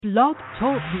Blog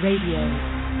Talk Radio.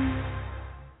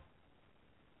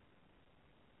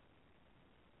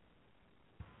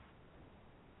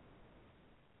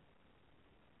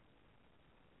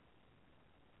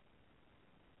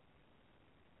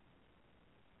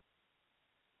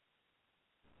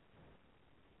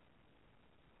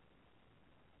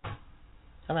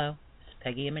 Hello, this is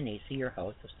Peggy and Manisi, your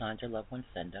host of Signs Your Loved Ones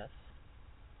Send Us.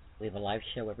 We have a live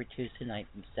show every Tuesday night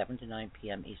from 7 to 9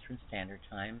 p.m. Eastern Standard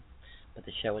Time, but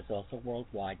the show is also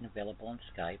worldwide and available on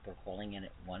Skype or calling in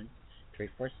at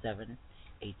 1-347-838-9201.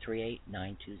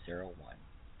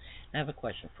 I have a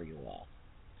question for you all.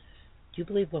 Do you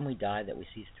believe when we die that we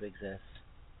cease to exist?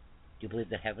 Do you believe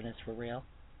that heaven is for real?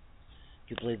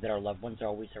 Do you believe that our loved ones are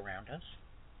always around us?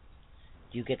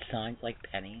 Do you get signs like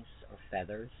pennies or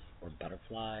feathers or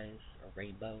butterflies or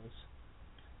rainbows?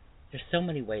 There's so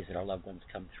many ways that our loved ones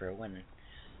come through, and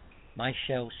my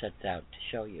show sets out to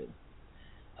show you.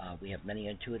 We have many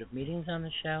intuitive meetings on the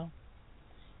show,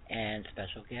 and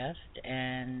special guests,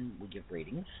 and we give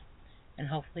readings, and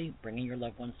hopefully bringing your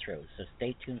loved ones through. So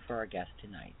stay tuned for our guest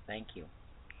tonight. Thank you.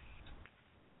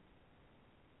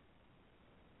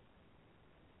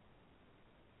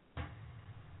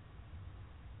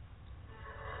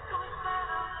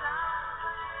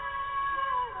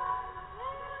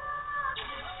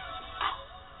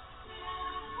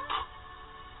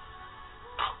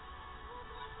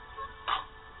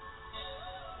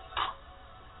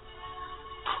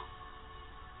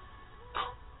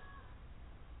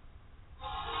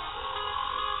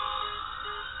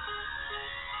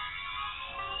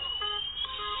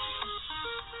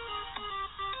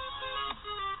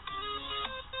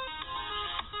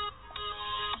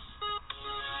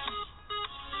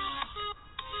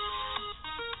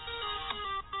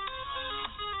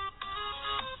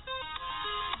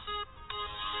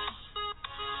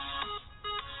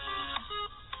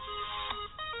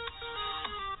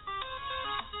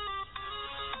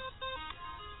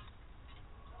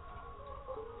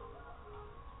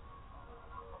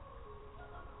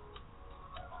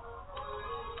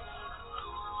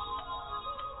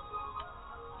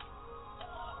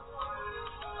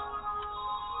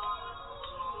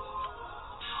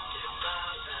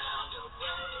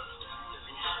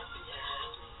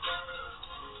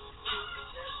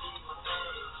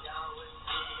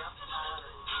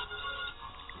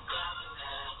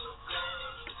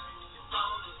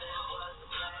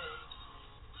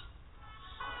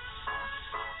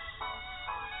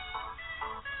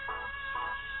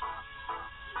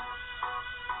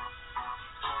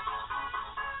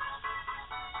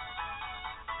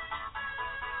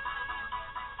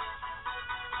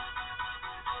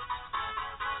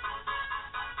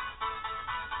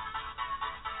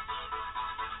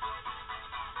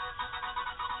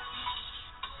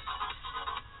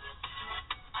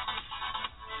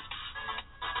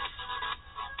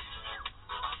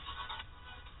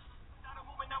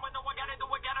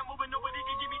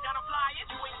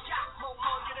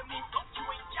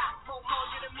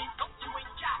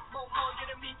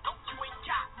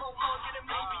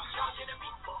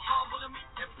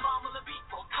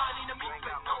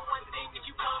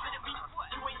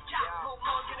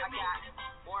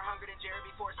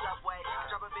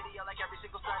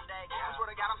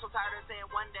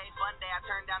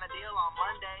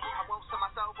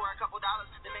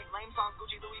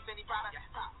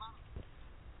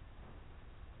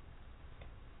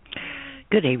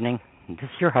 Good evening. This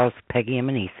is your host, Peggy and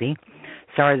Manisi.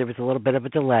 Sorry there was a little bit of a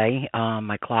delay.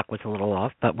 My clock was a little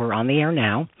off, but we're on the air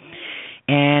now.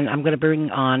 And I'm going to bring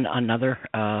on another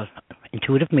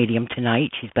intuitive medium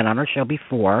tonight. She's been on our show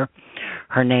before.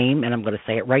 Her name, and I'm going to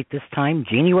say it right this time,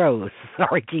 Jeanne Rose.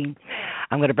 Sorry, Jeanne.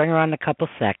 I'm going to bring her on in a couple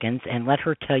seconds and let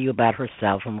her tell you about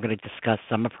herself. And we're going to discuss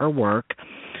some of her work,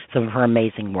 some of her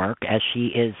amazing work, as she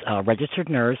is a registered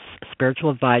nurse,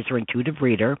 spiritual advisor, intuitive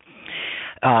reader.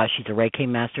 She's a Reiki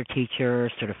master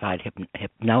teacher, certified I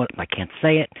can't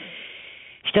say it.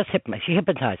 She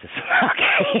hypnotizes,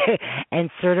 okay, and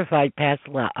certified past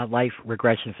life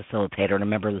regression facilitator and a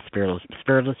member of the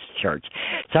Spiritless Church.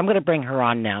 So I'm going to bring her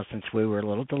on now since we were a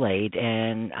little delayed,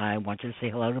 and I want you to say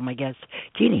hello to my guest,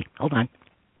 Jeanne. Hold on.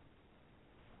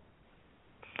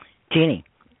 Jeanne.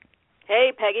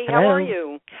 Hey, Peggy. Hello. How are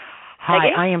you? Hi,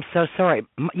 Peggy? I am so sorry.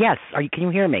 Yes, can you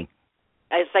hear me?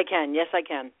 Yes, I can. Yes, I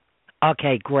can.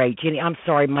 Okay, great. Jeanne, I'm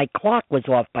sorry. My clock was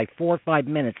off by 4 or 5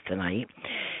 minutes tonight.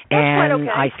 That's and quite okay.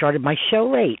 I started my show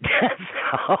late.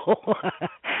 So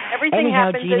everything anyhow,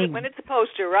 happens Jeanne, when it's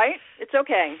supposed to, right? It's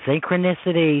okay.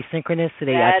 Synchronicity. That's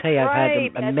I tell you, right.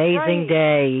 I've had an amazing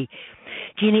day.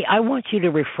 Jeannie, I want you to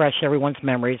refresh everyone's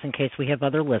memories in case we have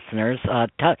other listeners.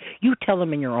 You tell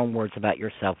them in your own words about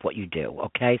yourself what you do,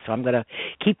 okay? So I'm going to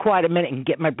keep quiet a minute and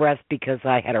get my breath because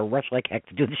I had to rush like heck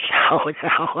to do the show.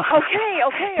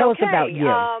 Okay. Tell us about you.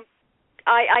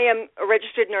 I am a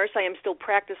registered nurse. I am still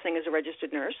practicing as a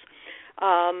registered nurse.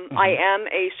 I am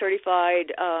a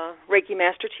certified Reiki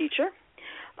master teacher.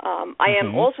 I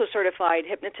am also certified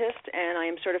hypnotist, and I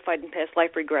am certified in past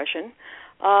life regression.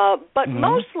 But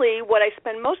mostly what I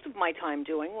spend most of my time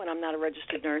doing when I'm not a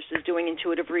registered nurse is doing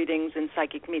intuitive readings and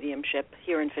psychic mediumship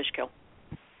here in Fishkill.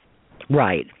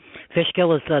 Right.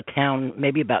 Fishkill is a town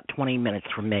maybe about 20 minutes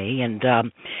from me, and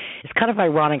it's kind of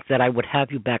ironic that I would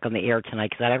have you back on the air tonight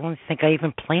because I don't think I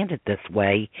even planned it this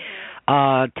way.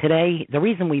 Today, the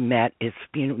reason we met is,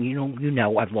 you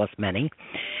know, I've lost many,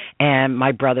 and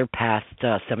my brother passed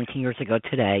 17 years ago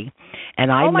today,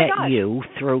 and I met you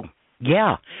through,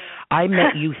 I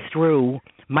met you through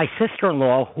my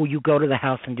sister-in-law, who you go to the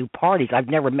house and do parties. I've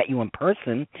never met you in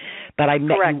person, but I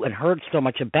met you and heard so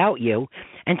much about you.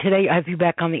 And today I have you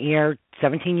back on the air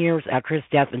 17 years after his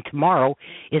death, and tomorrow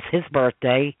is his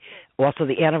birthday, also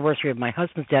the anniversary of my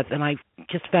husband's death, and I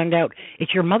just found out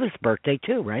it's your mother's birthday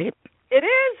too, right? It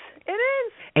is.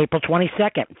 April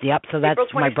 22nd. Yep, so that's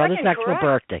my brother's actual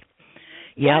birthday.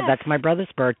 Yeah, that's my brother's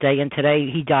birthday, and today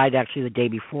he died actually the day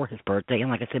before his birthday.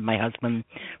 And like I said, my husband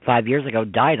 5 years ago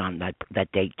died on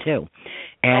that date too.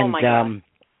 And my God.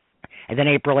 And then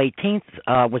April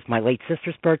 18th was my late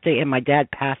sister's birthday, and my dad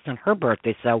passed on her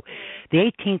birthday. So the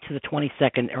 18th to the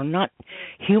 22nd are not,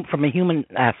 from a human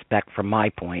aspect, from my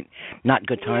point, not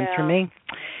good times for me.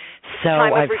 So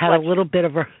I've had a little bit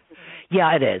of a...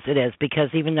 Yeah, it is, because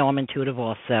even though I'm intuitive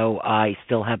also, I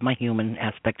still have my human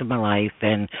aspect of my life,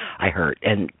 and I hurt.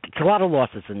 And it's a lot of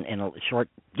losses in a short,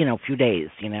 few days,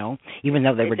 even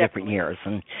though they were different years.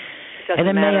 And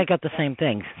in May, I got the same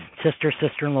thing. Sister,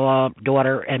 sister-in-law,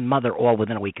 daughter, and mother all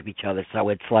within a week of each other. So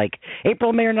it's like,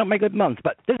 April and May are not my good months,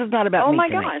 but this is not about me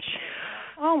tonight.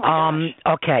 Oh, my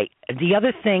gosh. Okay. The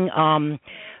other thing...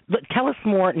 tell us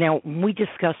more. Now, we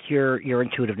discussed your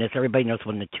intuitiveness. Everybody knows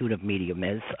what an intuitive medium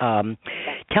is.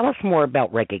 Tell us more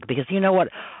about Reiki, because you know what?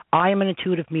 I am an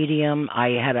intuitive medium. I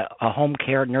had a home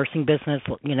care nursing business,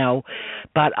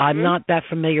 but I'm not that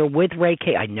familiar with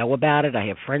Reiki. I know about it. I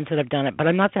have friends that have done it, but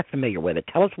I'm not that familiar with it.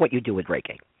 Tell us what you do with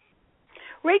Reiki.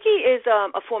 Reiki is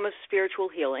a form of spiritual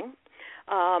healing.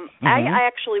 I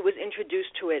actually was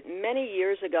introduced to it many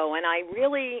years ago, and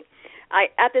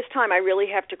at this time, I really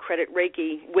have to credit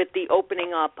Reiki with the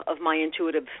opening up of my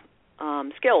intuitive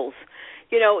skills.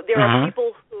 There are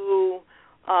people who,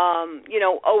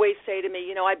 always say to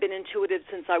me, I've been intuitive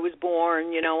since I was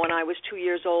born. When I was 2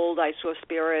 years old, I saw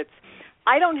spirits.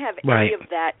 I don't have any of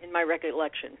that in my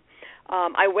recollection.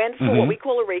 I went for what we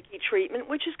call a Reiki treatment,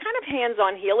 which is kind of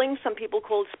hands-on healing. Some people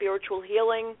call it spiritual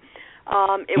healing.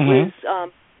 It was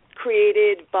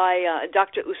created by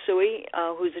Dr. Usui,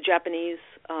 who's a Japanese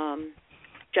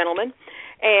gentleman,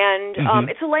 and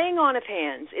it's a laying on of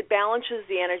hands. It balances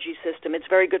the energy system. It's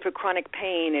very good for chronic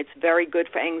pain. It's very good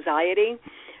for anxiety.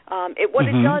 What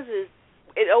it does is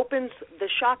it opens the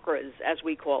chakras, as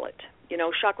we call it,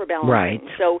 chakra balancing. Right.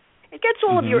 So it gets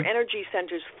all of your energy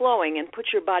centers flowing and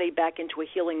puts your body back into a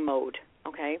healing mode,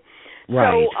 okay?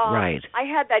 Right, so, I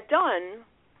had that done,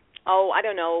 I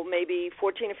don't know, maybe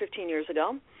 14 or 15 years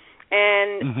ago.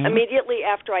 And immediately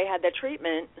after I had that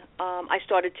treatment, I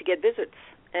started to get visits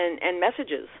and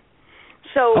messages.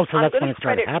 So I'm going to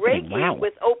credit Reiki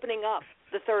with opening up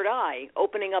the third eye,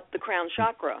 opening up the crown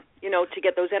chakra, to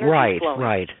get those energies flowing.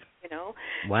 Right.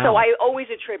 Wow. So I always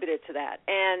attribute it to that.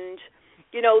 And,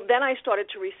 then I started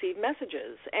to receive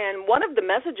messages. And one of the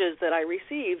messages that I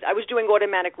received, I was doing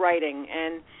automatic writing.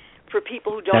 And for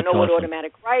people who don't know what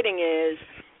automatic writing is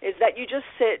that you just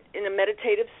sit in a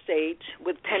meditative state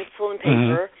with pencil and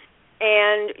paper,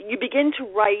 and you begin to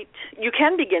write. You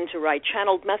can begin to write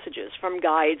channeled messages from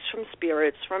guides, from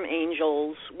spirits, from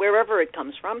angels, wherever it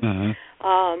comes from. To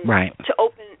start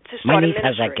my niece a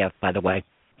has that gift, by the way.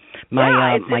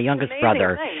 My youngest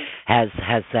brother has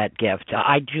that gift.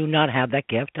 I do not have that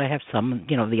gift. I have some,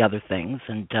 the other things,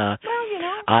 and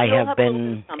I have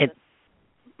been.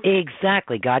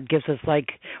 Exactly. God gives us,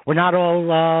 we're not all,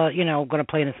 going to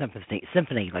play in a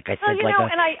symphony, like I said.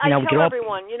 And I tell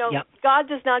everyone, God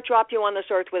does not drop you on this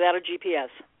earth without a GPS.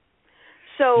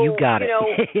 So, you got it.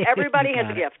 Everybody has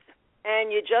a gift.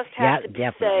 And you just have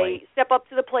to step up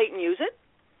to the plate and use it.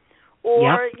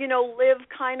 Or, live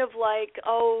kind of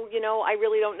I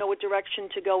really don't know what direction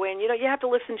to go in. You have to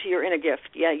listen to your inner gift.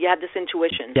 Yeah, you have this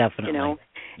intuition. Definitely.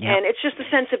 And it's just a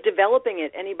sense of developing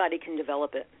it. Anybody can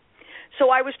develop it. So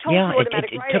I was told through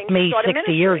automatic it writing took me to start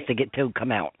 60 years to get to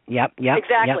come out. Yep.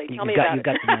 Exactly. Yep. Tell me about it. You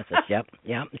got the message. Yep.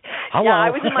 Hello. Yeah, I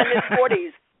was in my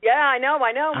mid-40s. Yeah, I know.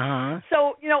 Uh-huh.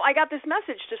 So, I got this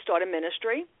message to start a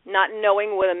ministry, not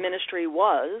knowing what a ministry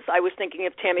was. I was thinking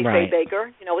of Tammy Faye Baker,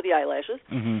 with the eyelashes.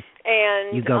 Mm-hmm.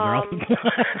 And you go, girl.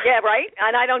 yeah, right?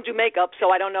 And I don't do makeup,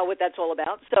 so I don't know what that's all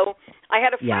about. So I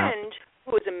had a friend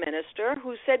who was a minister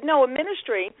who said, no, a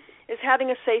ministry is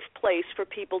having a safe place for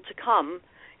people to come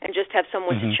and just have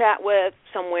someone to chat with,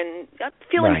 someone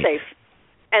feeling safe.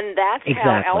 And that's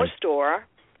how our store,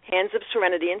 Hands of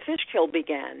Serenity in Fishkill,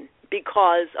 began,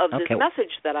 because of this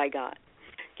message that I got.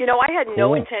 I had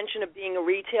no intention of being a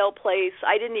retail place.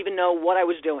 I didn't even know what I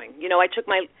was doing. I took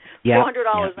my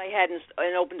 $400 I had and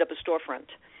opened up a storefront.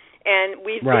 And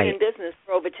we've been in business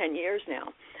for over 10 years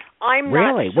now. I'm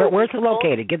really? Not so Where's it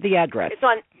located? Give the address. It's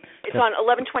on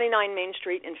 1129 Main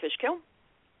Street in Fishkill.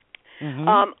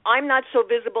 Mm-hmm. I'm not so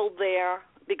visible there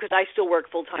because I still work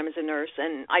full-time as a nurse,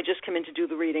 and I just come in to do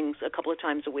the readings a couple of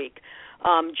times a week.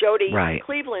 Jody in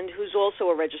Cleveland, who's also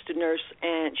a registered nurse,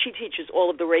 and she teaches all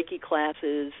of the Reiki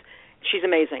classes. She's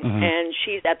amazing, and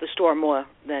she's at the store more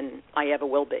than I ever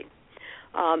will be.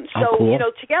 Cool.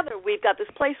 Together we've got this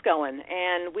place going,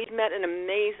 and we've met an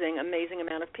amazing, amazing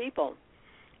amount of people.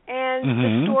 And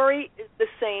the story is the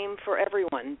same for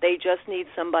everyone. They just need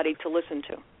somebody to listen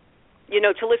to.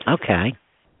 To listen to. Okay.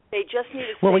 They just need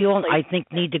a Well, we all, place. I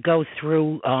think, need to go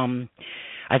through.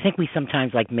 I think we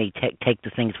sometimes may take the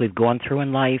things we've gone through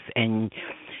in life, and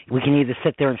we can either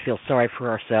sit there and feel sorry for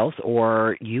ourselves,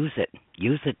 or use it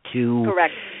to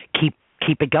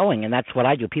keep it going. And that's what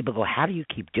I do. People go, "How do you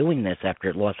keep doing this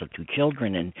after the loss of 2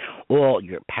 children and all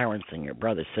your parents and your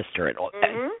brother, sister, and all,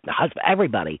 the husband,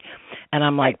 everybody?" And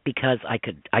I'm like, because I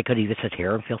could either sit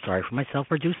here and feel sorry for myself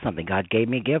or do something. God gave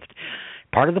me a gift.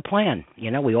 Part of the plan.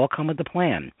 We all come with the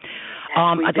plan.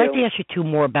 I'd like to ask you 2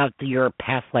 more about your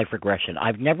past life regression.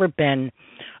 I've never been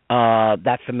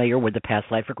that familiar with the past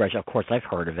life regression. Of course, I've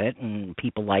heard of it, and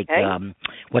people like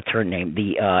what's her name?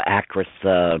 The actress.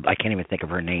 I can't even think of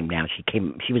her name now.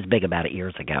 She was big about it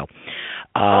years ago.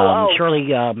 Shirley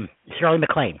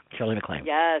MacLaine. Shirley MacLaine.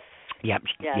 Yes. Yep.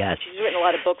 Yes. She's written a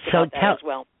lot of books about that as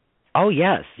well. Oh,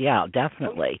 yes. Yeah,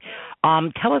 definitely.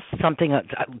 Tell us something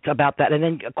about that. And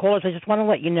then, callers, I just want to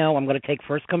let you know I'm going to take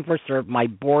first come, first serve. My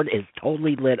board is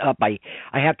totally lit up. I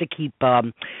have to keep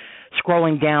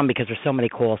scrolling down because there's so many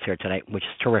calls here tonight, which is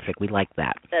terrific. We like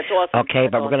that. That's awesome. Okay,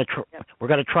 That's but awesome. we're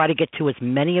going to try to get to as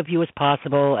many of you as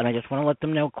possible, and I just want to let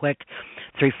them know quick.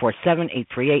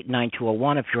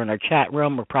 347-838-9201. If you're in our chat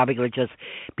room, we're probably going to just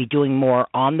be doing more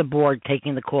on the board,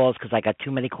 taking the calls, because I got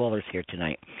too many callers here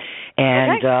tonight.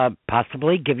 And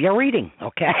possibly give you a reading,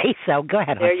 okay? So go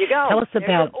ahead. There you go. Tell us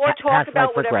about or talk past about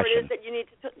life whatever regression. it is that you need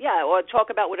to, or talk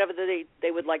about whatever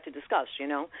they would like to discuss,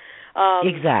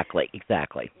 Exactly.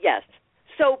 Yes.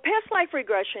 So past life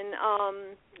regression,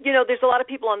 there's a lot of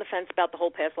people on the fence about the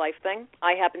whole past life thing.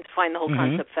 I happen to find the whole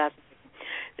concept fascinating.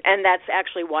 And that's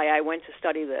actually why I went to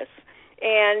study this.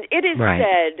 And it is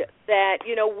said that,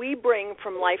 we bring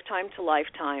from lifetime to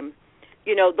lifetime,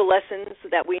 the lessons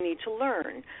that we need to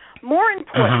learn. More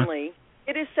importantly,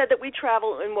 it is said that we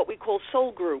travel in what we call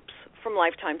soul groups from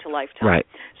lifetime to lifetime. Right.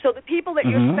 So the people that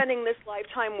you're spending this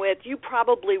lifetime with, you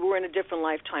probably were in a different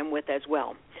lifetime with as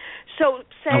well. So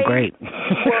say great.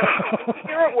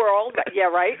 spirit world, it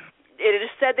is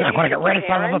said that you have your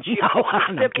parents, you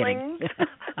have your siblings.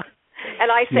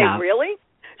 And I say, really?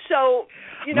 So,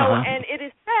 and it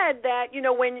is said that,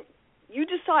 when you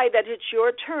decide that it's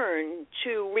your turn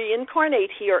to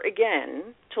reincarnate here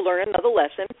again to learn another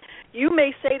lesson, you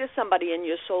may say to somebody in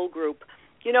your soul group,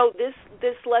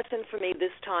 this lesson for me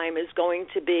this time is going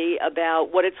to be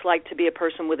about what it's like to be a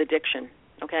person with addiction,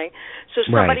 okay? So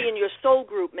somebody in your soul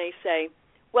group may say,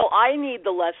 well, I need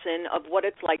the lesson of what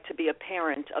it's like to be a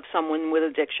parent of someone with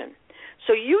addiction.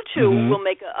 So you two will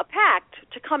make a pact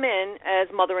to come in as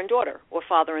mother and daughter or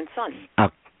father and son.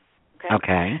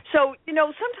 Okay. So,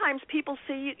 sometimes people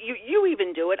see, you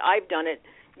even do it, I've done it,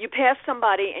 you pass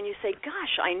somebody and you say,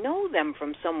 gosh, I know them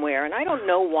from somewhere, and I don't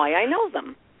know why I know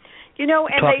them. And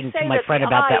Talking they say to my that friend the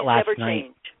about eyes that last never night.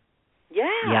 change.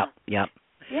 Yeah. Yep.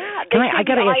 Yeah. I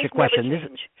got to ask you a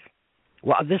question.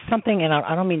 Well, there's something, and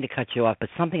I don't mean to cut you off, but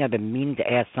something I've been meaning to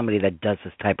ask somebody that does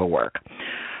this type of work.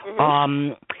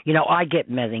 I get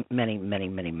many, many, many,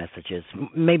 many messages,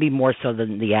 maybe more so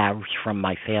than the average from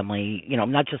my family,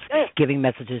 not just giving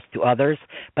messages to others,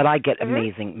 but I get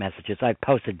amazing messages. I've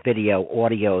posted video,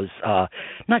 audios,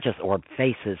 not just orb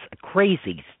faces,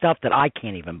 crazy stuff that I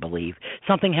can't even believe.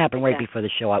 Something happened right before the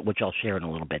show, which I'll share in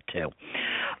a little bit too.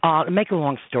 To make a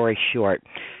long story short,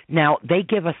 now they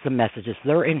give us the messages.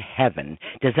 They're in heaven.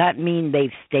 Does that mean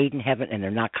they've stayed in heaven and they're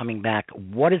not coming back?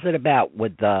 What is it about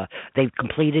with they've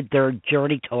completed their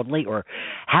journey totally, or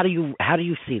how do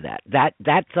you see that?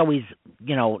 That's always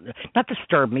not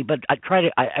disturb me, but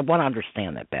I want to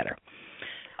understand that better.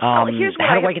 Here's what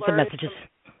how do I get the messages?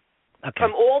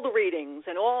 From all the readings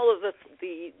and all of the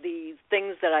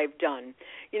things that I've done,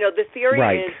 the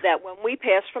theory is that when we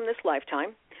pass from this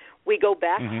lifetime, we go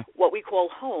back what we call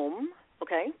home.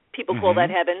 Okay, people call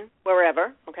that heaven,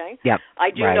 wherever. Okay, yep.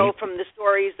 I do know from the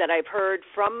stories that I've heard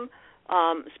from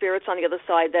spirits on the other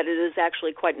side that it is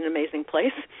actually quite an amazing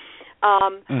place.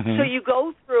 So you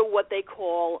go through what they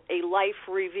call a life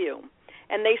review.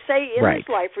 And they say in this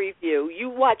life review, you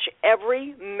watch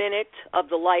every minute of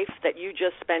the life that you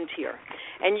just spent here.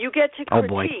 And you get to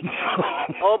critique.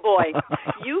 Oh, boy.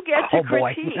 You get to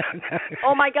critique.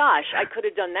 Oh, my gosh, I could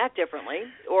have done that differently,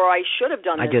 or I should have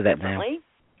done this differently.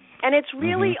 Now. And it's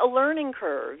really a learning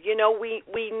curve.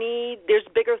 There's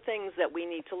bigger things that we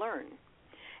need to learn.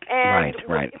 And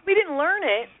if we didn't learn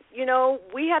it,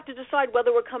 we have to decide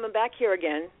whether we're coming back here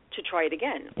again to try it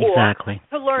again. Or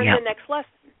to learn the next lesson.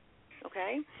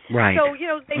 Okay? Right. So,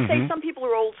 they say some people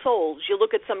are old souls. You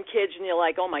look at some kids and you're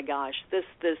like, oh, my gosh, this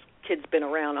kid's been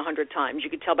around 100 times. You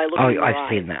could tell by looking at their eyes. I've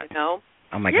seen that.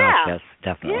 Oh, my gosh, yes,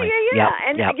 definitely. Yeah.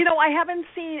 And, I haven't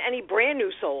seen any brand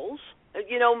new souls,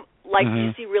 like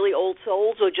you see really old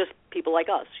souls or just people like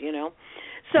us,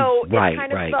 So it's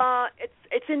kind of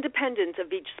it's independent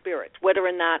of each spirit, whether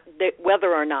or not they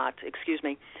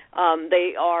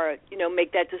are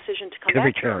make that decision to come back.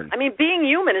 Return. I mean, being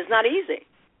human is not easy.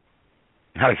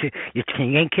 No, you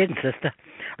ain't kidding, sister.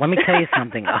 Let me tell you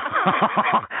something.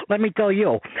 Let me tell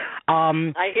you.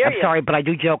 I hear I'm sorry, but I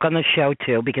do joke on the show,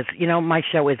 too, because, my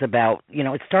show is about,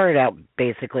 it started out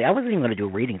basically, I wasn't even going to do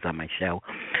readings on my show.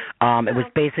 It was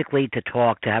basically to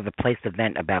have a place to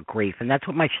vent about grief, and that's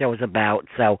what my show is about.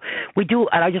 So we do,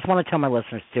 and I just want to tell my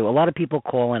listeners, too, a lot of people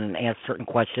call in and ask certain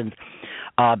questions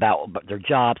about their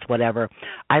jobs, whatever.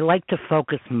 I like to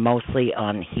focus mostly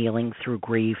on healing through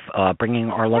grief, bringing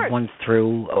our loved ones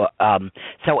through.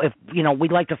 So if,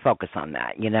 we'd like to focus on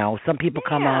that, Some people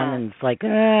come on and it's like,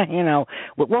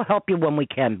 we'll help you when we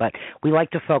can, but we like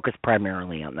to focus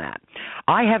primarily on that.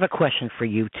 I have a question for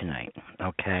you tonight,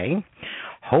 okay?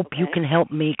 Hope you can help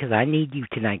me because I need you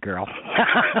tonight, girl.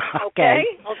 Okay,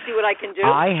 I'll see what I can do.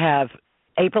 I have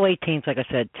April 18th, like I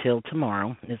said, till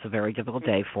tomorrow. It's a very difficult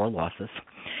day, 4 losses.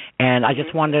 And I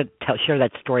just wanted to share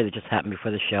that story that just happened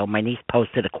before the show. My niece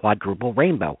posted a quadruple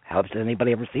rainbow. Has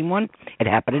anybody ever seen one? It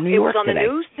happened in New York today. It was on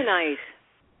the news tonight.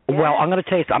 Well, I'm going to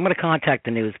tell you, I'm going to contact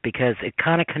the news because it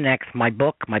kind of connects my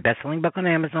book, my best-selling book on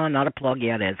Amazon, not a plug,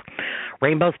 it is.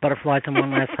 Rainbows, Butterflies, and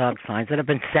One Last Hug, signs that have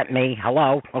been sent me.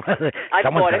 Hello. I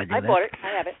bought it.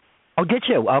 I have it. Oh, did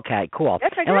you? Okay, cool.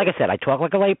 Yes, I did. And like I said, I talk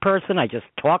like a lay person. I just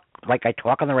talk like I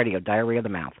talk on the radio, diarrhea of the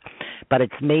mouth. But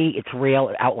it's me. It's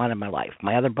real outline of my life.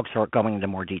 My other books are going into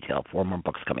more detail. 4 more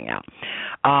books coming out.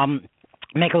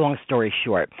 Make a long story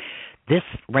short, this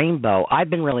rainbow, I've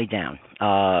been really down.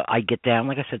 I get down,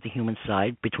 like I said, the human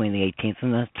side between the 18th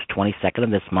and the 22nd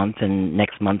of this month and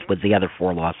next month with the other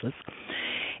 4 losses.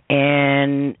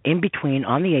 And in between,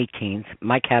 on the 18th,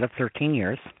 my cat of 13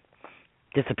 years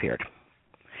disappeared.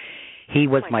 He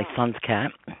was my son's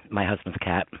cat, my husband's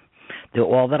cat. They're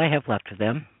all that I have left of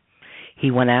them.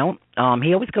 He went out.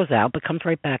 He always goes out, but comes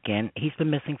right back in. He's been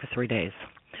missing for 3 days.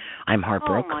 I'm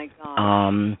heartbroken. Oh, my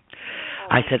God.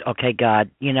 I said, okay, God,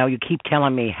 you keep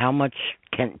telling me how much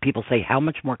people say, how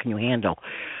much more can you handle?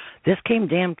 This came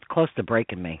damn close to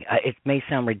breaking me. It may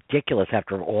sound ridiculous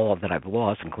after all that I've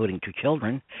lost, including 2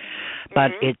 children,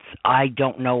 but I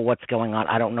don't know what's going on.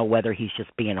 I don't know whether he's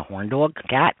just being a horn dog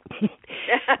cat.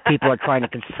 People are trying to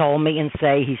console me and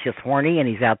say he's just horny and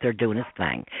he's out there doing his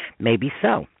thing. Maybe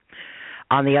so.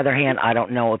 On the other hand, I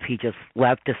don't know if he just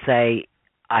left to say,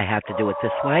 I have to do it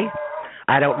this way.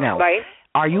 I don't know. Right.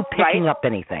 Are you picking up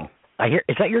anything?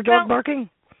 Is that your dog barking?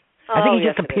 I think he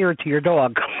just appeared to your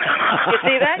dog. You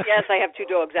see that? Yes, I have 2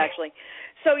 dogs, actually.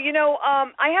 So,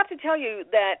 I have to tell you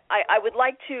that I would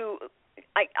like to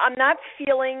I'm not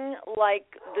feeling like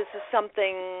this is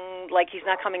something like he's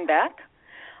not coming back.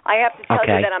 I have to tell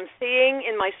you that I'm seeing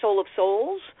in my soul of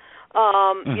souls,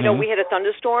 we had a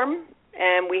thunderstorm,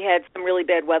 and we had some really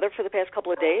bad weather for the past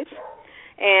couple of days.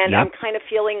 and I'm kind of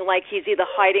feeling like he's either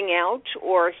hiding out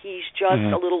or he's just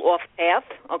a little off path,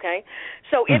 okay?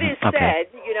 So it is said,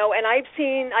 you know, and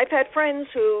I've had friends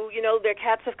who, you know, their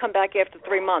cats have come back after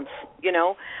 3 months, you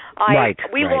know.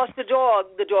 We lost the dog.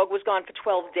 The dog was gone for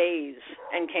 12 days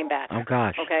and came back. Oh,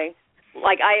 gosh. Okay?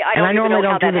 Like, I don't and I normally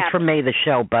know don't do this happened. for May, the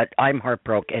show, but I'm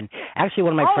heartbroken. Actually,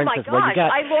 one of my friends says, well,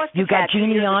 you got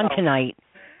Jeanne on tonight.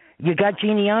 You got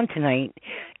Jeanne on tonight.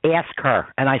 Ask her.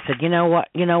 And I said, you know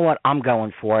what? I'm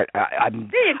going for it. I'm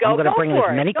going to bring in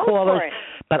as many callers.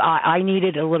 But I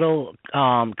needed a little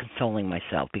consoling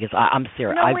myself because I'm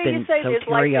serious. I've been so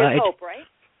teary-eyed. Hope, right?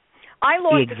 I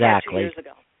lost a cat 2 years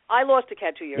ago. I lost a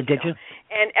cat 2 years ago. Did you?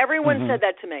 And everyone said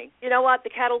that to me. You know what? The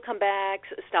cat will come back.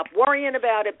 Stop worrying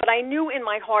about it. But I knew in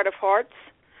my heart of hearts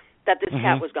that this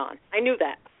cat was gone. I knew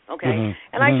that. Okay?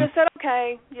 And I just said,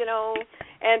 okay, you know,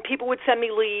 and people would send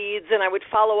me leads, and I would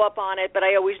follow up on it, but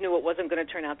I always knew it wasn't going to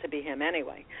turn out to be him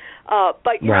anyway.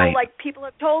 But, you know, like people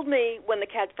have told me when the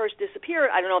cat first disappeared,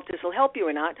 I don't know if this will help you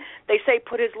or not, they say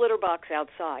put his litter box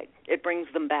outside. It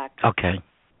brings them back. Okay.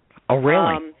 Oh,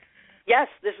 really? Yes,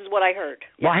 this is what I heard.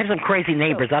 Well, I have some crazy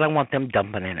neighbors. I don't want them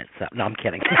dumping in it. So, no, I'm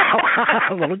kidding.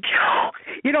 A little joke.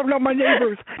 You don't know my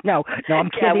neighbors. No, I'm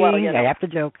kidding. Well, you know. I have to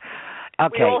joke.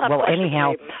 Okay, well,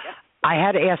 anyhow, I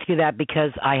had to ask you that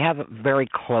because I have very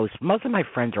close, most of my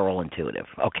friends are all intuitive,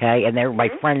 okay? And they're my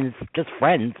friends, just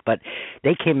friends, but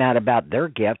they came out about their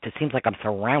gift. It seems like I'm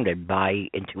surrounded by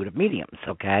intuitive mediums,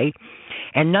 okay?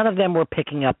 And none of them were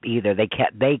picking up either. They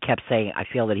kept saying, I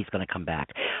feel that he's going to come back.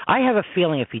 I have a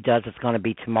feeling if he does, it's going to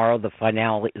be tomorrow, the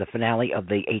finale of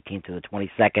the 18th to the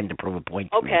 22nd to prove a point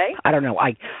to me. I don't know.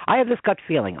 I have this gut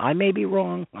feeling. I may be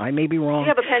wrong. Do you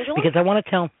have a pendulum? Because I want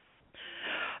to tell...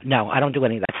 No, I don't do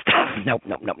any of that stuff. No.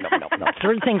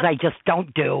 Certain things I just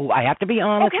don't do. I have to be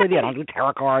honest with you. I don't do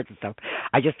tarot cards and stuff.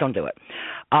 I just don't do it.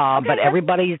 But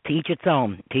everybody teach its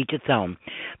own.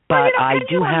 But I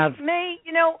do have. Me,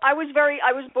 you know, I was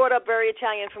brought up very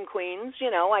Italian from Queens. You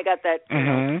know, I got that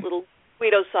little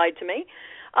Guido side to me.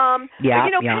 But, you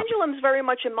know, pendulums very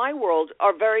much in my world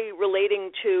are very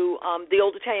relating to the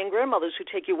old Italian grandmothers who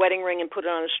take your wedding ring and put it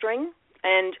on a string.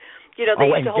 And, you know,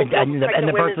 they used to hold and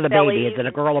the birth of the baby. Is it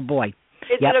a girl or boy?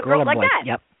 Is it a girl like boy. that?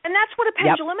 Yep. And that's what a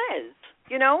pendulum is,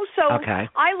 you know? So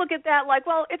I look at that like,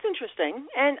 well, it's interesting.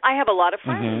 And I have a lot of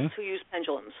friends who use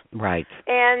pendulums. Right.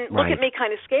 And look at me kind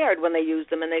of scared when they use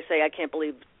them and they say, I can't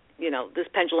believe, you know, this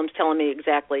pendulum's telling me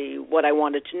exactly what I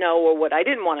wanted to know or what I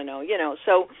didn't want to know, you know.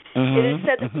 So it is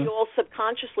said that we all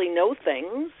subconsciously know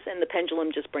things and the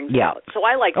pendulum just brings it out. So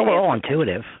I like we're all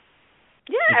intuitive.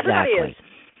 Yeah, everybody is.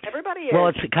 Everybody is. Well,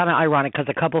 it's kind of ironic because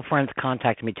a couple of friends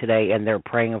contacted me today, and they're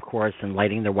praying, of course, and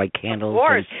lighting their white candles. Of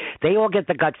course. And they all get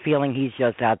the gut feeling he's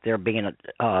just out there being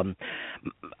a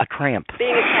tramp.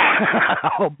 Being a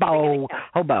cat.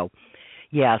 Hobo.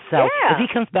 Yeah, so if he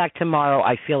comes back tomorrow,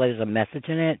 I feel there's a message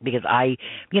in it because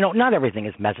not everything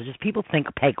is messages. People think,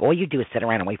 Peg, all you do is sit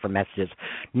around and wait for messages.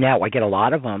 No, I get a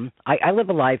lot of them. I live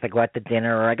a life. I go out to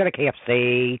dinner. I go to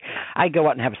KFC. I go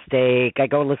out and have a steak. I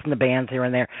go listen to bands here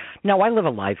and there. No, I live a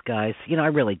life, guys. You know, I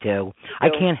really do. I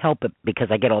can't help it because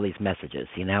I get all these messages,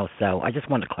 you know, so I just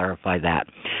wanted to clarify that.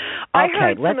 I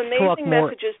heard some amazing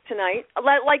messages tonight.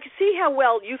 Like, see how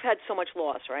well you've had so much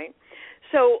loss, right?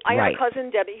 So I have a cousin,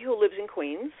 Debbie, who lives in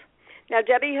Queens. Now,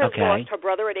 Debbie has lost her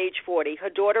brother at age 40, her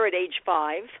daughter at age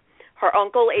 5, her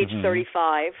uncle age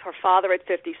 35, her father at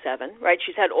 57, right?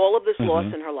 She's had all of this loss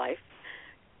in her life.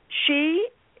 She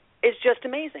is just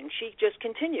amazing. She just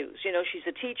continues. You know, she's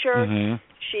a teacher.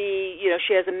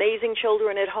 She has amazing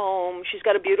children at home. She's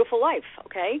got a beautiful life,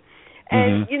 okay?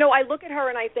 And, you know, I look at her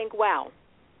and I think, wow,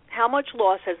 how much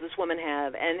loss has this woman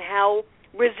have and how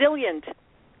resilient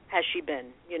has she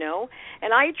been, you know?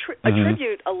 And I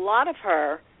attribute a lot of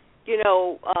her, you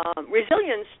know,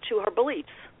 resilience to her beliefs.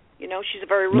 You know, she's a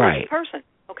very religious person,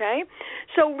 okay?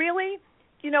 So really,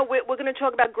 you know, we're going to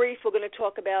talk about grief. We're going to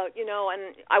talk about, you know,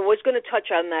 and I was going to touch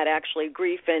on that actually,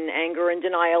 grief and anger and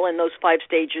denial and those 5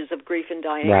 stages of grief and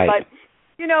dying. Right. But,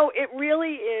 you know, it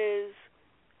really is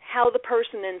how the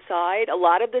person inside, a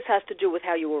lot of this has to do with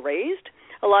how you were raised.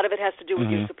 A lot of it has to do with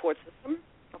your support system.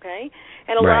 Okay?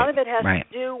 And a lot of it has to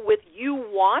do with you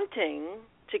wanting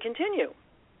to continue,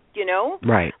 you know?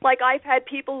 Right. Like I've had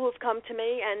people who have come to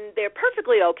me and they're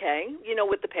perfectly okay, you know,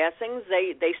 with the passings.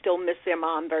 They still miss their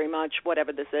mom very much,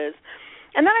 whatever this is.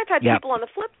 And then I've had people on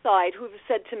the flip side who've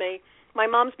said to me, my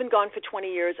mom's been gone for 20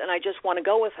 years and I just want to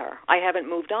go with her. I haven't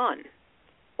moved on.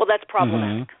 Well, that's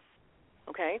problematic.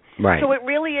 Okay? Right. So it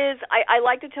really is, I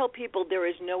like to tell people there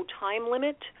is no time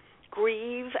limit.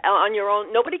 Grieve on your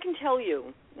own. Nobody can tell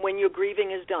you when your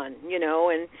grieving is done, you know,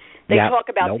 and they talk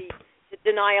about the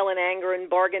denial and anger and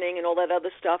bargaining and all that other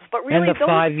stuff. But really, and the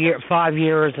 5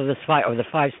 years of the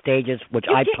 5 stages, which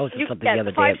I posted something the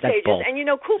other day. 5 stages. Bull. And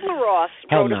Kubler-Ross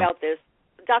wrote about this.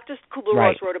 Dr.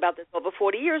 Kubler-Ross wrote about this over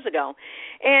 40 years ago.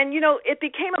 And, it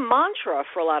became a mantra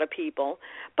for a lot of people.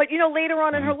 But, later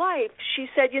on in her life, she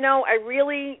said,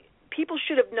 people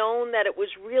should have known that it was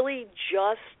really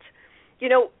just,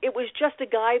 it was just a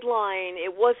guideline.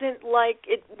 It wasn't like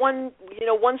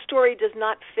one story does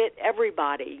not fit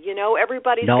everybody.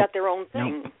 Everybody's got their own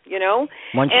thing,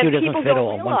 One shoe doesn't fit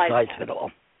all, one size fit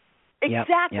all.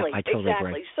 Exactly. Yep, I totally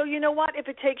agree. So you know what? If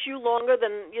it takes you longer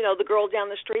than, the girl down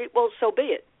the street, well, so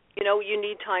be it. You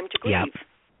need time to grieve. Yep.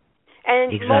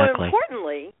 And exactly. more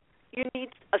importantly, you need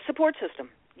a support system.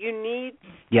 You need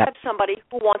to have somebody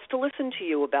who wants to listen to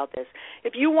you about this.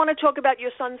 If you want to talk about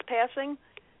your son's passing,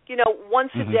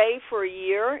 once a day for a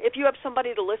year, if you have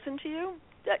somebody to listen to you,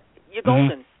 you're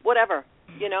golden. Whatever.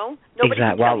 Nobody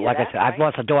can tell you like that, I said, right? I've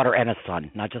lost a daughter and a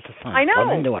son, not just a son. I know. Son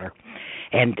and daughter.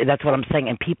 And that's what I'm saying.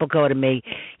 And people go to me,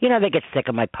 they get sick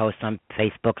of my posts on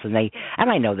Facebooks,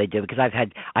 and I know they do because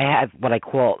I have what I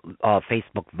call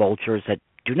Facebook vultures that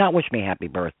do not wish me happy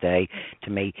birthday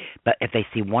to me, but if they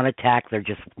see one attack, they're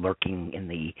just lurking in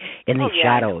the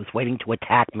shadows, waiting to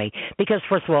attack me. Because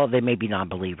first of all, they may be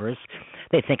non-believers.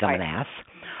 They think I'm an ass.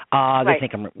 They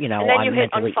think I'm, I'm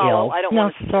mentally ill. I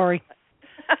don't sorry.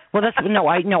 Well, that's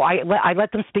I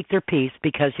let them speak their piece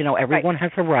because everyone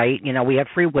has a right. We have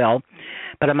free will,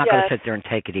 but I'm not going to sit there and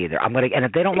take it either. And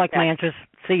if they don't like my answers,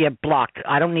 see you blocked.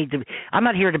 I don't need to. I'm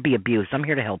not here to be abused. I'm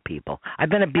here to help people. I've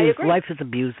been abused. Life has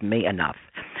abused me enough.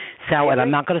 So, and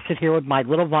I'm not going to sit here with my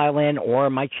little violin or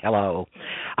my cello.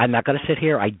 I'm not going to sit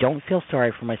here. I don't feel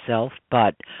sorry for myself,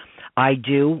 but I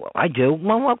do.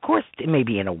 Well, of course,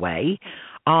 maybe in a way.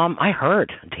 I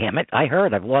heard. Damn it, I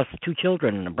heard. I've lost 2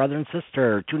 children, a brother and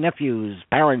sister, 2 nephews,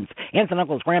 parents, aunts and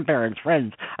uncles, grandparents,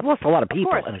 friends. I've lost a lot of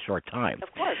people in a short time.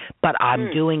 Of course. But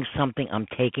I'm doing something. I'm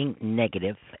taking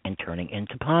negative and turning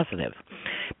into positive.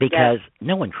 Because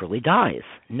no one truly dies.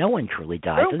 No one truly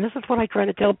dies. True. And this is what I try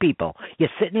to tell people. You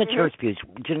sit in the church pews.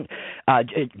 Jeanne,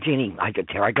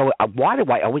 I go, why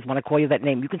do I always want to call you that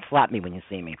name? You can slap me when you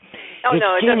see me. Oh, it's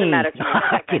no, it Jeanne. doesn't matter to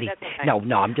me. That's okay. No,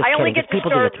 I'm just kidding. I only get people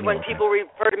do it to disturbed when me people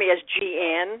refer to me as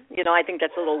Jeanne. I think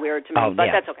that's a little weird to me, but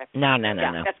that's okay. No.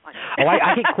 That's fine.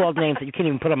 I get called names that you can't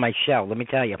even put on my show, let me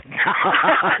tell you.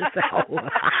 So,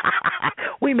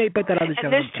 we may put that on the show.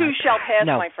 And this too shall pass,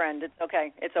 my friend. It's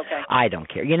okay. I don't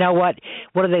care. You know what?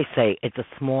 What do they say? It's a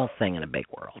small thing in a big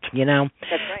world, That's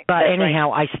right. But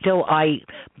anyhow,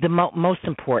 most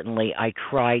importantly, I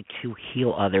try to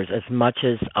heal others as much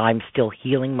as I'm still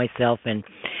healing myself, and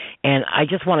I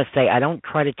just want to say I don't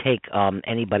try to take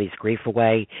anybody's grief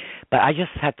away, but I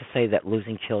just have to say that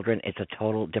losing children, it's a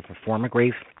total different form of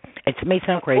grief. It may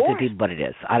sound crazy to people, but it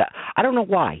is. I don't know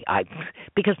why.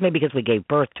 Because we gave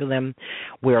birth to them,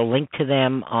 we're linked to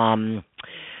them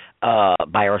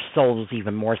by our souls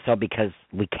even more so because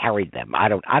we carried them. I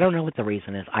don't know what the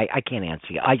reason is. I can't answer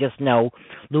you. I just know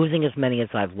losing as many as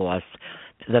I've lost,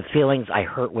 the feelings I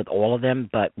hurt with all of them,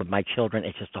 but with my children,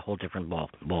 it's just a whole different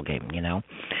ball game,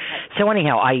 So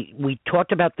anyhow, we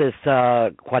talked about this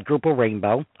quadruple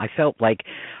rainbow. I felt like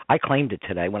I claimed it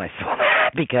today when I saw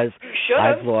that because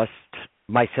I've lost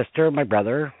my sister, my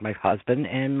brother, my husband,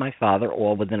 and my father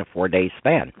all within a 4-day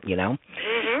span,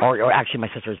 Or actually my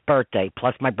sister's birthday,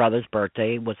 plus my brother's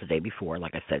birthday was the day before,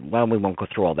 like I said. Well, we won't go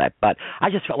through all that, but I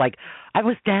just felt like I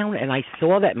was down, and I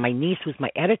saw that my niece, who's my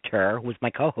editor, who was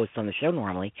my co-host on the show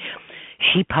normally,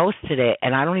 she posted it,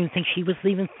 and I don't even think she was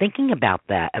even thinking about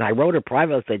that. And I wrote her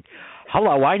private, I said,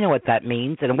 hello, I know what that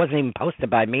means, and it wasn't even posted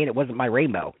by me, and it wasn't my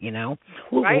rainbow,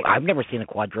 Right. I've never seen a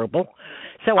quadruple,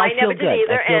 so I feel never good. did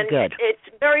either, I feel and good. It's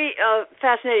very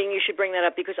fascinating you should bring that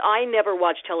up because I never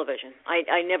watch television.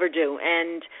 I never do,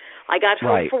 and I got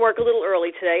home from work a little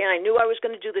early today, and I knew I was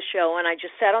going to do the show, and I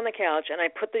just sat on the couch, and I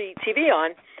put the TV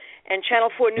on, and Channel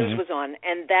 4 News was on,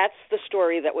 and that's the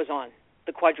story that was on,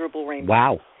 the quadruple rainbow.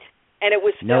 Wow. And it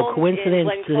was filmed in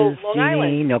Glen Cove, Long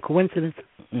Island. No coincidence.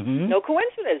 Mm-hmm. No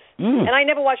coincidence. And I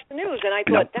never watched the news, and I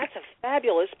thought, that's a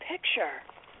fabulous picture.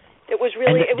 It was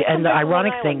really... And the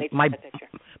ironic thing,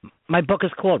 my book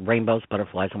is called Rainbows,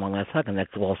 Butterflies, and One Last Hug, and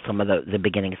that's all some of the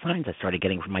beginning signs I started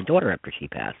getting from my daughter after she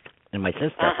passed, and my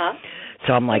sister.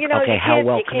 So I'm like, how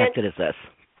well connected is this?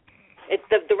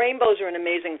 The rainbows are an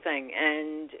amazing thing,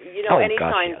 and any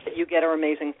signs that you get are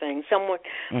amazing things.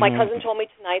 My cousin told me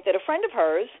tonight that a friend of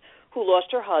hers who lost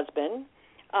her husband,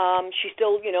 she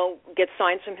still, gets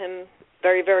signs from him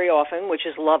very, very often, which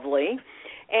is lovely.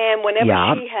 And whenever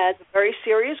she has a very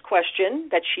serious question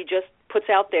that she just puts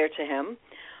out there to him,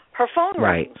 her phone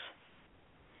rings.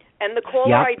 and the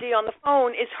caller ID on the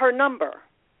phone is her number.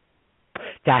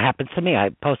 That happens to me. I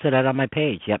posted that on my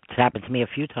page. Yep, it's happened to me a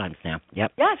few times now.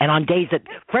 Yep. Yes. And on days that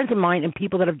friends of mine and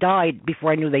people that have died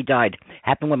before I knew they died.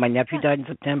 Happened when my nephew died in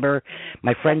September,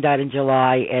 my friend died in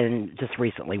July, and just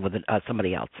recently with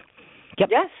somebody else. Yep.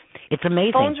 Yes. It's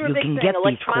amazing. Phones are a big can thing. get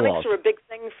Electronics these calls. are a big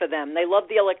thing for them. They love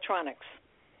the electronics.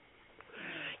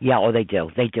 Yeah, they do.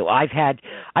 They do. I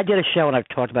did a show, and I've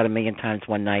talked about it a million times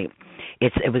one night.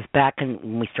 It was back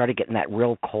when we started getting that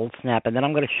real cold snap, and then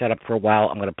I'm going to shut up for a while.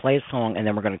 I'm going to play a song, and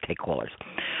then we're going to take callers,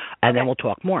 and then we'll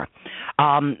talk more.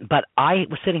 But I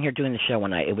was sitting here doing the show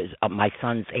one night. It was my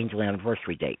son's angel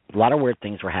anniversary date. A lot of weird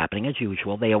things were happening, as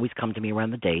usual. They always come to me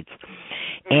around the dates.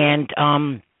 And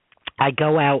I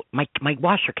go out. My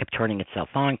washer kept turning itself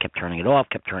on, kept turning it off,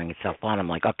 kept turning itself on. I'm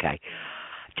like, okay.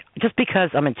 Just because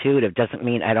I'm intuitive doesn't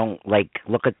mean I don't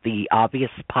look at the obvious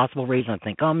possible reason. I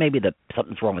think, oh, maybe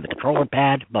something's wrong with the controller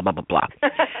pad, blah, blah, blah, blah.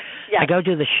 Yes. I go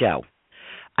do the show.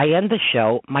 I end the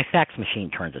show. My fax machine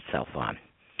turns itself on.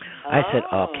 I said,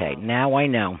 okay, now I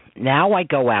know. Now I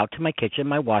go out to my kitchen.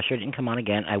 My washer didn't come on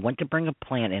again. I went to bring a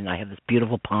plant in. I have this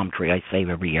beautiful palm tree I save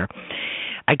every year.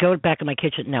 I go back in my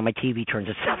kitchen. Now my TV turns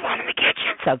itself on in the kitchen.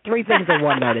 So 3 things in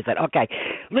one night. I said, okay,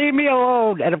 leave me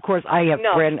alone. And, of course, I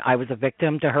was a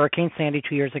victim to Hurricane Sandy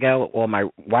 2 years ago. All my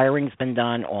wiring's been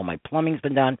done. All my plumbing's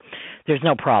been done. There's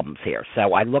no problems here.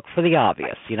 So I look for the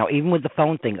obvious. You know, even with the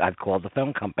phone thing, I've called the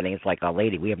phone company. It's like, oh,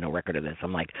 lady, we have no record of this.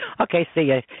 I'm like, okay, see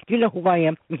ya. Do you know who I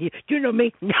am? Do you know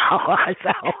me? No.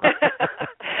 So,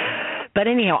 but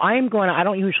anyhow, I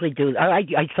don't usually do,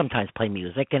 I sometimes play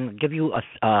music and give you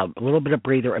a little bit of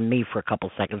breather in me for a couple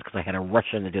seconds because I had to rush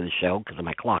in to do the show because of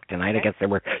my clock tonight. I guess they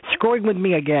were screwing with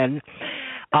me again.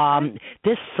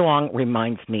 This song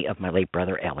reminds me of my late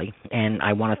brother, Ellie, and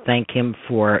I want to thank him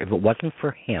for, if it wasn't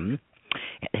for him,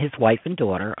 his wife and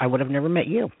daughter, I would have never met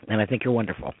you, and I think you're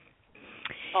wonderful.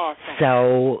 Awesome.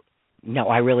 So, no,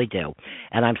 I really do,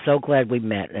 and I'm so glad we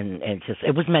met, and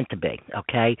it was meant to be,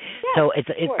 okay? Yes, so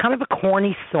it's kind of a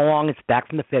corny song. It's back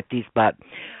from the 50s, but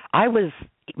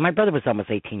my brother was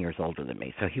almost 18 years older than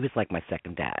me, so he was like my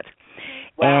second dad.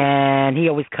 Wow. And he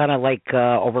always kind of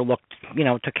overlooked,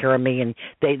 took care of me, and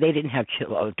they didn't have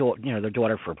their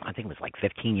daughter for, I think it was like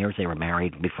 15 years. They were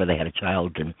married before they had a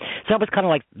child, and so it was kind of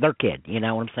like their kid, you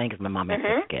know what I'm saying, because my mom had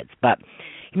 6 kids. But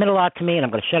he meant a lot to me, and I'm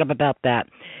going to shut up about that.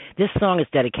 This song is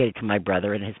dedicated to my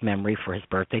brother in his memory for his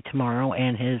birthday tomorrow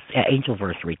and his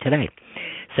angelversary today.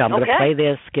 So I'm going to play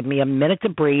this. Give me a minute to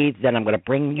breathe. Then I'm going to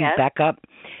bring you back up,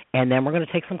 and then we're going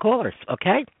to take some callers,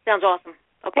 okay? Sounds awesome.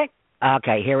 Okay.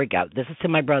 Okay, here we go. This is to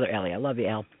my brother, Ellie. I love you,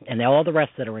 El. And all the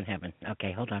rest that are in heaven.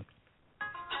 Okay, hold on.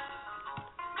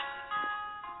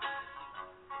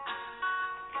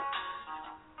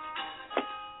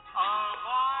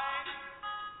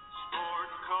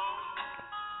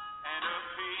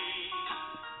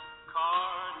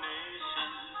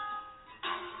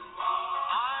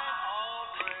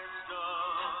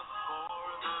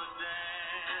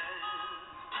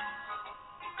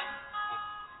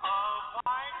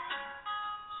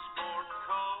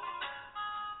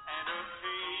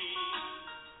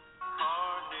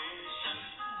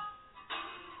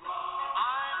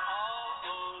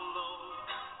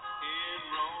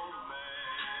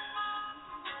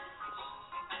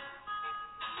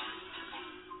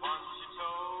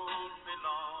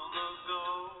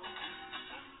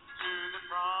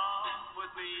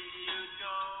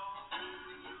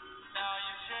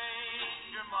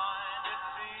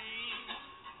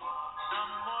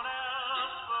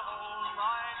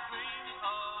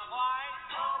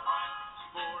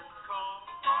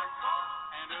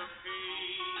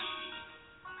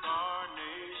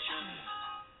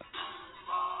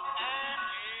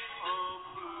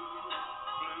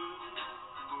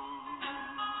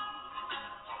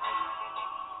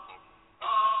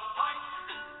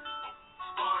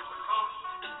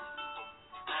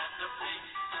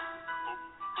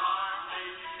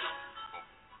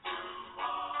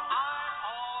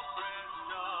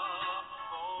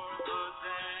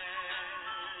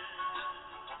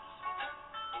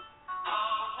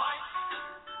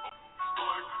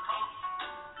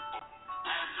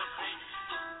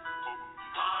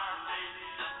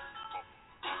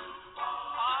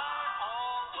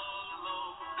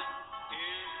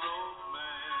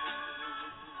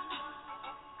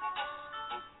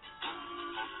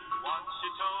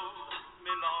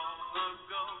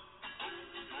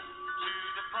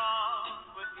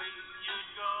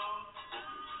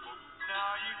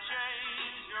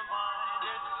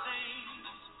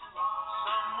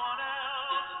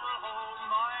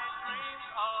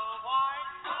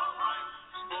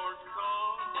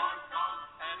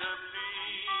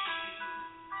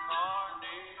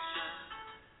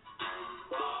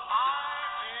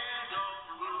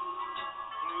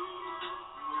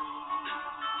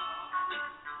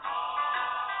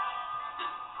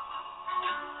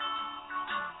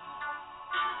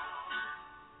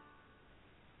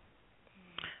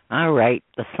 All right.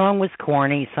 The song was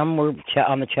corny. Some were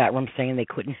on the chat room saying they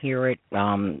couldn't hear it.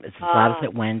 It's as loud as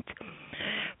it went.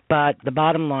 But the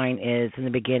bottom line is, in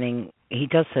the beginning, he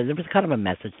does say there was kind of a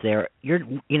message there.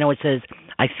 It says,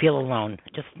 "I feel alone."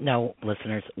 Just know,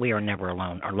 listeners, we are never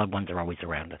alone. Our loved ones are always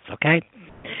around us. Okay.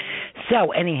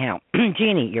 So anyhow,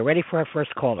 Jeannie, you're ready for our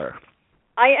first caller?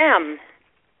 I am.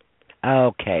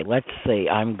 Okay. Let's see.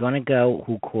 I'm gonna go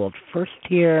who called first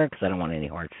here because I don't want any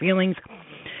hard feelings.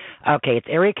 Okay, it's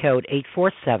area code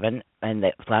 847, and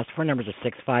the last four numbers are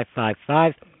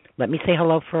 6555. Let me say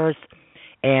hello first.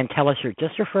 And tell us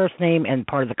just your first name and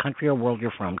part of the country or world you're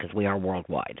from, because we are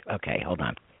worldwide. Okay, hold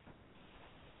on.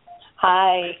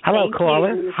 Hi. Hello,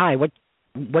 caller. You. Hi.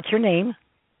 What's your name?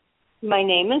 My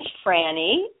name is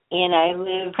Franny, and I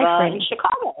live in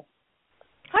Chicago.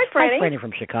 Hi, Franny. Hi, Franny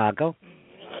from Chicago.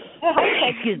 Hi,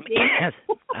 excuse me.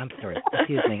 I'm sorry.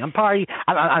 Excuse me.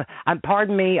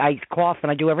 Pardon me. I cough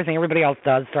and I do everything everybody else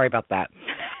does. Sorry about that.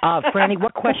 Franny,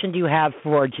 what question do you have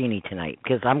for Jeannie tonight?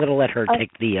 Because I'm going to let her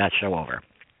take the show over.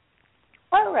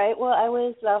 All right. Well, I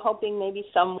was hoping maybe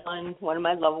one of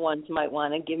my loved ones, might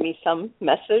want to give me some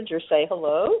message or say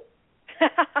hello.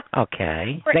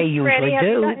 Okay. They usually Franny, have do.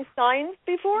 you gotten signs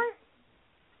before?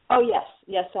 Oh, yes.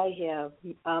 Yes, I have.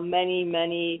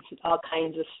 Many, all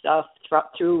kinds of stuff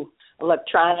through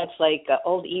electronics, like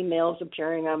old emails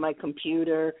appearing on my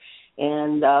computer,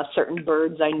 and certain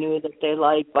birds I knew that they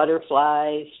like,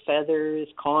 butterflies, feathers,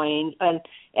 coins. And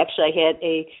actually I had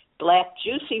a black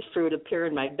juicy fruit appear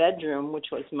in my bedroom, which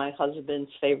was my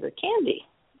husband's favorite candy.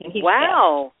 And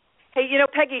wow. Hey,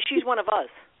 Peggy, she's one of us.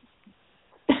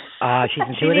 She's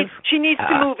intuitive? She needs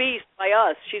to move east by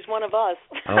us. She's one of us.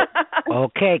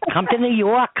 Okay, come to New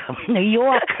York. New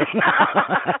York.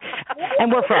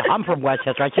 And I'm from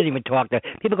Westchester. I shouldn't even talk to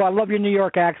people. Go, I love your New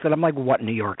York accent. I'm like, what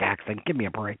New York accent? Give me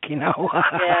a break, Yeah, well,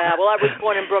 I was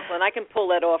born in Brooklyn. I can pull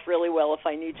that off really well if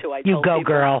I need to. You go,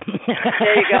 girl.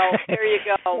 There you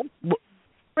go.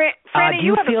 Franny,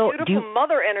 you have a beautiful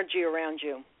mother energy around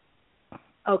you.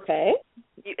 Okay.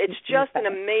 It's just an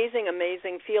amazing,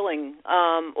 amazing feeling.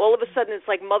 All of a sudden, it's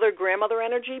like mother-grandmother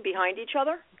energy behind each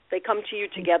other. They come to you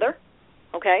together,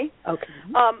 okay? Okay.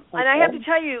 And I have to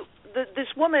tell you, this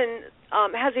woman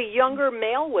has a younger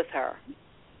male with her.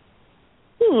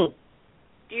 Do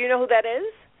you know who that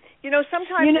is?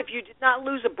 Sometimes if you did not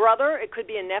lose a brother, it could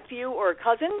be a nephew or a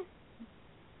cousin,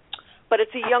 but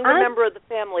it's a younger member of the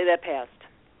family that passed.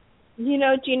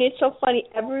 Jeannie, it's so funny.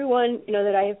 Everyone,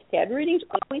 that I have had readings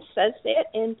always says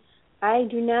that, and I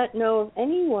do not know of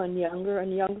anyone younger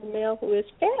male who has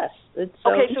passed. It's so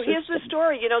here's the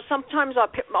story. Sometimes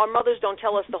our mothers don't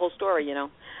tell us the whole story,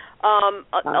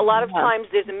 A lot of times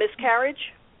there's a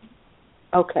miscarriage.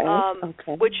 Okay.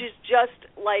 Which is just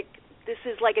like, this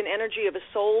is like an energy of a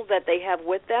soul that they have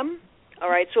with them. All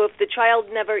right. So if the child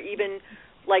never even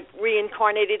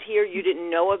reincarnated here, you didn't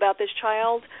know about this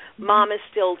child, mom is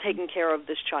still taking care of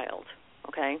this child.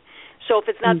 Okay. So if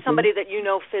it's not somebody that you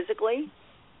know physically,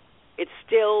 it's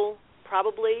still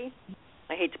probably,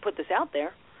 I hate to put this out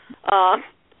there,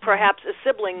 perhaps a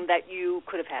sibling that you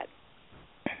could have had.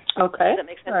 Okay. Does that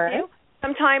make sense to you?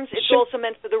 Sometimes it's also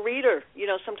meant for the reader.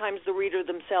 Sometimes the reader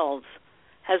themselves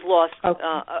has lost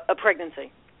a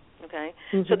pregnancy. Okay?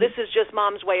 So this is just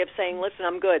mom's way of saying, listen,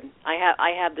 I'm good.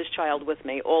 I have this child with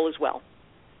me. All is well.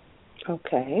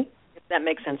 Okay. If that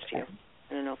makes sense to you.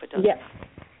 I don't know if it does.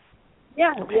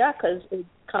 Yeah, because it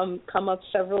come up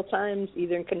several times,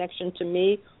 either in connection to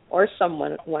me or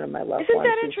one of my loved ones. Isn't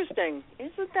that interesting?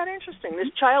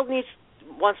 This child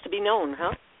wants to be known,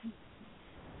 huh?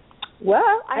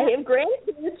 Well, I have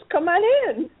grandkids. Come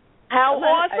on in. How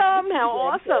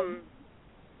awesome!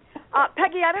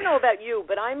 Peggy, I don't know about you,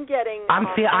 but I'm getting.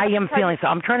 I am feeling. So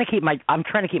I'm trying to keep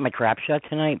my trap shut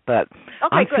tonight, but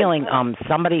I'm feeling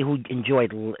somebody who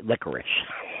enjoyed licorice.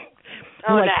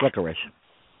 Who likes licorice?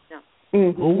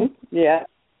 No. Who? Yeah.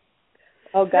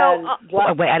 Oh God.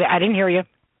 Wait, I didn't hear you.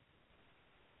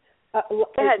 Go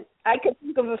ahead. I could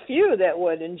think of a few that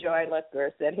would enjoy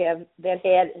licorice, that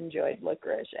had enjoyed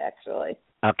licorice, actually.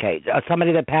 Okay,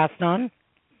 somebody that passed on?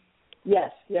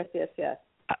 Yes.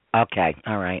 Okay,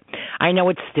 all right. I know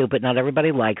it's stupid. Not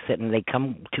everybody likes it, and they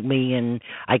come to me, and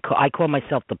I call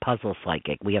myself the puzzle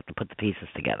psychic. We have to put the pieces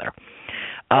together.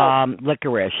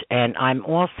 Licorice, and I'm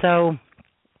also,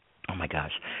 oh my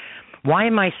gosh, why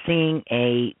am I seeing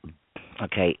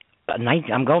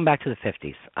I'm going back to the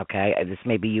 50s, okay? This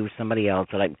may be you or somebody else,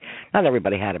 but not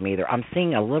everybody had them either. I'm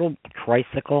seeing a little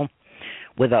tricycle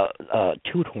with a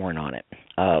toot horn on it.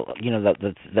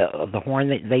 The horn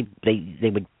that they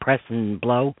would press and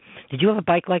blow. Did you have a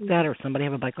bike like that, or somebody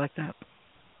have a bike like that?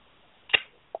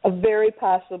 Very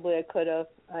possibly I could have.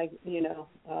 I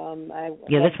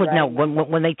this would no.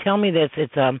 When they tell me this,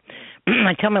 it's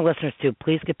I tell my listeners to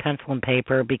please get pencil and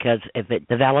paper, because if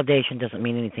the validation doesn't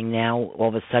mean anything now, all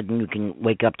of a sudden you can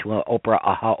wake up to an Oprah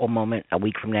aha moment a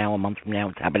week from now, a month from now.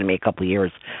 It's happened to me a couple of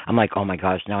years. I'm like, oh my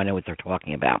gosh, now I know what they're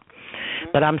talking about.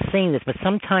 But I'm seeing this. But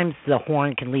sometimes the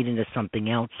horn can lead into something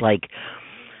else, like.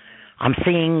 I'm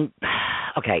seeing,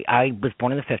 okay, I was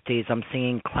born in the 50s. I'm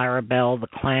seeing Clarabelle the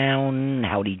Clown,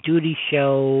 Howdy Doody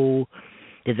Show.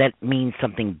 Does that mean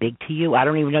something big to you? I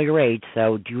don't even know your age,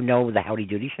 so do you know the Howdy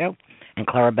Doody Show and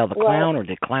Clarabelle the Clown, or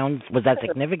did clowns, was that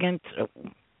significant?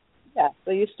 Yeah,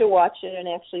 I used to watch it, and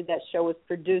actually that show was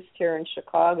produced here in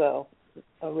Chicago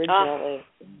originally.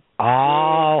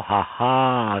 Oh,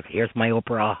 ha-ha. Here's my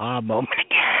Oprah aha moment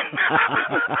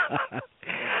again.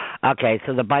 Okay,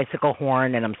 so the bicycle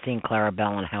horn, and I'm seeing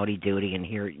Clarabelle and Howdy Doody, and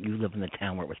here you live in the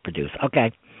town where it was produced.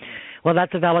 Okay, well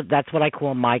that's that's what I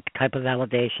call my type of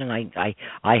validation.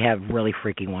 I have really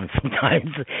freaky ones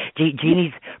sometimes.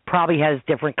 Jeannie's probably has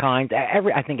different kinds.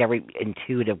 I think every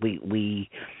intuitive we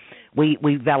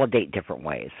validate different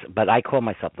ways, but I call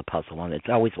myself the puzzle one. It's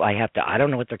always I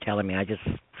don't know what they're telling me. I just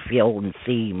feel and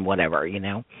see whatever,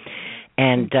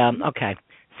 And okay.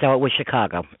 So it was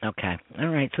Chicago. Okay. All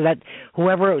right. So that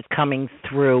whoever is coming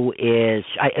through is,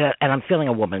 and I'm feeling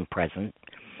a woman present.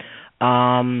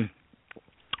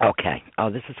 Okay. Oh,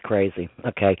 this is crazy.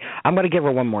 Okay. I'm going to give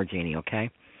her one more, Jeannie,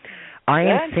 okay? I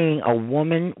am seeing a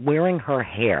woman wearing her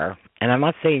hair, and I'm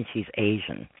not saying she's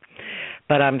Asian,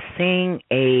 but I'm seeing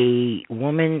a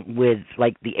woman with,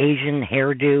 like, the Asian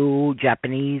hairdo,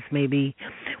 Japanese maybe,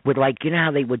 with, like, you know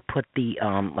how they would put the,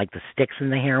 like, the sticks in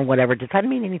the hair and whatever. Does that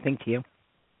mean anything to you?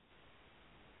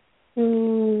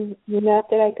 Not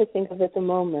that I could think of at the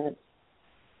moment.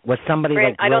 Was somebody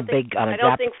Fran, like real big on a I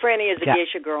don't think Franny is a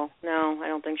geisha girl. No, I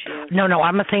don't think she is. No,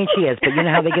 I'm not saying she is, but you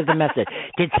know how they give the message.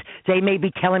 They may be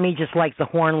telling me just like the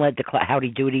horn led to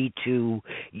Howdy Doody to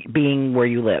being where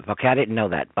you live. Okay, I didn't know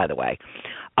that, by the way.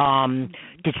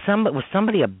 Was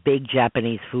somebody a big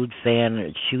Japanese food fan,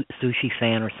 or sushi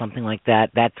fan, or something like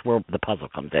that? That's where the puzzle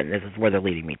comes in. This is where they're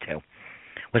leading me to.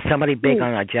 Was somebody big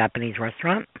on a Japanese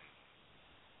restaurant?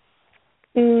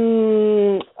 I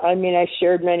mean, I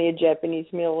shared many a Japanese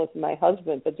meal with my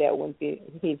husband, but that wouldn't be,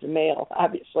 he's a male,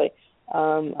 obviously.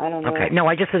 I don't know. Okay, no,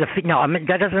 I just said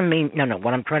that doesn't mean, no,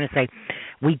 what I'm trying to say,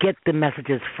 we get the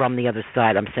messages from the other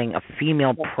side. I'm saying a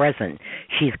female present,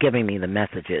 she's giving me the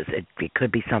messages. It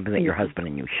could be something that your husband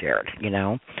and you shared,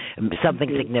 something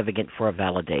significant for a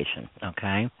validation,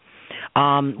 okay?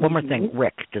 One more thing,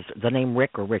 Rick. Does the name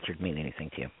Rick or Richard mean anything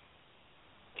to you?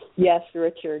 Yes,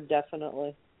 Richard,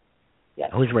 definitely. Yes.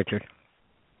 Who's Richard?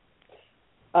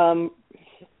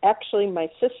 Actually, my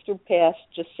sister passed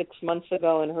just 6 months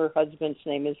ago, and her husband's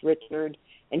name is Richard,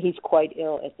 and he's quite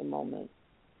ill at the moment.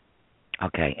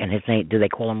 Okay, and his name, do they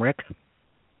call him Rick?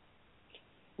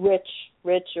 Rich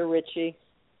or Richie.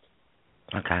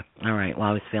 Okay, all right. Well,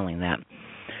 I was feeling that.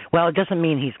 Well, it doesn't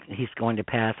mean he's going to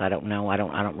pass. I don't know. I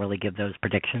don't really give those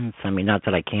predictions. I mean, not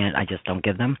that I can't. I just don't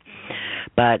give them.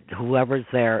 But whoever's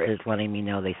there is letting me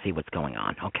know they see what's going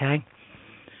on. Okay.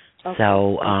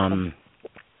 So, and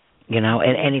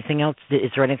anything else?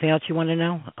 Is there anything else you want to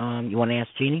know? You want to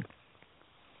ask Jeannie?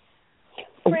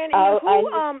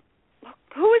 Franny,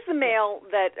 who is the male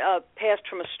that passed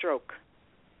from a stroke?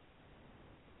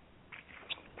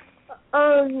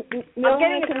 I'm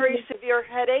getting a very severe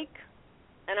headache,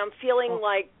 and I'm feeling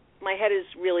like my head is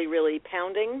really, really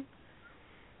pounding,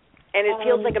 and it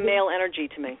feels like a male energy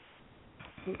to me.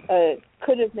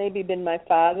 Could have maybe been my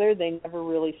father. They never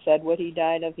really said what he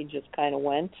died of. He just kind of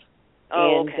went.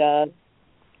 Okay.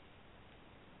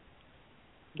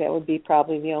 That would be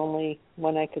probably the only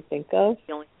one I could think of.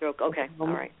 The only stroke. Okay, all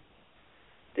right.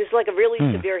 There's like a really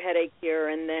severe headache here,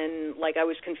 and then like I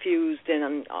was confused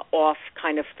and off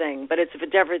kind of thing. But it's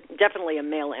definitely a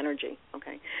male energy.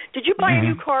 Okay. Did you buy a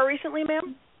new car recently,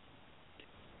 ma'am?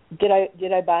 Did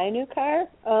I buy a new car?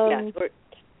 Yes.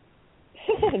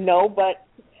 No, but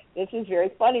this is very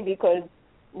funny because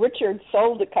Richard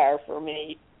sold a car for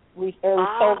me. We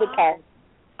sold a car.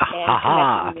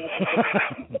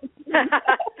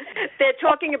 They're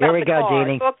talking about the car.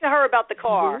 Jeannie. Talk to her about the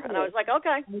car. And I was like,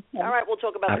 okay. All right, we'll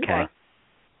talk about the car.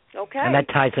 Okay. And that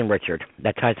ties in Richard. Who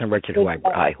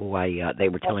they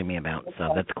were telling me about.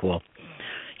 So that's cool.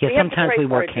 Yeah, sometimes we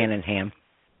work hand in hand.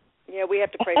 Yeah, we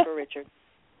have to pray for Richard.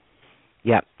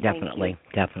 Yeah, definitely.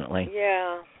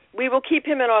 Yeah. We will keep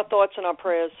him in our thoughts and our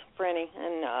prayers, Franny,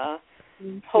 and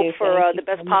hope for the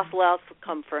best possible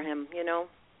outcome for him,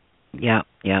 Yeah,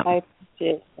 yeah. I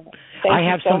appreciate that. Thank I you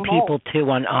have so some much. people too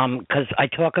on because I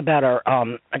talk about our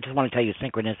I just want to tell you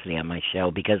synchronicity on my show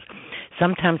because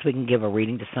sometimes we can give a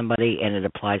reading to somebody and it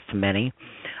applies to many.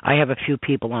 I have a few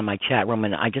people on my chat room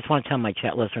and I just want to tell my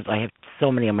chat listeners I have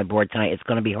so many on my board tonight. It's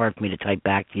going to be hard for me to type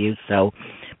back to you, so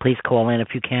please call in if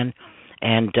you can.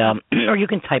 And or you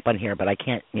can type on here, but I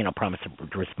can't, promise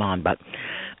to respond. But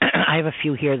I have a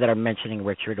few here that are mentioning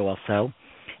Richard also.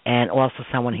 And also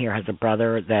someone here has a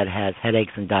brother that has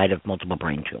headaches and died of multiple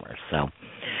brain tumors. So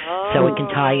it can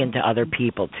tie into other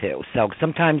people too. So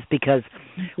sometimes because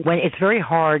when it's very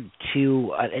hard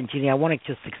to, and Jeannie, I want to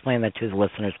just explain that to the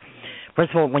listeners.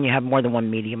 First of all, when you have more than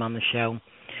one medium on the show,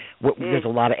 there's a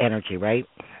lot of energy, right?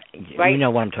 You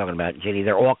know what I'm talking about, Jeannie.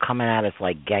 They're all coming at us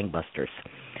like gangbusters.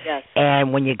 Yes.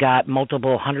 And when you got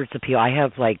multiple hundreds of people, I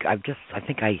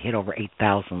think I hit over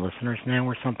 8,000 listeners now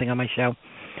or something on my show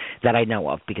that I know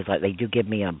of because they do give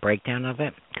me a breakdown of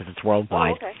it because it's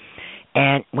worldwide. Oh, okay.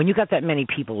 And when you got that many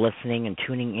people listening and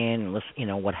tuning in,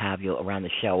 and what have you around the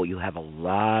show, you have a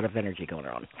lot of energy going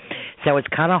on. So it's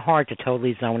kind of hard to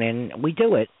totally zone in. We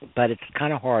do it, but it's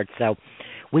kind of hard. So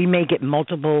we may get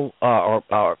multiple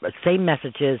or same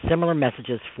messages, similar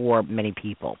messages for many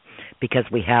people because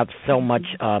we have so much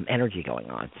energy going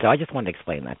on. So I just wanted to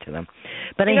explain that to them.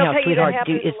 But anyhow, Peggy, sweetheart,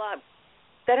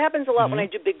 that happens a lot when I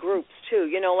do big groups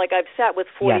too. Like I've sat with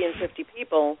 40 and 50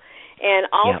 people, and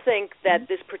I'll think that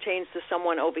this pertains to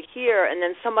someone over here, and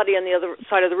then somebody on the other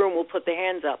side of the room will put their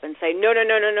hands up and say, no,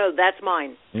 that's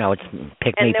mine. No, it's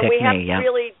pick me, and then pick we have me. to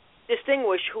really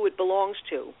distinguish who it belongs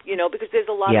to, because there's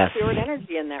a lot of spirit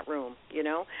energy in that room,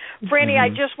 Franny, I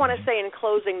just want to say in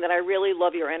closing that I really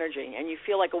love your energy, and you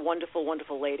feel like a wonderful,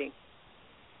 wonderful lady.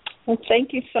 Well,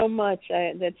 thank you so much.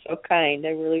 That's so kind. I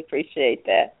really appreciate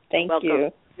that. Thank you.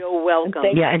 You're welcome.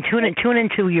 And tune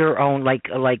into your own, like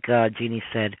Jeannie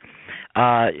said.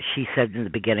 She said in the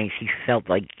beginning she felt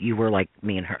like you were like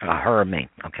me and her and me.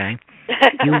 Okay,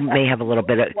 you may have a little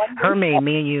bit of her, me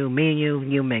and you,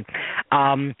 me.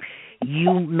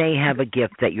 You may have a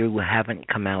gift that you haven't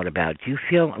come out about. Do you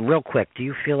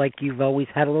feel like you've always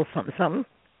had a little something?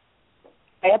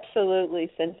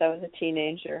 Absolutely, since I was a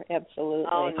teenager. Absolutely.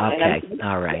 Oh, no. Okay,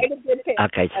 all right.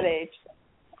 Okay. That age.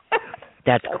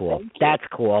 That's cool. That's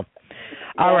cool.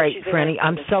 All right, Franny.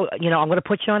 I'm going to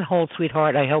put you on hold,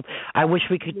 sweetheart. I wish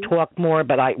we could talk more,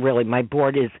 but my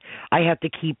board is. I have to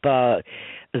keep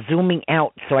zooming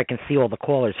out so I can see all the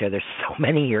callers here. There's so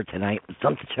many here tonight.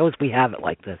 Some shows we have it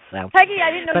like this. So. Peggy, I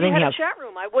didn't know you had a chat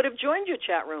room. I would have joined your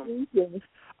chat room.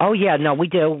 Oh yeah, no, we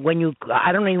do.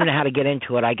 I don't even know how to get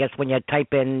into it. I guess when you type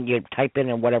in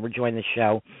and whatever, join the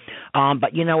show.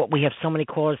 But you know what? We have so many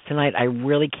callers tonight. I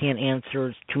really can't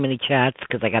answer too many chats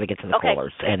because I got to get to the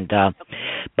callers. And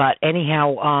but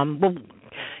anyhow, well,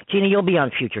 Jeannie, you'll be on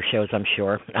future shows, I'm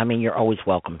sure. I mean, you're always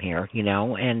welcome here,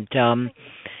 and.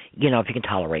 If you can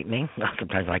tolerate me.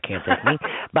 Sometimes I can't take me.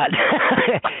 But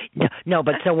no,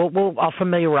 but so I'll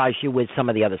familiarize you with some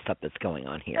of the other stuff that's going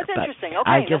on here. That's interesting.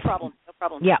 Okay, no problem.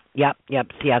 Yeah.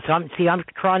 So I'm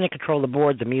trying to control the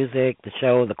board, the music, the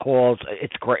show, the calls.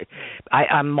 It's great.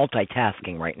 I'm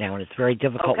multitasking right now, and it's very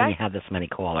difficult when you have this many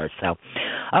callers. So,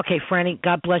 okay, Franny,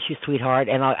 God bless you, sweetheart,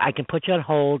 and I can put you on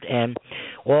hold. And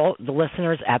all the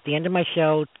listeners at the end of my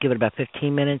show, give it about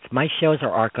 15 minutes. My shows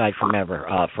are archived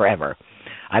forever.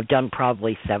 I've done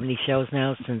probably 70 shows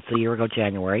now since a year ago,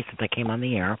 January, since I came on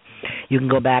the air. You can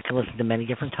go back and listen to many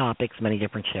different topics, many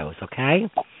different shows, okay?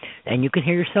 And you can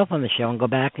hear yourself on the show and go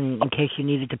back in case you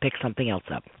needed to pick something else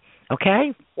up,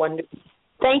 okay? Wonderful.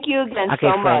 Thank you again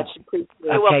so much.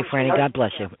 Okay, Franny, God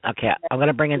bless you. Okay, I'm going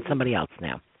to bring in somebody else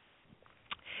now.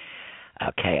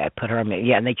 Okay, I put her on.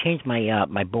 Yeah, and they changed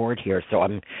my board here, so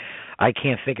I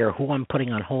can't figure who I'm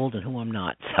putting on hold and who I'm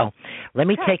not. So let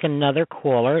me take another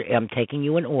caller. I'm taking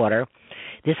you in order.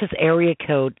 This is area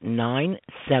code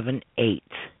 978.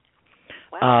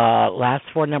 Wow. Last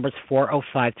four numbers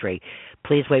 4053.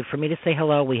 Please wait for me to say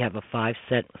hello. We have a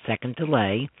 5-second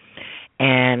delay.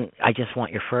 And I just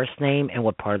want your first name and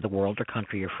what part of the world or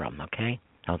country you're from, okay?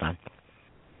 Hold on.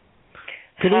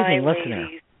 Good evening, listener.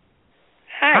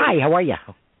 Hi. Hi, how are you?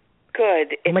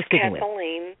 Good. It's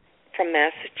Kathleen from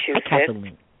Massachusetts. Hi,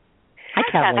 Kathleen. Hi,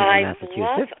 Kathleen from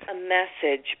Massachusetts. I love a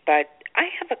message, but I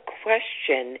have a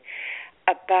question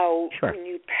about when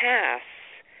you pass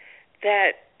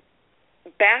that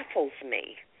baffles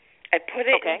me. I put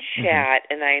it in chat,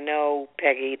 and I know,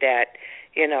 Peggy, that,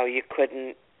 you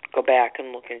couldn't go back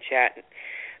and look in chat.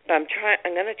 But I'm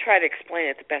going to try to explain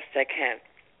it the best I can.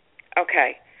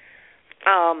 Okay.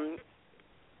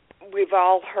 We've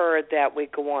all heard that we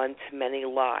go on to many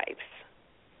lives,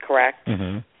 correct?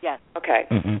 Mm-hmm. Yes. Okay.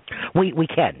 Mm-hmm. We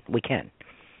can.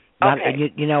 Not,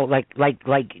 Okay. you know, like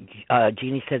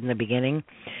Jeannie said in the beginning,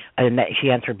 and that she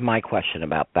answered my question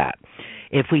about that.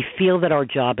 If we feel that our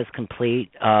job is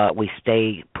complete, we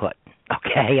stay put.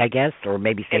 Okay, I guess, or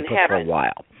maybe stay put for a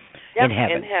while. Yep, in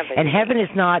heaven. And heaven is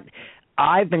not.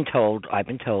 I've been told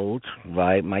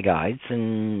by my guides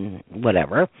and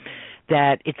whatever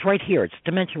that it's right here. It's a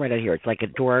dimension right out here. It's like a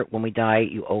door. When we die,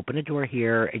 you open a door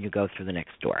here and you go through the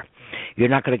next door. You're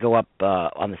not going to go up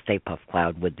on the Stay Puft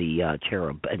Cloud with the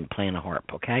cherub and playing a harp,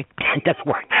 okay? It doesn't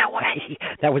work that way.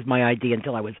 That was my idea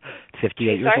until I was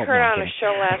 58 years old. I heard on a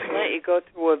show last night you go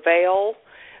through a veil,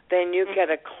 then you get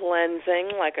a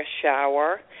cleansing, like a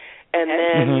shower, and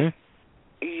then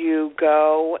you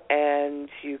go and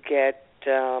you get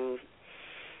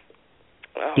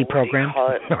deprogrammed.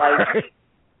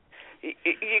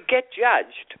 You get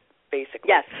judged, basically.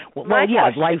 Yes. Well, yeah,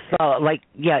 life.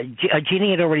 Jeannie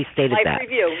had already stated life that.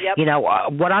 Review. Yep. You know,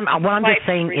 what I'm just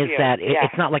saying review. is that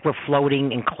it's not like we're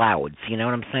floating in clouds. You know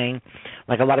what I'm saying?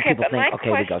 Like a lot of people think, okay,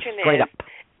 we go straight up.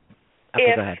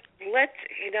 Okay, go ahead.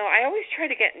 I always try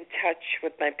to get in touch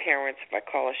with my parents if I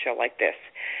call a show like this,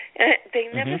 and they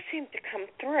never seem to come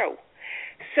through.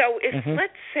 So if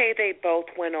let's say they both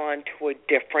went on to a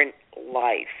different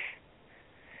life,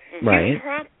 you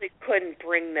probably couldn't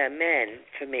bring them in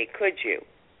for me, could you?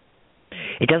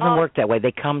 It doesn't work that way.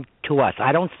 They come to us.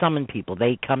 I don't summon people.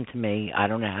 They come to me. I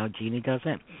don't know how Jeannie does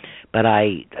it, but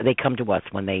they come to us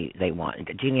when they want.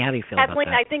 Jeannie, how do you feel about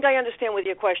that? I think I understand what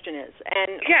your question is.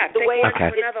 And the way to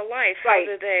another life, how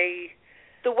do they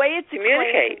the way it's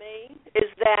explained to me is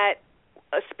that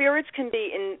spirits can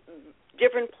be in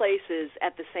different places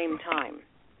at the same time.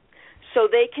 So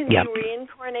they can be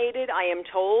reincarnated, I am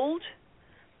told,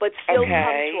 but still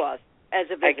come to us as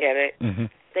a visit. I get it.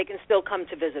 They can still come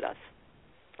to visit us.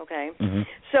 Okay?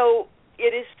 So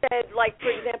it is said, like, for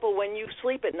example, when you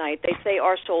sleep at night, they say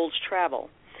our souls travel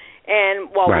and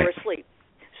while we're asleep.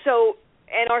 So,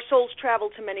 and our souls travel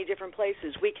to many different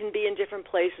places. We can be in different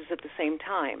places at the same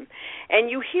time. And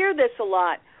you hear this a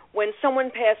lot when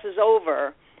someone passes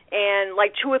over and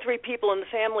like 2 or 3 people in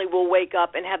the family will wake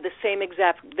up and have the same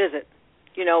exact visit,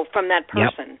 from that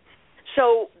person.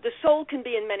 So the soul can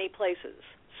be in many places.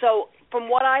 So from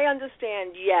what I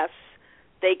understand, yes,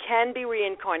 they can be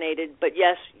reincarnated, but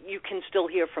yes, you can still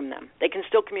hear from them. They can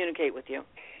still communicate with you.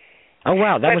 Oh,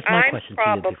 wow, that was my question to you.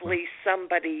 I'm probably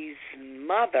somebody's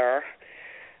mother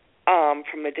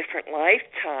from a different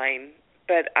lifetime,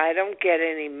 but I don't get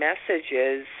any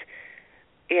messages,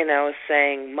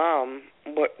 saying, Mom,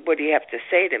 what do you have to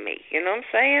say to me? You know what I'm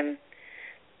saying?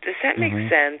 Does that make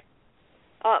sense?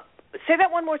 Say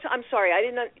that one more time. I'm sorry, I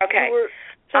didn't know. Okay. You were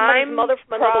somebody's mother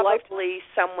from another lifetime? Probably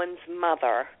someone's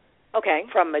mother. Okay.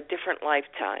 From a different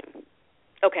lifetime.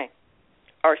 Okay.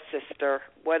 Or sister,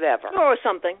 whatever. Or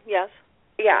something, yes.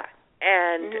 Yeah.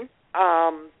 And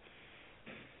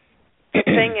the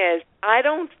thing is, I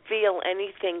don't feel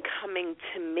anything coming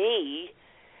to me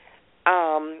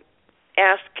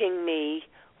asking me,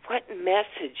 what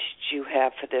message do you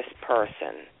have for this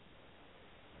person?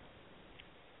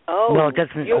 Oh. Well, it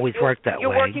doesn't always work that way.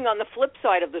 You're working on the flip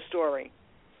side of the story.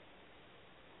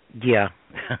 Yeah.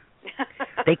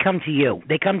 They come to you.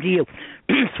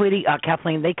 Sweetie,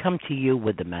 Kathleen, they come to you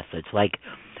with the message. Like,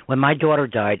 when my daughter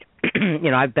died,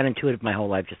 I've been intuitive my whole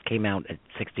life, just came out at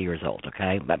 60 years old,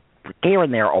 okay? But here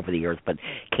and there over the years, but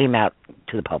came out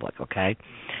to the public, okay?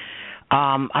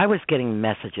 I was getting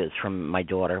messages from my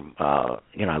daughter. I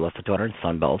lost a daughter and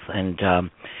son both, and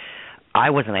I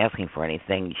wasn't asking for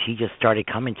anything. She just started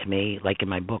coming to me, like in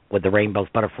my book, with the rainbows,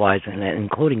 butterflies, and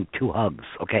including 2 hugs,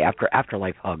 okay,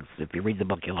 afterlife hugs. If you read the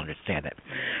book, you'll understand it.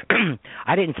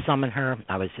 I didn't summon her.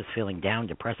 I was just feeling down,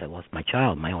 depressed. I lost my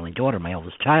child, my only daughter, my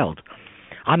oldest child,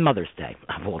 on Mother's Day,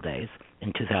 of all days,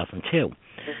 in 2002.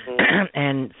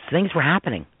 And things were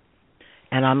happening.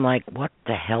 And I'm like, what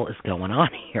the hell is going on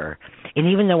here? And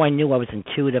even though I knew I was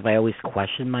intuitive, I always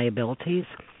questioned my abilities.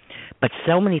 But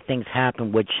so many things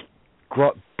happened which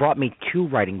brought me to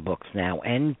writing books now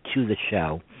and to the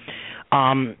show.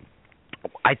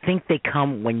 I think they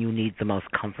come when you need the most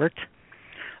comfort.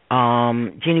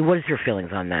 Jeannie, what is your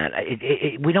feelings on that?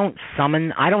 We don't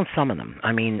summon. I don't summon them.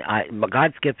 I mean,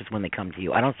 God's gift is when they come to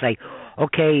you. I don't say,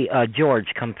 okay, George,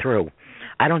 come through.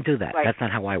 I don't do that. Right. That's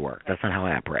not how I work. That's not how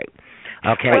I operate.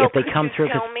 Okay, well, if they come through,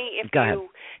 tell me if go ahead. You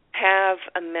have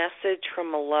a message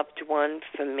from a loved one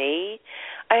for me.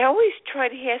 I always try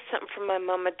to hear something from my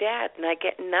mom or dad, and I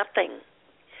get nothing.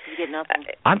 You get nothing.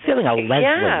 I'm feeling a Leslie.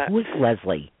 Yeah. Who's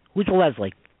Leslie? Who's a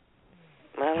Leslie?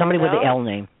 Somebody with the L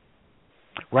name.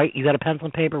 Right? You got a pencil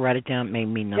and paper? Write it down. It may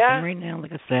mean nothing right now,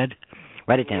 like I said.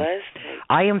 Write it down. Leslie.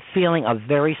 I am feeling a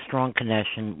very strong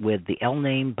connection with the L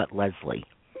name, but Leslie.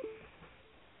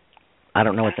 I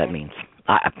don't know what that means.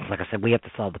 Like I said, we have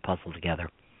to solve the puzzle together.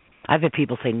 I've had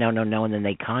people say no, and then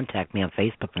they contact me on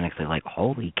Facebook the next day like,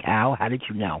 holy cow, how did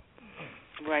you know?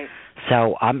 Right.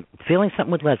 So I'm feeling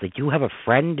something with Leslie. Do you have a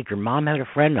friend? Did your mom have a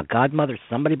friend, a godmother,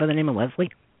 somebody by the name of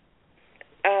Leslie?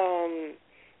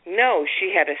 No,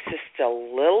 she had a sister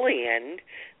Lillian.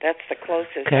 That's the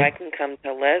closest I can come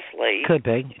to Leslie. Could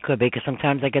be, because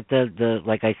sometimes I get the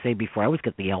like I say before, I always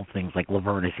get the L things like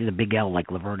Laverne. I see the big L like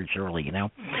Laverne and Shirley, you know?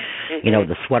 Mm-hmm. You know,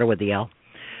 the sweater with the L.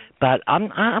 But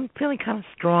I'm feeling kind of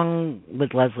strong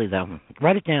with Leslie, though.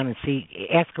 Write it down and see,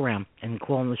 ask around, and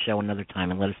call on the show another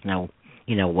time and let us know,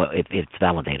 you know, what if it's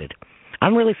validated.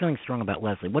 I'm really feeling strong about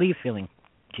Leslie. What are you feeling,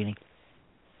 Jeannie?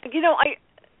 You know,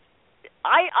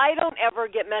 I don't ever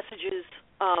get messages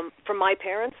from my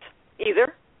parents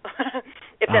either,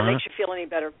 if that makes you feel any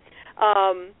better.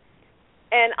 And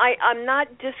I'm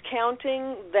not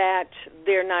discounting that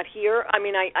they're not here. I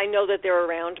mean, I know that they're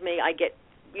around me. I get,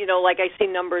 you know, like I see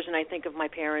numbers and I think of my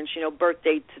parents, you know, birth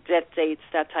dates, death dates,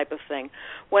 that type of thing.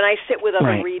 When I sit with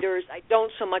other readers, I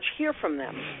don't so much hear from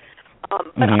them.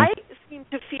 But I seem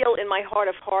to feel in my heart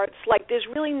of hearts like there's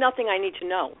really nothing I need to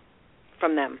know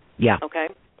from them. Yeah. Okay?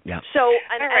 Yeah. So,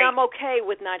 and I'm okay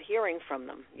with not hearing from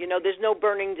them. You know, there's no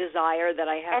burning desire that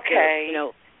I have to, you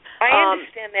know. I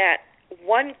understand that.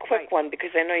 One quick one,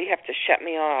 because I know you have to shut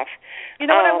me off. You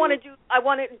know what I want to do? I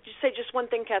want to say just one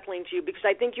thing, Kathleen, to you, because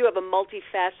I think you have a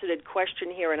multifaceted question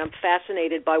here, and I'm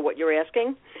fascinated by what you're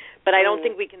asking, but I don't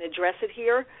think we can address it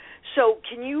here. So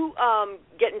can you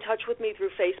get in touch with me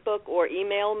through Facebook or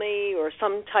email me or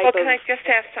some type of... Well, can I just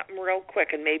ask something real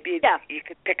quick, and maybe you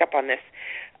could pick up on this?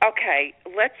 Okay,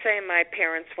 let's say my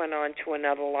parents went on to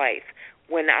another life.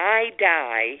 When I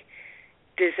die,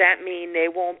 does that mean they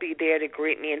won't be there to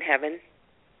greet me in heaven?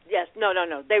 Yes. No.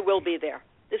 They will be there.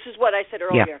 This is what I said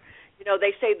earlier. Yeah. You know,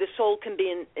 they say the soul can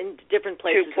be in different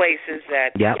places. Two places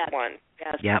at one.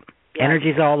 Yes. Yep.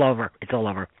 Energy's all over. It's all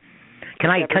over. Can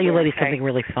I tell you, ladies, something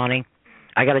really funny?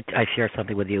 I share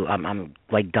something with you. I'm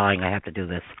like dying. I have to do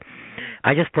this.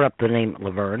 I just put up the name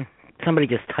Laverne. Somebody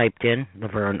just typed in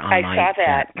Laverne on my... I saw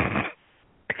that.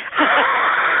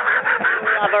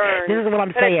 Laverne. This is what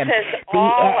I'm saying.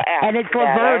 And it's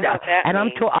Laverne. And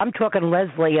I'm talking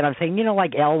Leslie, and I'm saying, you know,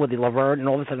 like L with the Laverne, and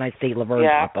all of a sudden I see Laverne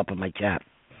pop up in my chat.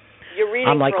 You're reading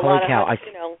I'm like, for a lot holy cow.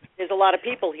 you know, there's a lot of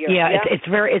people here. Yeah, it's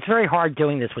very hard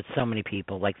doing this with so many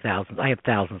people, like thousands. I have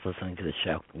thousands listening to the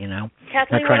show, you know.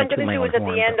 Kathleen, what I'm going to do is at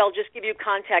the end, I'll just give you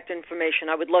contact information.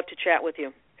 I would love to chat with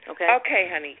you. Okay. Okay,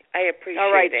 honey. I appreciate it.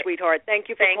 All right, sweetheart. Thank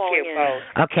you for calling in. Both.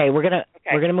 Okay, we're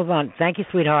gonna move on. Thank you,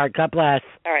 sweetheart. God bless.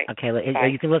 All right. Okay,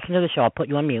 you can listen to the show. I'll put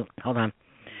you on mute. Hold on.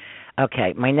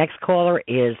 Okay, my next caller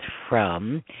is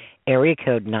from area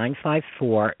code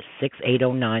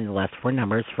 954-6809. The last four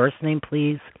numbers. First name,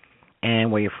 please,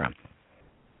 and where you're from.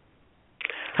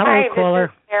 Hello, caller.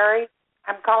 This is Terry.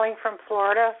 I'm calling from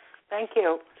Florida. Thank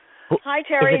you. Hi,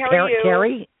 Terry. How are you?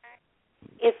 Terry?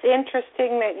 It's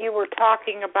interesting that you were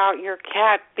talking about your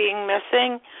cat being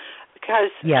missing, because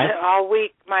all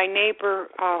week my neighbor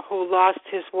who lost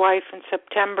his wife in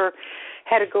September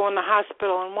had to go in the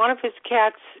hospital, and one of his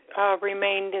cats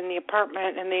remained in the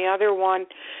apartment, and the other one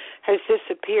has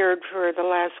disappeared for the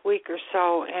last week or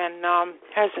so and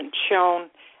hasn't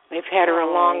shown. They've had her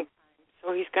a long time,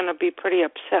 so he's going to be pretty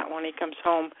upset when he comes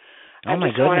home. Oh, my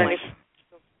goodness.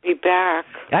 Be back.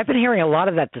 I've been hearing a lot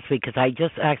of that this week because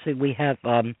we have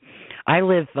I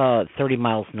live 30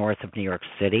 miles north of New York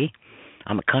City.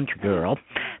 I'm a country girl,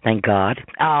 thank God.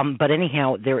 But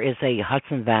anyhow, there is a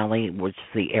Hudson Valley, which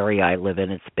is the area I live in.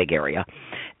 It's a big area.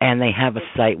 And they have a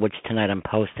site, which tonight I'm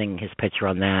posting his picture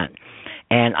on that.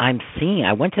 And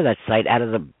I went to that site I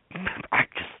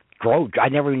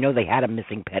never even know they had a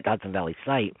missing pet Hudson Valley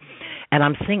site. And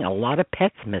I'm seeing a lot of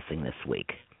pets missing this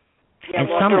week. Yeah, and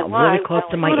some really close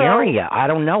to my area. I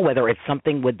don't know whether it's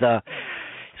something with the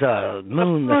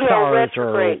moon, the stars,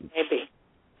 or... Maybe.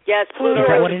 Yes, Pluto. Is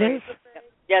that what it is?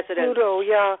 Yes, it is.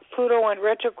 Pluto went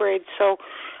retrograde, so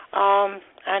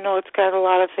I know it's got a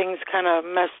lot of things kind of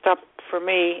messed up for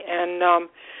me, and a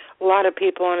lot of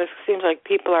people, and it seems like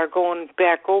people are going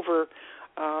back over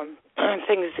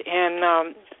things,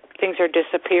 and things are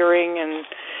disappearing, and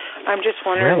I'm just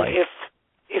wondering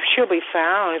if she'll be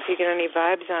found, if you get any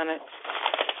vibes on it.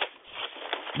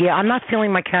 Yeah, I'm not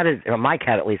feeling my cat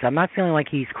at least, I'm not feeling like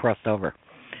he's crossed over.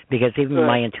 Because even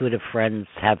my intuitive friends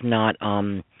have not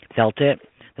felt it.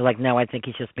 They're like, no, I think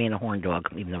he's just being a horn dog,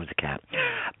 even though it's a cat.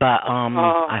 But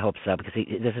I hope so, because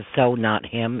this is so not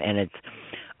him, and it's,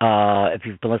 if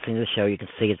you've been listening to the show, you can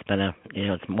see it's been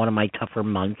it's one of my tougher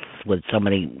months with so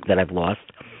many that I've lost.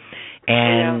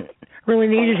 And really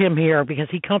needed him here because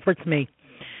he comforts me.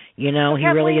 You know, he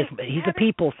really is. He's a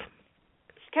people's.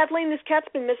 Kathleen, this cat's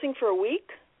been missing for a week?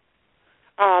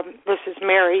 This is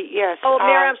Mary. Yes. Oh,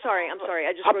 Mary, I'm sorry.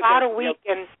 I just about a week,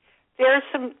 and there's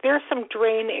some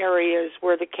drain areas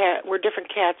where different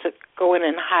cats that go in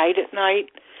and hide at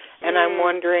night. And I'm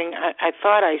wondering, I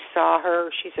thought I saw her.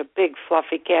 She's a big,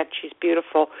 fluffy cat. She's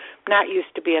beautiful. Not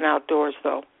used to being outdoors,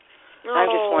 though. Oh. I'm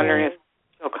just wondering if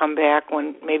she'll come back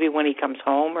when he comes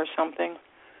home or something.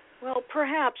 Well,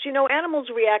 perhaps. You know,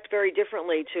 animals react very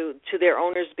differently to their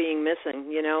owners being missing,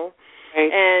 you know.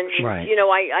 Right. And, you know,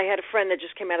 I had a friend that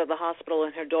just came out of the hospital,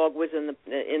 and her dog was in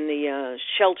the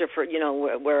shelter for, you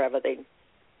know, wherever they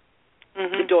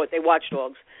watch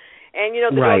dogs. And, you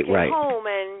know, the dog came home,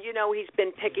 and, you know, he's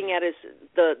been picking at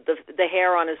the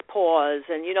hair on his paws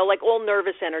and, you know, like all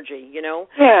nervous energy, you know?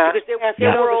 Yeah. Because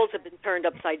their worlds have been turned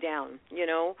upside down, you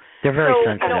know? They're very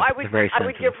sensitive. You know, I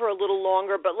would give her a little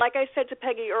longer. But like I said to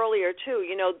Peggy earlier, too,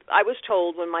 you know, I was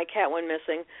told when my cat went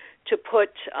missing to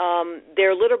put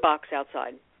their litter box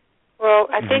outside. Well,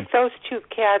 I think those two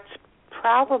cats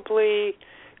probably...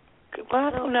 Well,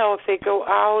 I don't know if they go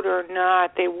out or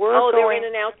not. They were going... they're in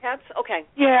and out cats? Okay.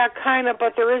 Yeah, kind of,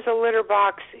 but there is a litter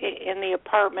box in the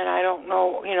apartment. I don't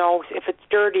know, you know, if it's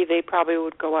dirty, they probably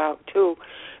would go out, too,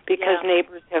 because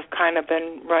neighbors have kind of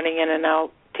been running in and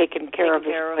out, taking care of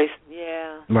this place.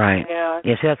 Yeah. Right. Yeah.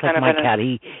 Yeah, see, that's like my cat.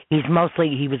 He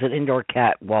was an indoor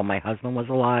cat while my husband was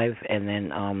alive, and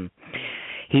then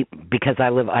because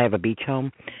I have a beach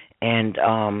home, and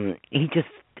he just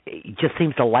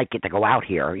seems to like it to go out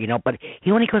here, you know, but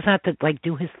he only goes out to, like,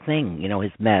 do his thing, you know,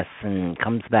 his mess, and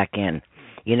comes back in.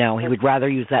 You know, he would rather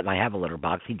use that, and I have a litter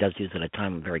box. He does use it at a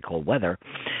time of very cold weather.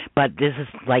 But this is,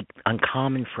 like,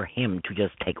 uncommon for him to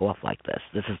just take off like this.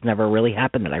 This has never really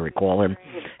happened that I recall. And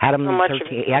had him we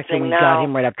got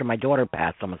him right after my daughter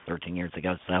passed almost 13 years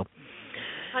ago, so.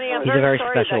 Honey, I'm he's very a very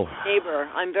sorry special about your neighbor.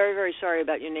 I'm very, very sorry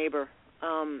about your neighbor.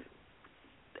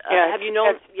 Yeah, have you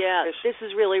known? Yeah, this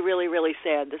is really, really, really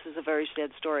sad. This is a very sad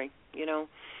story, you know.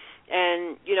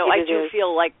 And, you know, I do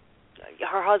feel like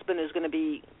her husband is going to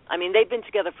be, I mean, they've been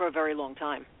together for a very long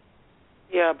time.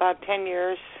 Yeah, about 10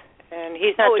 years, and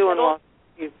he's not doing well.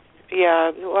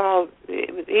 Yeah, well,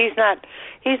 he's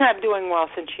not doing well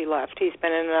since she left. He's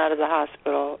been in and out of the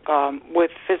hospital with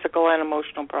physical and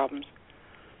emotional problems.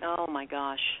 Oh my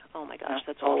gosh,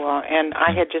 that's awful. And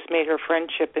I had just made her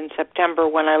friendship in September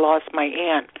when I lost my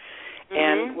aunt,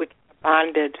 and we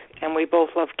bonded, and we both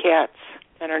love cats,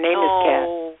 and her name is Cat.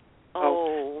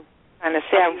 Oh. Kind of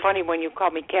sad and funny when you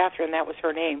called me Catherine, that was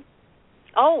her name.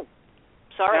 Oh,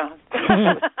 sorry.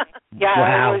 Yeah,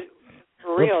 wow. It was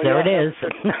for real. Oops, there it is.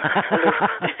 As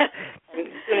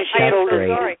soon as she told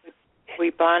us,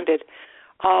 we bonded.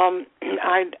 I'm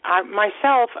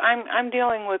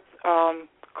dealing with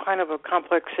kind of a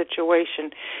complex situation.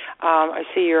 I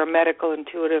see you're a medical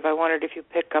intuitive. I wondered if you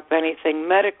pick up anything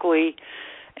medically,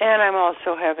 and I'm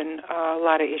also having a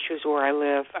lot of issues where I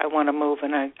live. I want to move,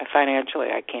 and financially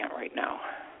I can't right now.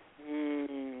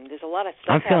 There's a lot of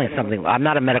stuff. I'm feeling something. I'm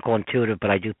not a medical intuitive, but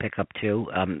I do pick up too.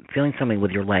 Feeling something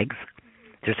with your legs.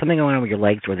 Is there something going on with your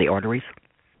legs or the arteries?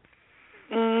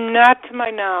 Not to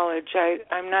my knowledge.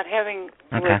 I'm not having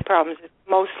leg problems. It's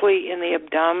mostly in the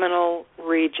abdominal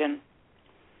region.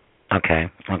 Okay,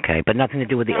 but nothing to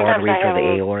do with the arteries or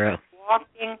the aorta?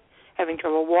 Having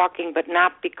trouble walking, but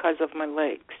not because of my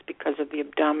legs, because of the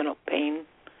abdominal pain.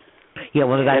 Yeah,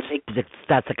 well,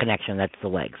 that's a connection. That's the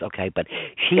legs, okay. But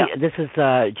this is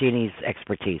Jeannie's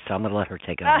expertise, so I'm going to let her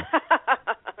take it on.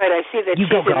 Right, I see that she's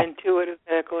an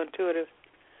medical intuitive.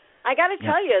 I got to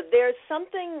tell you, there's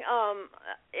something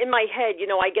in my head. You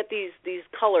know, I get these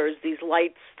colors, these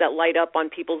lights that light up on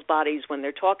people's bodies when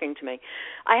they're talking to me.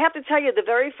 I have to tell you, the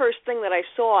very first thing that I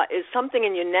saw is something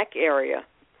in your neck area,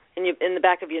 in the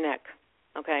back of your neck.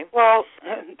 Okay. Well,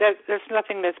 there's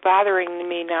nothing that's bothering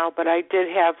me now, but I did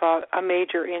have a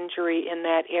major injury in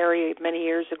that area many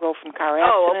years ago from car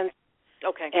accidents.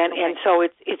 Okay. And so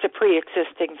it's a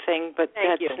pre-existing thing, but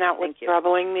that's not what's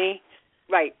troubling me.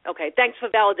 Right. Okay. Thanks for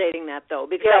validating that, though,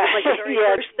 because that was like the very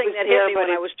first thing that hit me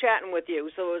when I was chatting with you.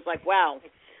 So it was like, wow.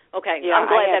 Okay. Yeah, I'm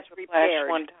glad that's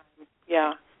repaired. One time.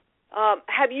 Yeah.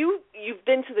 You've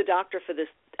been to the doctor for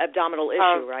this abdominal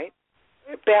issue, right?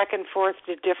 Back and forth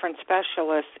to different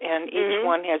specialists, and each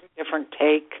one has a different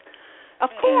take.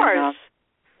 Of course.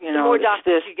 And, the more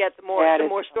doctors you get, the more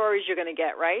stories you're going to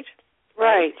get, right?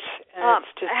 Right.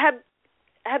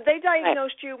 Have they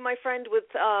diagnosed you, my friend,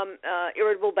 with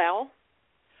irritable bowel?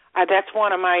 That's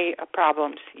one of my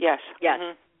problems. Yes. Yes.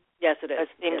 Yes, it is. It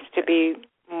seems to be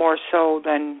more so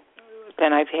than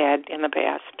I've had in the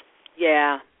past.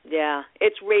 Yeah. Yeah,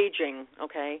 it's raging,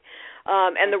 okay?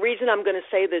 And the reason I'm going to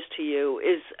say this to you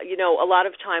is, a lot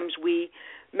of times we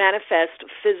manifest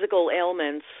physical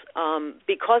ailments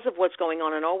because of what's going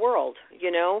on in our world,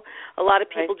 A lot of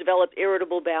people develop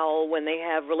irritable bowel when they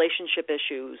have relationship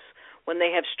issues, when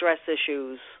they have stress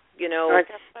issues,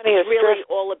 It's really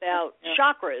all about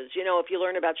chakras, if you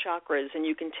learn about chakras, and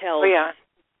you can tell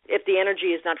if the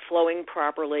energy is not flowing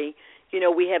properly,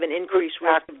 we have an increased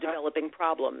risk of developing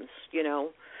problems, So,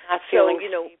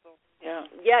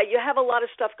 you have a lot of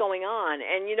stuff going on.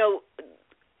 And,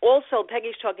 also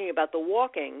Peggy's talking about the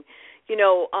walking.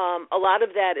 A lot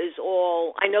of that is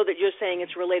all, I know that you're saying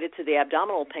it's related to the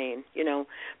abdominal pain,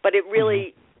 but it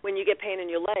really, when you get pain in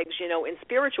your legs, in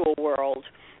spiritual world,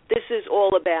 this is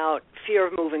all about fear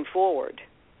of moving forward.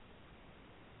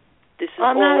 This is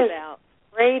all about...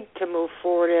 afraid to move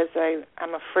forward as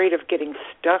I'm afraid of getting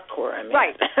stuck where I'm at.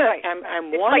 Right.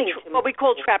 I'm wanting to what we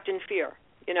call trapped in fear.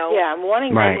 Yeah, I'm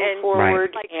wanting to move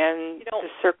forward, and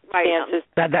the circumstances.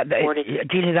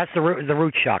 Jeanne, that's the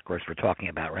root chakras we're talking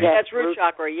about, right? Yeah, that's root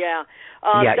chakra. Yeah.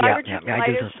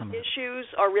 Diverticulitis issues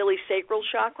are really sacral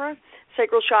chakra.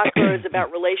 Sacral chakra is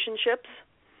about relationships,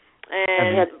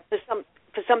 and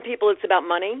for some people it's about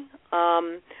money,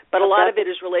 but a lot of it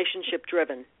is relationship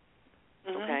driven.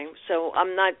 Okay, so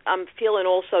I'm feeling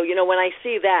also, when I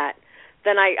see that,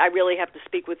 then I really have to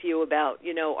speak with you about,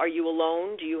 are you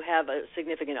alone? Do you have a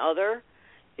significant other?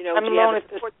 I'm alone at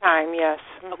this time, yes.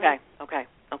 Okay.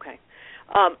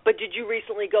 But did you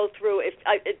recently go through,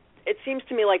 it seems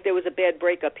to me like there was a bad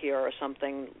breakup here or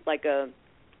something, like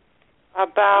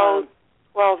about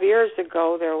 12 years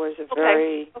ago, there was a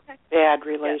very bad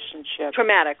relationship.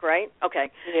 Traumatic, right? Okay.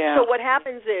 Yeah. So what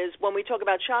happens is when we talk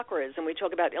about chakras and we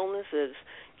talk about illnesses,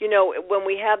 when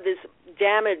we have this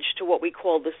damage to what we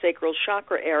call the sacral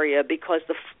chakra area because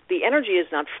the energy is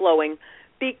not flowing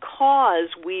because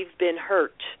we've been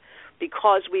hurt,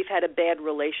 because we've had a bad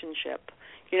relationship,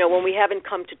 when we haven't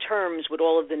come to terms with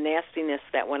all of the nastiness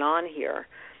that went on here,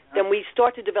 then we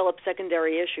start to develop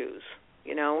secondary issues.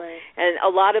 And a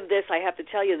lot of this, I have to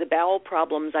tell you, the bowel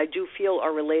problems I do feel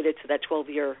are related to that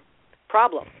 12-year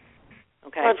problem.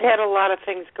 Okay. I've had a lot of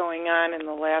things going on in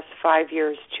the last 5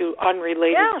 years, too,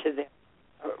 unrelated to that,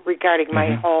 regarding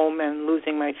my home and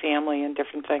losing my family and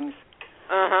different things.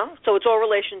 So it's all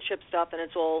relationship stuff and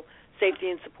it's all safety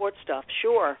and support stuff.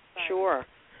 Sure.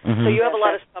 So you have a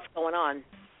lot of stuff going on.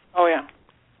 Oh, yeah.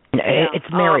 It's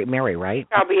Mary, right?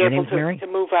 I'll be able to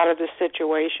move out of this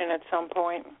situation at some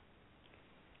point.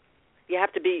 You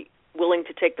have to be willing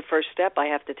to take the first step, I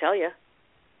have to tell you.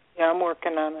 Yeah, I'm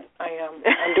working on it. I am.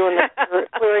 I'm doing the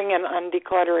clearing and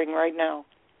undecluttering right now.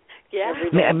 Yeah.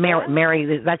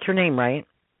 Mary, that's your name, right?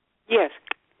 Yes.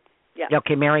 Yeah.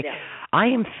 Okay, Mary. Yeah. I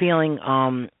am feeling,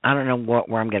 I don't know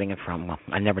where I'm getting it from. Well,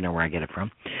 I never know where I get it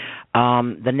from.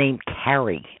 The name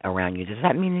Carey around you, does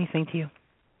that mean anything to you?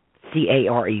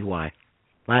 Carey.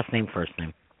 Last name, first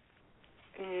name.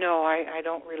 No, I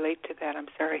don't relate to that. I'm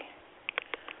sorry.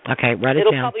 Okay, write it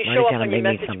down. It'll probably show up on your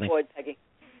message board, Peggy.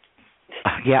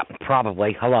 Yeah,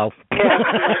 probably. Hello.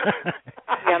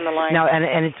 On the line. No,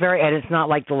 and it's not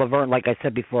like the Laverne, like I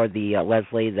said before, the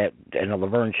Leslie and the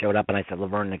Laverne showed up, and I said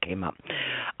Laverne that came up.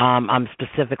 I'm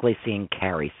specifically seeing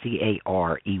Carey, Carey.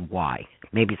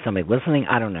 Maybe somebody listening.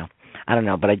 I don't know,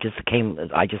 but I just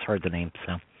heard the name.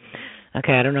 So,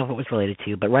 okay, I don't know if it was related to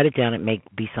you, but write it down. It may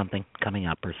be something coming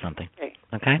up or something. Okay.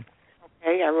 Okay.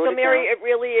 Okay, I wrote so, it Mary, down. it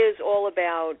really is all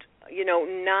about,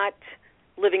 not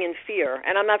living in fear.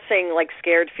 And I'm not saying like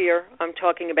scared fear. I'm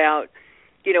talking about,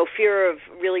 fear of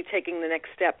really taking the next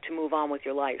step to move on with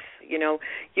your life.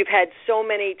 You've had so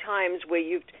many times where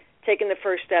you've taken the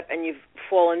first step and you've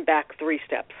fallen back 3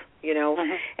 steps,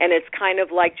 and it's kind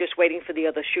of like just waiting for the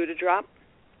other shoe to drop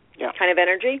kind of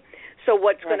energy. So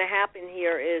what's going to happen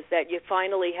here is that you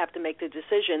finally have to make the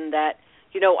decision that,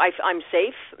 I'm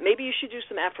safe. Maybe you should do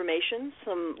some affirmations,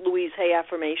 some Louise Hay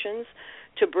affirmations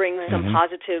to bring some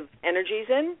positive energies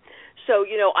in. So,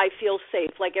 I feel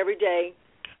safe. Like every day,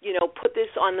 put this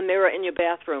on the mirror in your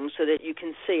bathroom so that you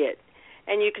can see it.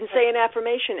 And you can say an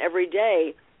affirmation every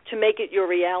day to make it your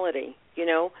reality.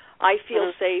 I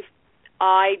feel safe.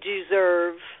 I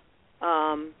deserve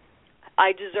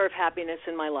happiness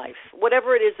in my life.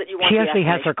 Whatever it is that you want. She actually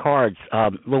has her cards.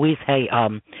 Louise Hay,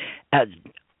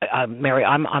 Mary,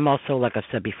 I'm also, like I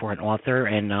said before, an author,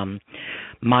 and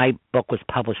my book was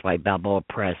published by Balboa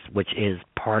Press, which is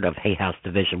part of Hay House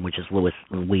Division, which is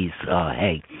Louise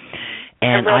Hay.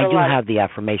 And I do have the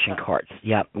affirmation cards.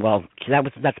 Yeah, well,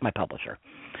 that's my publisher.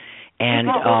 And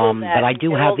but I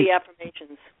do have all the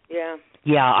affirmations. Yeah.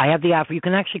 Yeah, I have the you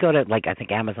can actually go to I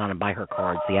think Amazon and buy her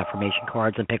cards, the affirmation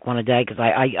cards, and pick one a day because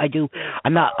I do.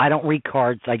 I don't read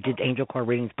cards. I did angel card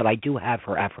readings, but I do have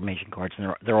her affirmation cards,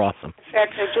 and they're awesome. In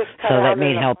fact, I just cut so out that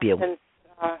may help you.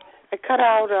 I cut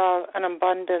out an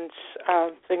abundance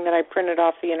thing that I printed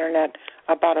off the internet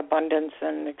about abundance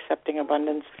and accepting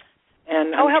abundance,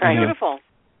 and how beautiful!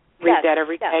 Read that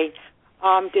every day.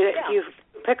 Do you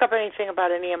pick up anything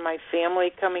about any of my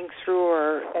family coming through,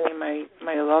 or any of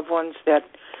my loved ones? That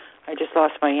I just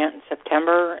lost my aunt in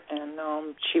September, and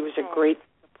she was a great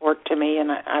support to me,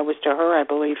 and I was to her, I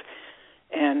believe.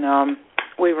 And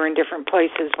we were in different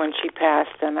places when she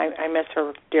passed, and I miss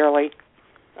her dearly.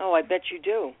 Oh, I bet you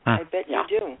do. I bet you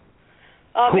do.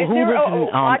 Who lives in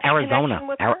Arizona?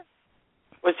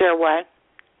 Was there what?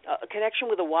 A connection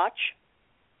with a watch?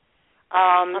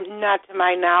 Not to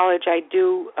my knowledge. I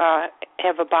do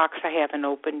have a box I haven't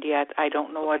opened yet. I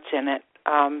don't know what's in it.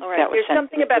 All right. There's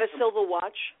something about a silver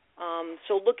watch,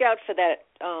 so look out for that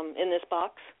in this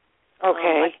box.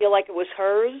 Okay. I feel like it was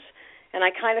hers, and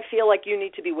I kind of feel like you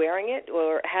need to be wearing it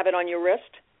or have it on your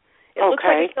wrist. It looks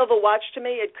like a silver watch to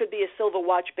me. It could be a silver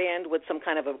watch band with some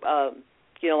kind of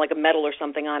like a metal or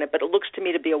something on it, but it looks to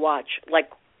me to be a watch, like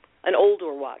an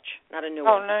older watch, not a new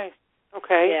one. Oh, nice.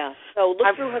 Okay. Yeah. So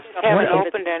look through her stuff. I haven't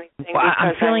opened anything. Well,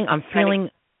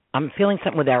 I'm feeling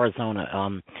something with Arizona.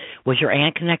 Was your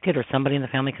aunt connected or somebody in the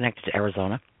family connected to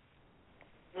Arizona?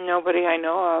 Nobody I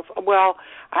know of. Well,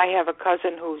 I have a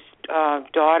cousin whose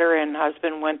daughter and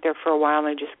husband went there for a while, and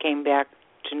they just came back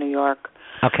to New York.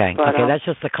 Okay, that's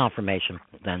just a confirmation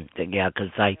then. Yeah, because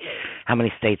how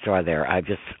many states are there? I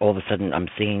just all of a sudden I'm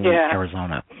seeing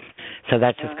Arizona, so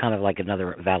that's just kind of like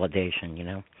another validation, you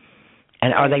know.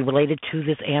 And are they related to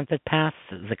this aunt that passed,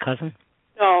 the cousin?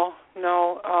 No.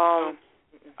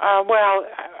 Well,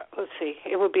 let's see.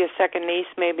 It would be a second niece,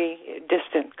 maybe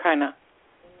distant, kind of.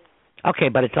 Okay,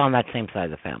 but it's on that same side of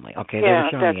the family. Okay, they were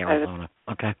showing me Arizona.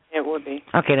 Okay. It would be.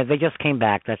 Okay, they just came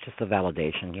back. That's just a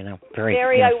validation, you know. Very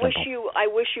Mary, I simple.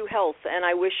 wish you health, and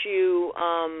I wish you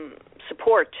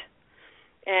support,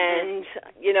 and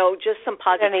just some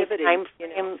positivity.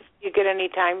 You get any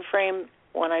time frame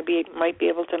when I might be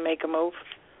able to make a move?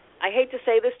 I hate to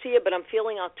say this to you, but I'm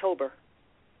feeling October.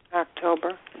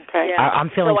 October. Okay. Yeah.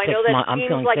 I'm feeling so 6 months. I know that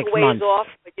seems like 6 a ways months. off,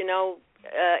 but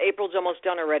April's almost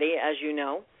done already, as you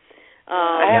know.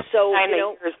 I have 9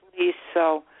 years lease,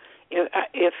 so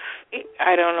if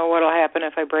I don't know what'll happen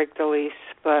if I break the lease,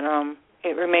 but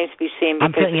it remains to be seen.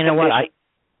 Because you know what?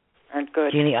 Aren't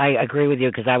good. Jeannie, I agree with you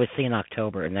because I was seeing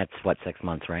October, and that's 6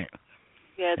 months, right?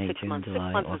 Yeah, May, 6 June, months. July,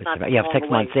 6 months August, is not September. Yeah, 6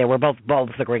 months. Away. Yeah, we're both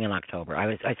agreeing in October.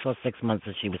 I saw 6 months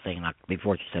as she was saying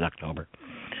before she said October.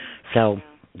 So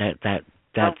that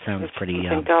sounds pretty.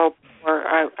 Or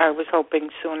I was hoping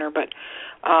sooner, but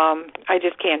I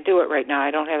just can't do it right now.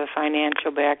 I don't have the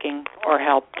financial backing or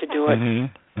help to do it.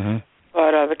 Mm-hmm.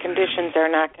 But the conditions are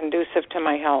not conducive to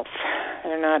my health.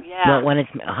 They're not. Yeah. Well, when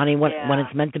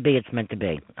it's meant to be, it's meant to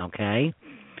be. Okay.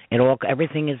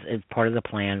 Everything is part of the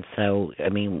plan. So I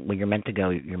mean, when you're meant to go,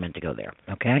 you're meant to go there.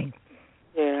 Okay.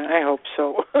 Yeah, I hope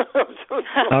so.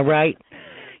 All right.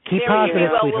 Keep positive,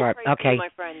 sweetheart. We'll pray for okay. you, my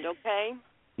friend. Okay.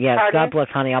 Yes, Pardon? God bless,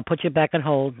 honey. I'll put you back on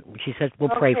hold. She says we'll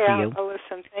pray for you. I'll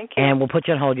listen. Thank you. And we'll put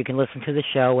you on hold. You can listen to the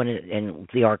show and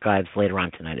the archives later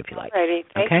on tonight if you like. Alrighty.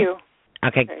 Thank you.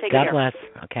 Okay. Take God care. bless.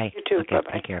 Okay. You too. Okay.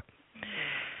 Bye-bye. Take care.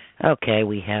 Okay,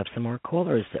 we have some more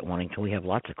callers that wanting to. We have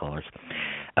lots of callers.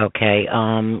 Okay,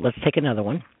 let's take another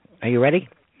one. Are you ready?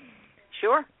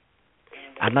 Sure.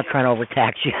 I'm not trying to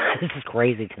overtax you. This is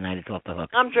crazy tonight. It's off the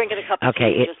hook. I'm drinking a cup of tea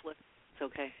and just listen. It's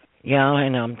okay. Yeah, I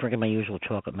know. I'm drinking my usual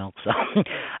chocolate milk. So,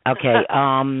 okay.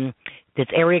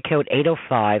 It's area code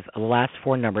 805. The last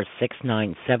 4 numbers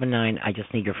 6979. I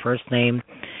just need your first name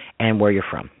and where you're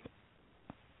from.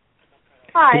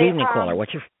 Hi. Good evening, caller.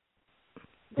 What's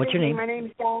your name? My name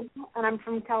is Jeanne, and I'm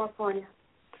from California.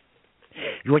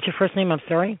 What's your first name? I'm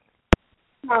sorry.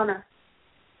 Donna.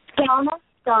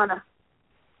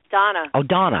 Oh,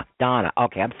 Donna.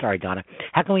 Okay, I'm sorry, Donna.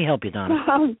 How can we help you,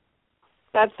 Donna?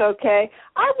 That's okay.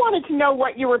 I wanted to know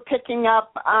what you were picking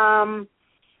up. I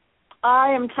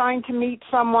am trying to meet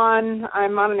someone.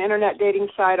 I'm on an internet dating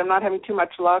site. I'm not having too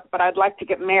much luck, but I'd like to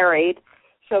get married.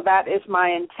 So that is my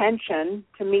intention,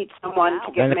 to meet someone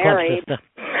to get married.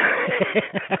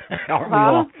 Aren't we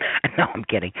all? No, I'm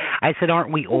kidding. I said,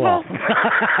 aren't we all?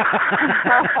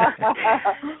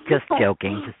 Just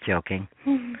joking.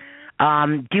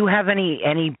 Do you have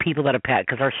any people that have passed?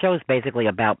 Because our show is basically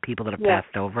about people that have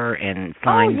passed over and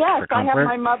signs for comfort. I have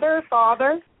my mother,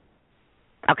 father.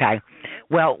 Okay.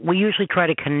 Well, we usually try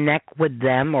to connect with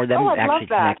them, or them actually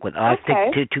connect with us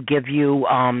to give you,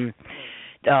 a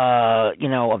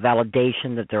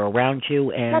validation that they're around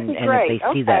you, and if they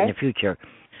see that in the future.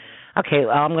 Okay,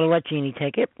 I'm going to let Jeannie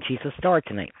take it. She's a star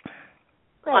tonight.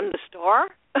 Great. I'm the star?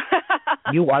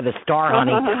 You are the star,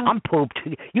 honey. I'm pooped.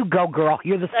 You go, girl.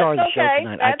 You're the star of the show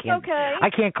tonight. I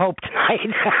can't cope tonight.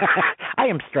 I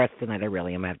am stressed tonight. I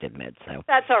really am, I have to admit. So.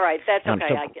 That's all right. That's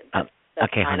okay.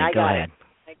 Okay, honey, go ahead.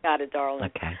 I got it, darling.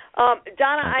 Okay.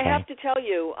 Donna, I have to tell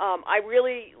you, I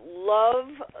really love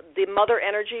the mother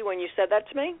energy when you said that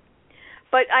to me.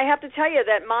 But I have to tell you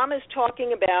that Mom is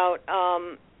talking about,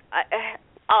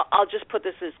 I'll just put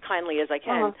this as kindly as I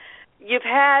can. You've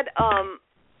had,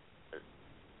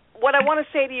 what I want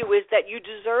to say to you is that you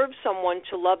deserve someone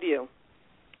to love you.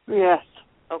 Yes.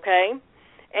 Okay?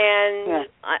 And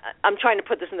I'm trying to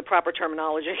put this in the proper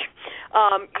terminology.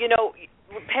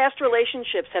 Past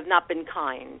relationships have not been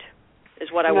kind,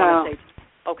 is what I want to say.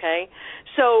 Okay?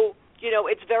 So,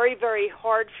 it's very, very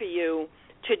hard for you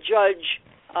to judge,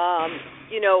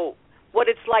 what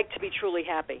it's like to be truly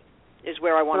happy is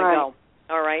where I want to go.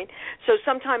 All right? So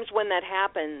sometimes when that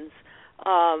happens,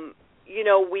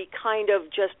 we kind of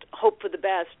just hope for the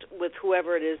best with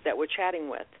whoever it is that we're chatting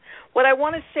with. What I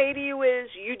want to say to you is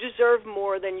you deserve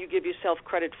more than you give yourself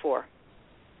credit for.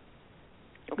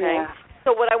 Okay? Yeah.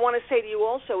 So what I want to say to you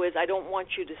also is I don't want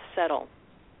you to settle.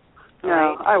 No,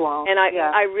 right? I won't. And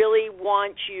I really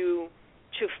want you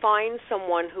to find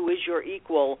someone who is your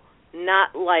equal,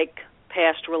 not like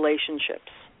past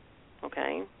relationships.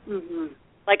 Okay? Mm-hmm.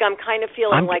 Like I'm kind of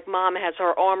feeling like Mom has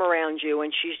her arm around you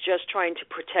and she's just trying to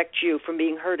protect you from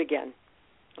being hurt again.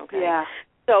 Okay? Yeah.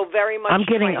 So very much I'm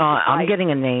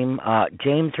getting a name,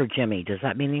 James or Jimmy. Does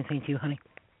that mean anything to you, honey?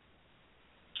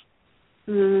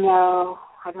 No,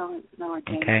 I don't know a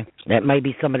James. Okay. That might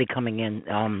be somebody coming in.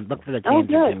 Look for the James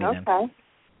or Jimmy then.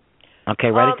 Okay,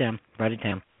 write it down. Write it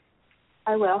down.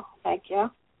 I will. Thank you.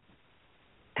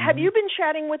 Have you been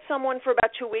chatting with someone for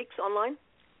about 2 weeks online?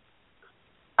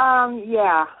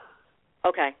 Yeah.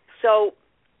 Okay. So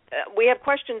we have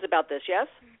questions about this, yes?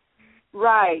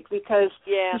 Right, because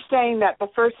he's saying that the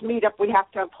first meetup we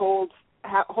have to hold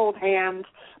hands.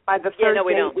 By the third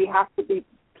date we have to be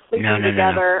sleeping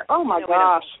together. No. Oh my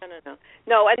gosh.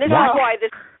 No, and this is why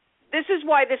this is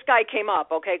why this guy came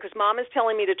up, okay? Because Mom is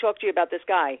telling me to talk to you about this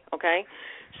guy, okay?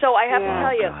 So I have to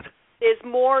tell you, there's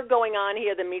more going on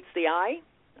here than meets the eye,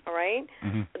 all right?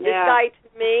 Mm-hmm. This guy,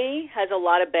 to me, has a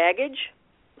lot of baggage,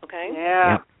 okay?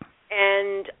 Yeah.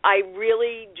 And I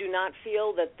really do not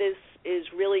feel that this is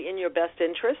really in your best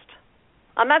interest.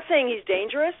 I'm not saying he's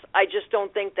dangerous. I just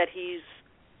don't think that he's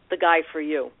the guy for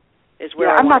you.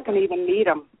 I'm not going to even meet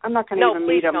him. I'm not going to even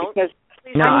meet him because.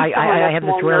 No, I have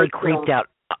this really creeped out.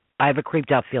 I have a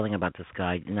creeped out feeling about this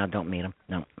guy. No, don't meet him.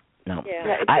 No.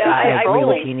 Yeah, I agree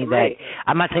with Jeannie that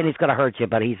I'm not saying he's going to hurt you,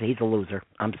 but he's a loser.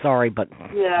 I'm sorry, but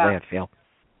that's the way I feel.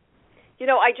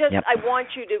 I want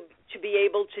you to be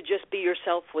able to just be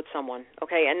yourself with someone,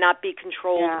 okay, and not be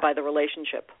controlled by the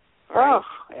relationship. Right?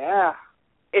 Oh, yeah.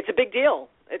 It's a big deal.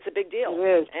 It's a big deal.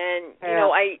 It is. And,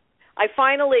 I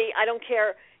finally, I don't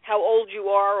care how old you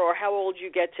are or how old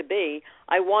you get to be,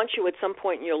 I want you at some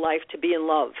point in your life to be in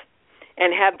love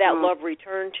and have that love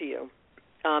return to you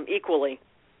equally,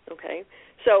 okay?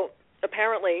 So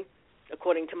apparently,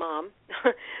 according to Mom,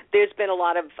 there's been a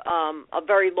lot of a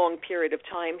very long period of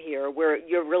time here where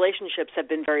your relationships have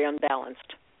been very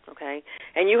unbalanced, okay?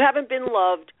 And you haven't been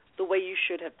loved the way you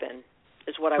should have been,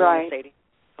 is what I want to say to you,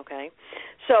 okay?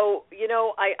 So,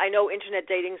 I know Internet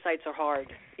dating sites are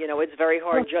hard. It's very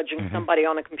hard judging somebody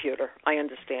on a computer. I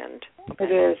understand. Okay?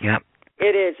 It is. Yep.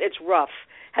 It is. It's rough.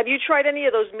 Have you tried any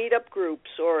of those meetup groups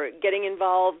or getting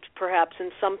involved perhaps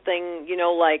in something,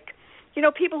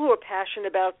 people who are passionate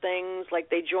about things, like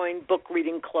they join book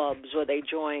reading clubs or they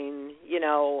join,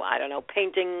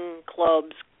 painting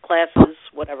clubs, classes,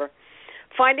 whatever.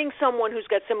 Finding someone who's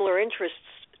got similar interests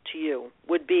to you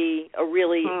would be a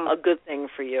really a good thing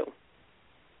for you.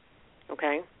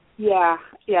 Okay? Yeah,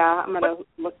 I'm going to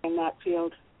look in that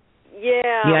field. Yeah,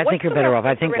 I think you're better off.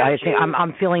 I think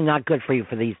I'm feeling not good for you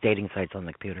for these dating sites on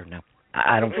the computer. No,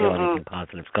 I don't feel anything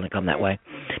positive. It's going to come that way.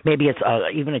 Maybe it's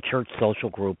even a church social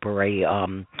group or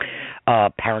a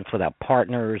parents without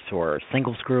partners or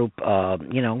singles group.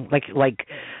 Like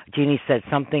Jeannie said,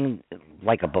 something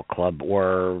like a book club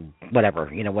or whatever.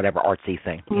 Whatever artsy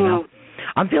thing.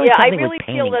 I'm feeling something I really with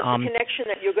painting. feel that the connection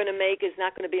that you're going to make is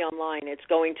not going to be online. It's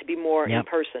going to be more in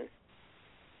person.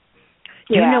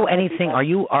 Do you know anything? Are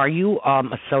you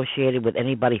associated with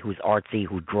anybody who's artsy,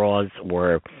 who draws,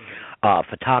 or a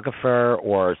photographer,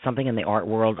 or something in the art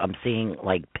world? I'm seeing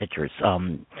like pictures.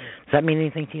 Does that mean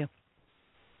anything to you?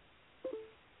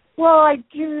 Well, I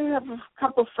do have a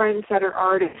couple friends that are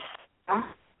artists. Oh,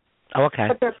 okay.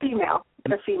 But they're female.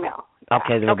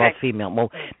 Okay, they're both female.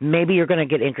 Well, maybe you're going to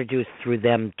get introduced through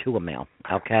them to a male,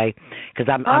 okay? Because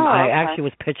I actually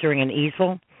was picturing an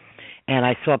easel, and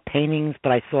I saw paintings,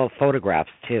 but I saw photographs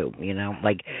too,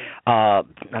 like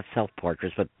not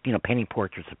self-portraits, but, painting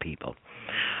portraits of people.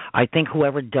 I think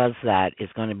whoever does that is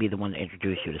going to be the one to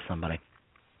introduce you to somebody.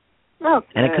 Oh,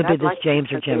 and it could be this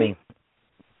James or Jimmy.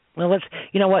 Well, let's,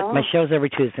 my show's every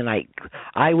Tuesday night.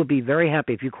 I would be very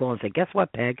happy if you call and say, guess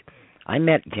what, Peg? I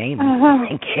met James,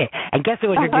 and guess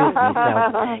who introduced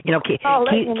me?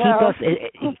 So,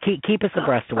 keep us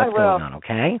abreast of what's going on,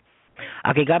 okay?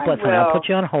 Okay, God bless you. I'll put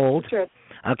you on hold. Sure.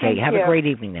 Okay, have a great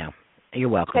evening now. You're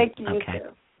welcome. Thank you. Okay.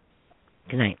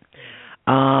 Good night.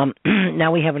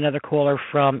 Now we have another caller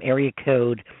from area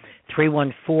code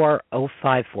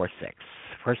 314-0546.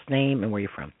 First name and where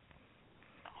you're from.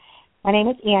 My name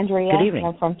is Andrea. Good evening.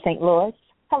 I'm from St. Louis.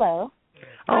 Hello.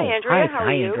 Hi, Andrea. How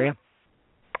are you? Andrea.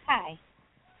 Hi.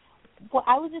 Well,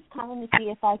 I was just calling to see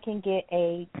if I can get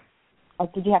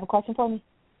did you have a question for me?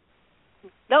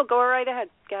 No, go right ahead.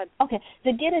 Go ahead. Okay.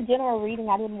 To get a general reading,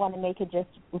 I didn't want to make it just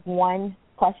with one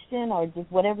question or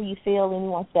just whatever you feel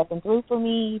anyone stepping through for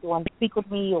me, you want to speak with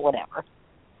me or whatever.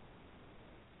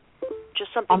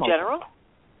 Just something general?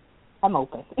 I'm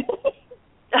open.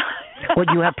 Well,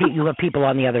 you have people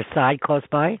on the other side close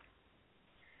by?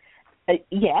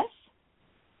 Yes.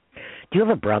 Do you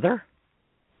have a brother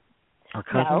or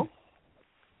cousin? No.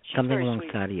 Something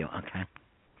alongside of you. Okay.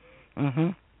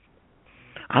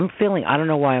 I don't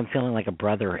know why I'm feeling like a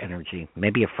brother energy.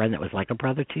 Maybe a friend that was like a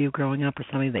brother to you growing up or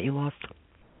something that you lost?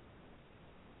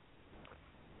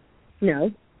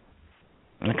 No.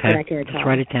 Okay. Just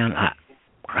write it down.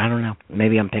 I don't know.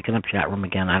 Maybe I'm picking up chat room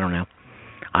again. I don't know.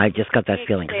 I just got that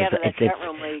feeling. Stay out of that chat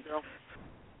room, lady girl.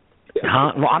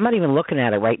 Well, I'm not even looking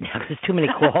at it right now because there's too many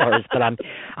callers. But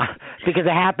because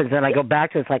it happens, and I go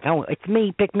back to it's like, oh, it's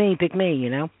me, pick me, It's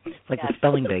like the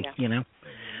spelling bee,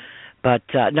 But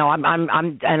no,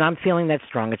 I'm feeling that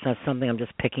strong. It's not something I'm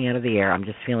just picking out of the air. I'm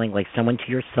just feeling like someone to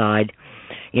your side.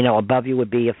 Above you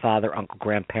would be a father, uncle,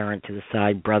 grandparent. To the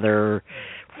side, brother,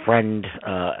 friend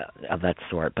of that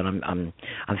sort. But I'm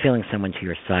feeling someone to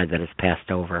your side that has passed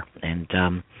over, and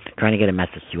trying to get a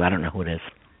message to you. I don't know who it is.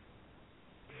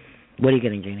 What are you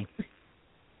getting, Jeannie?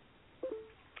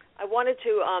 I wanted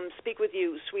to speak with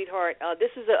you, sweetheart. This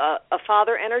is a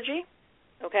father energy,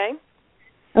 okay?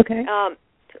 Okay.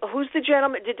 Who's the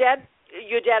gentleman?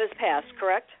 Your dad has passed,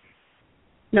 correct?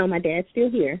 No, my dad's still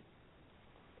here.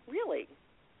 Really?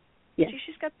 Yes. Gee,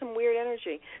 she's got some weird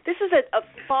energy. This is a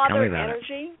father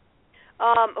energy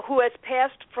who has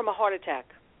passed from a heart attack.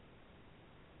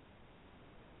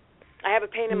 I have a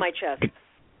pain in my chest.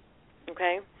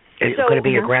 Okay? Could it be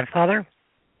your grandfather?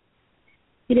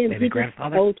 He didn't. Maybe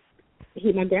grandfather?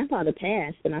 My grandfather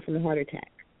passed, but not from a heart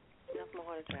attack. Not from a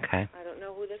heart attack. Okay. I don't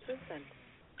know who this is then.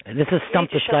 This is Stump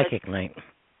the Psychic night.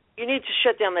 You need to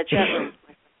shut down that chat room.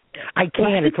 I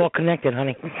can't. It's all connected,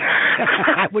 honey.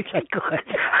 I wish I could.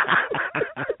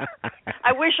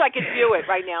 I wish I could view it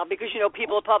right now because,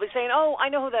 people are probably saying, oh, I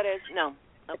know who that is. No.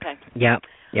 Okay. Yeah.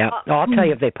 I'll tell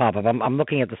you if they pop up. I'm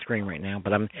looking at the screen right now,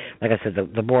 but like I said,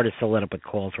 the board is so lit up with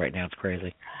calls right now. It's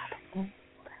crazy.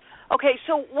 Okay,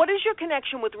 so what is your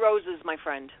connection with roses, my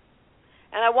friend?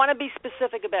 And I want to be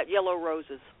specific about yellow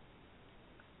roses.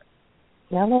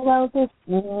 Yellow roses?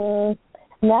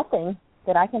 Nothing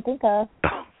that I can think of.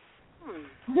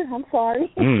 I'm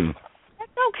sorry.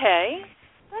 That's okay.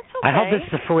 I hope this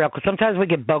is for real, because sometimes we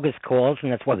get bogus calls,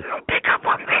 and that's why they pick up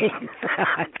on things.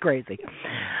 It's crazy.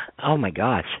 Oh, my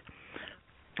gosh.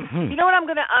 You know what I'm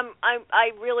going to,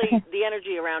 I really, the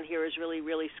energy around here is really,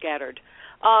 really scattered.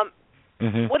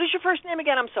 What is your first name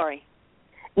again? I'm sorry.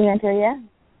 Andrea.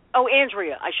 Oh,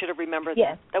 Andrea. I should have remembered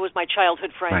that. That was my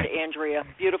childhood friend, Andrea.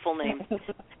 Beautiful name.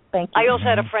 Thank you. I also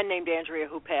had a friend named Andrea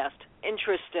who passed.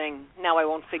 Interesting. Now I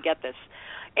won't forget this.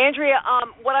 Andrea,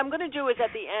 what I'm going to do is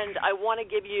at the end, I want to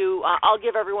give you, I'll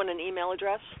give everyone an email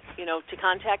address, to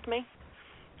contact me,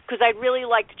 because I'd really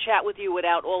like to chat with you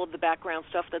without all of the background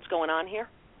stuff that's going on here,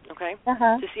 okay?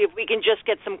 To see if we can just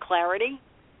get some clarity,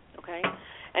 okay?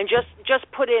 And just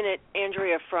put in it,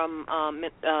 Andrea, from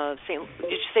did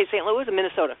you say St. Louis or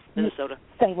Minnesota? Minnesota.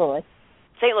 St. Louis.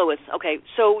 St. Louis, okay.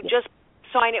 So just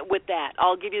sign it with that.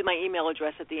 I'll give you my email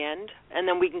address at the end, and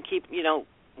then we can keep,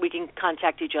 we can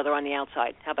contact each other on the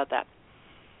outside. How about that?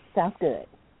 Sounds good.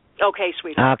 Okay,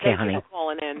 sweetheart. Okay, Thank honey. you for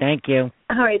calling in. Thank you.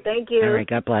 All right, thank you. All right,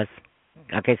 God bless.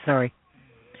 Okay, sorry.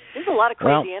 There's a lot of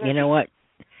crazy energy. You know what?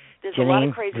 There's Janine, a lot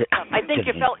of crazy stuff. I think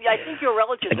your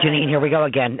relatives. Janine, here we go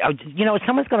again.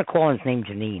 Someone's going to call and it's named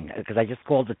Janine because I just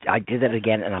called it. I did it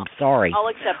again, and I'm sorry. I'll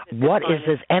accept it. What is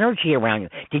this energy around you?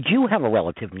 Did you have a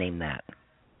relative named that?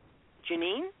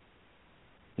 Janine?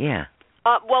 Yeah.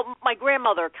 Well, my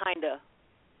grandmother, kinda.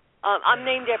 I'm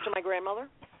named after my grandmother.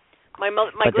 My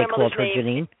but grandmother's they called her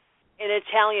name Janine? in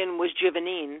Italian was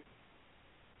Giovannine.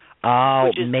 Oh,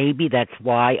 maybe that's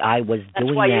why I was doing that.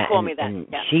 That's why you call me that.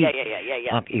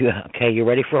 Yeah. Okay, you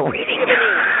ready for a reading?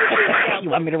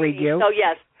 You want me to read you? So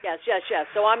yes.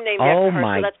 So I'm named after her. Oh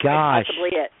my so that's gosh. Possibly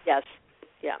it. Yes.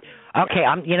 Yeah. Okay,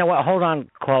 you know what? Hold on,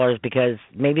 callers, because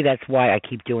maybe that's why I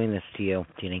keep doing this to you,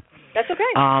 Jeannie. That's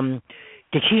okay.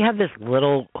 Did she have this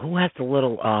little? Who has the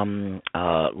little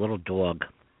little dog?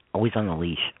 Always on the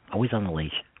leash.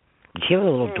 Did she have a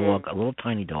little dog? A little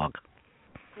tiny dog?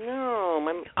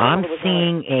 No, I'm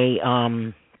seeing a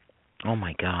oh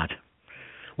my God.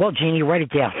 Well, Jeannie, write it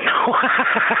down.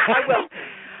 I will.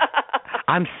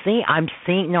 I'm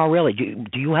seeing. No, really.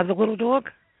 Do you have the little dog?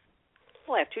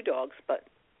 Well, I have 2 dogs, but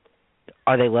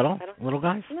are they little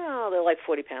guys? No, they're like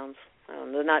 40 pounds.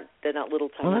 They're not little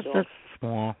tiny dogs. That's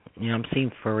small. Yeah, I'm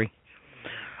seeing furry.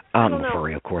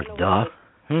 Furry, of course. Duh.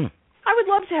 I would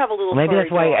love to have a little. Maybe furry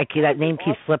that's why dog. that name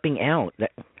keeps slipping out.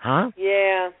 Huh?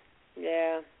 Yeah.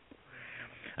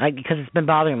 Because it's been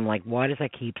bothering me. Like, why does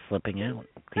that keep slipping out?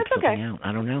 Slipping out.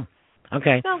 I don't know.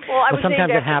 Okay. No, well, I was sometimes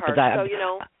named it happens. Her,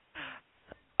 so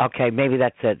Okay, maybe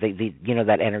that's it. The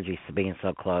that energy to being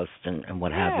so close and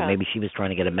what have you. Maybe she was trying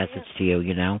to get a message to you.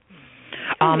 Who knows?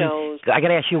 I got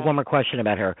to ask you one more question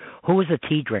about her. Who is a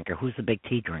tea drinker? Who's the big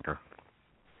tea drinker?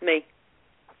 Me.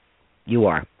 You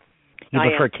are. You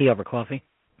prefer tea over coffee?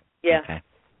 Yeah. Okay.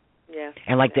 Yeah.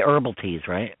 And like the herbal teas,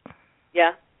 right?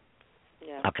 Yeah.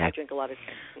 Okay. I drink a lot of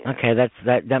tea. Yeah. Okay,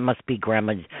 that must be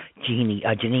Grandma Janine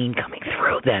coming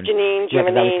through then. Janine,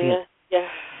 Giovannine.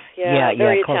 Yeah.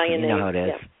 Very Italian name. You know how it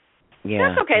is. Yeah.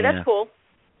 That's okay. That's cool.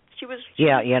 She was.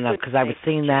 Because I was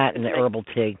seeing that in the herbal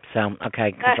tea. So,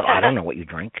 okay, so I don't know what you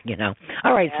drink,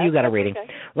 All right, so you got a reading.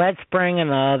 Okay. Let's bring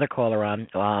another caller on.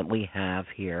 We have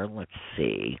here, let's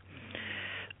see,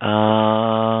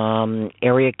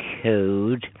 area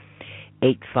code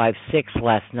 856,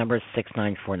 last number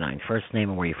 6949. First name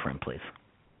and where you're from, please.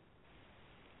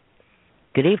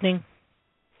 Good evening.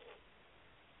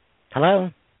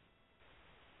 Hello?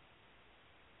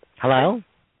 Hello?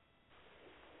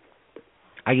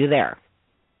 Are you there?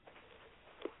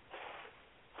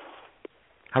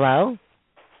 Hello?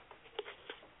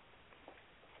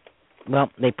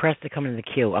 Well, they pressed to come into the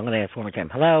queue. I'm going to ask one more time.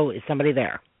 Hello? Is somebody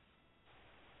there?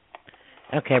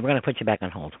 Okay, we're going to put you back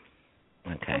on hold.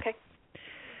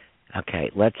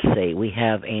 Okay, let's see. We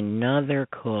have another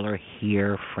caller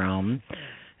here from,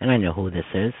 and I know who this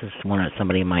is. This is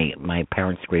somebody in my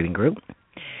parents' grieving group.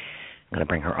 I'm going to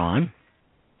bring her on.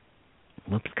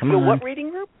 Whoops, come on. What reading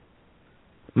group?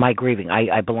 My grieving.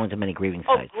 I belong to many grieving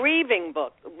sites. Oh, grieving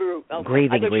book. Okay.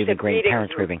 Grieving,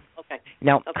 parents' grieving. Okay.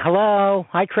 No, okay. Hello.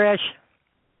 Hi, Trish.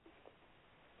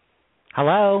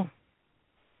 Hello.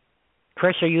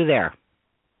 Trish, are you there?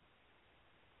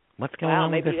 What's going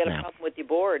on with this now? Maybe you got a problem with your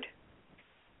board.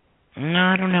 No,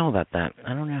 I don't know about that.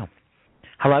 I don't know.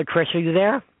 Hello, Trish, are you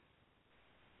there?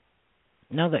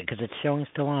 No, because it's showing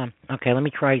still on. Okay, let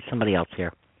me try somebody else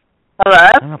here. Hello?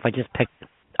 I don't know if I just picked...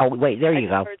 Oh, wait, there you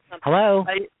go. Hello?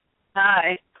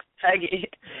 Hi, Peggy.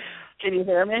 Can you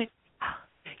hear me?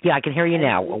 Yeah, I can hear you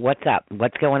now. What's up?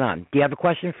 What's going on? Do you have a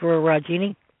question for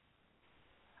Jeannie?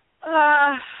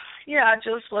 Yeah,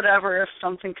 just whatever. If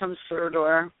something comes through to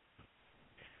her.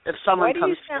 If someone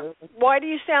comes through. Why do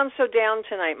you sound so down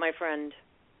tonight, my friend?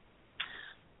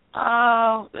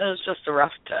 Oh, it was just a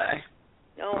rough day.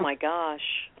 Oh, my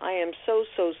gosh. I am so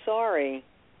sorry.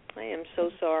 I am so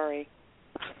sorry.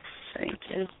 Thank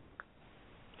you.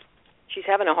 She's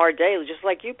having a hard day, just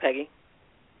like you, Peggy.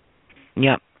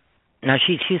 Yep. Now,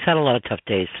 she's had a lot of tough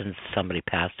days since somebody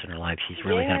passed in her life. She's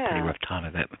really had a pretty rough time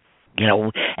of it.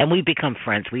 And we've become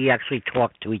friends. We actually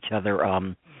talk to each other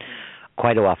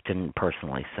quite often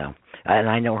personally. So, and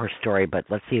I know her story, but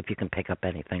let's see if you can pick up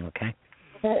anything, okay?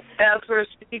 As we're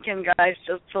speaking, guys,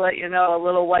 just to let you know, a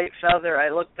little white feather. I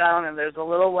look down and there's a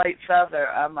little white feather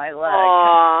on my leg.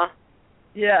 Aww.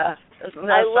 Yeah. I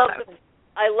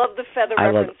love the feather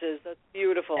references. That's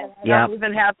beautiful. Yeah.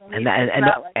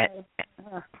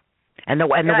 And the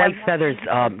white feathers,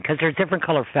 because there's different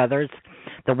color feathers.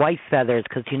 The white feathers,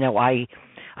 because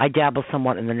I dabble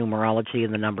somewhat in the numerology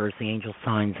and the numbers, the angel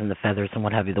signs, and the feathers and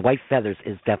what have you. The white feathers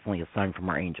is definitely a sign from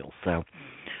our angels. So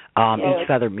each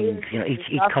feather means,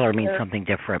 each color means something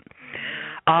different.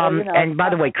 And by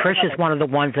the way, Trish is one of the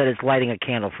ones that is lighting a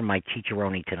candle for my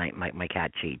Chicharoni tonight, my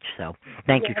cat Cheech. So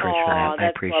thank you, Trish, for that. I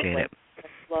appreciate it.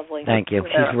 Lovely. Thank you.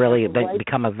 She's really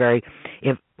become a very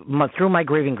through my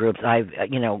grieving groups. I've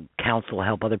counsel,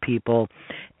 help other people,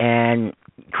 and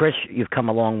Chris, you've come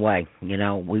a long way.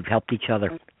 We've helped each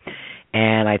other,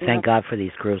 and I thank God for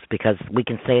these groups because we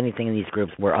can say anything in these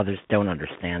groups where others don't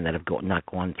understand that have not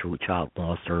gone through child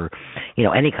loss or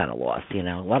any kind of loss.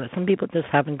 Some people just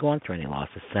haven't gone through any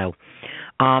losses. So,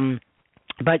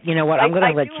 but you know what? I'm going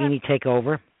to let Jeannie take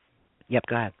over. Yep,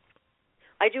 go ahead.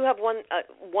 I do have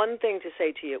one thing to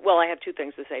say to you. Well, I have two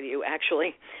things to say to you,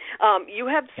 actually. You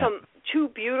have two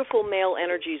beautiful male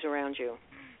energies around you,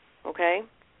 okay?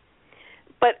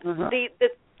 But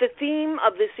the theme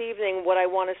of this evening, what I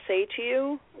want to say to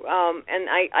you, and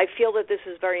I feel that this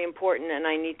is very important and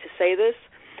I need to say this,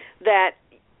 that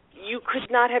you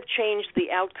could not have changed the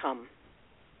outcome.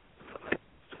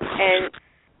 And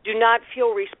do not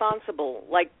feel responsible.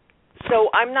 So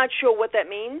I'm not sure what that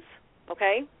means,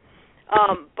 okay?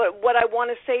 But what I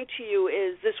want to say to you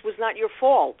is this was not your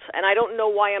fault, and I don't know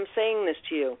why I'm saying this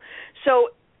to you.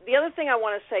 So the other thing I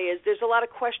want to say is there's a lot of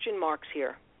question marks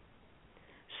here.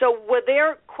 So were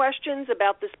there questions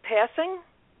about this passing?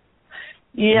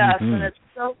 Yes, and it's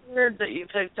so weird that you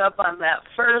picked up on that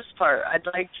first part. I'd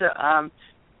like to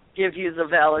give you the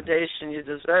validation you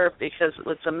deserve because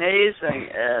what's amazing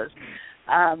is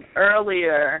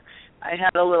earlier I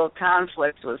had a little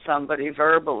conflict with somebody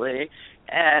verbally,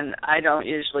 and I don't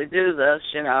usually do this,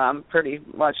 I'm pretty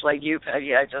much like you,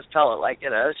 Peggy. I just tell it like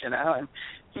it is, and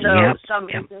so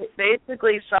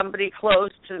somebody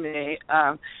close to me.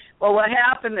 Well, what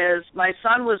happened is my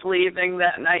son was leaving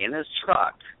that night in his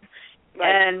truck,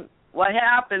 and what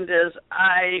happened is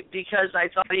because I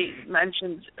thought he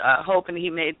mentioned hoping he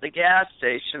made the gas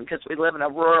station because we live in a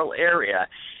rural area.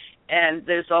 And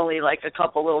there's only like a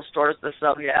couple little stores that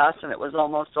sell gas, and it was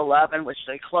almost 11, which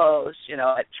they closed,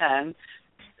 at 10.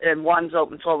 And one's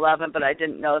open till 11, but I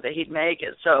didn't know that he'd make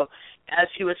it. So as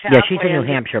he was halfway... Yeah, she's in New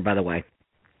Hampshire, by the way.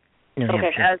 New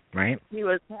Hampshire, right? He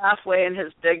was halfway in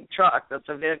his big truck. That's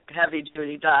a big,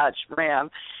 heavy-duty Dodge Ram.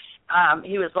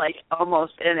 He was like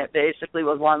almost in it, basically,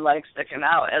 with one leg sticking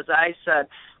out. As I said,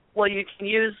 well, you can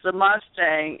use the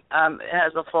Mustang. It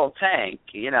has a full tank.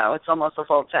 It's almost a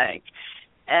full tank.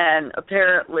 And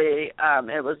apparently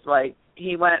it was like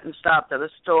he went and stopped at a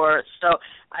store. So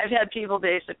I've had people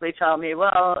basically tell me,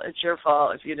 well, it's your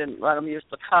fault if you didn't let him use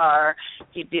the car.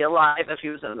 He'd be alive if he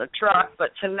was in the truck.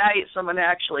 But tonight someone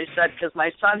actually said, because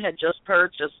my son had just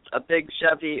purchased a big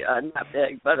Chevy, not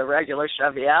big, but a regular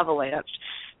Chevy Avalanche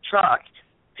truck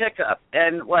pickup.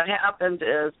 And what happened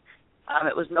is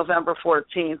it was November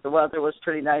 14th. The weather was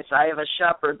pretty nice. I have a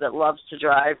shepherd that loves to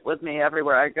drive with me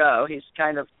everywhere I go. He's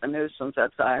kind of a nuisance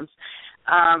at times.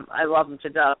 I love him to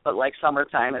death, but like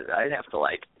summertime, I'd have to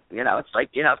it's like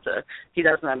you have to, he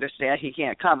doesn't understand. He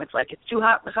can't come. It's like it's too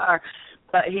hot in the car,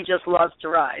 but he just loves to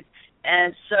ride.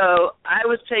 And so I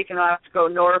was taken off to go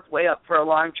north way up for a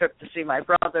long trip to see my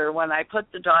brother when I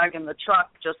put the dog in the truck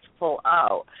just to pull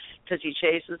out because he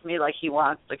chases me like he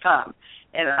wants to come.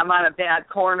 And I'm on a bad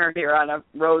corner here on a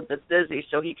road that's busy,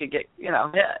 so he could get,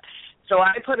 hit. So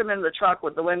I put him in the truck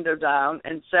with the window down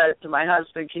and said to my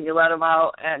husband, can you let him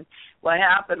out? And what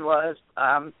happened was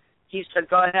he said,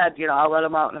 go ahead, I'll let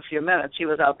him out in a few minutes. He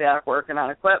was out back working on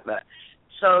equipment.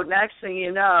 So next thing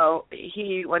you know,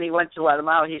 when he went to let him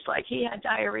out, he's like, he had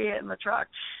diarrhea in the truck.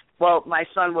 Well, my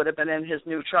son would have been in his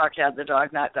new truck had the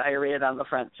dog not diarrheaed on the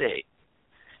front seat.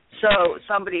 So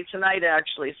somebody tonight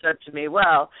actually said to me,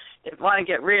 well, if you want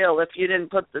to get real, if you didn't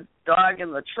put the dog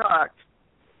in the truck,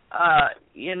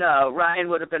 Ryan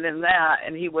would have been in that,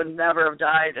 and he would never have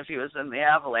died if he was in the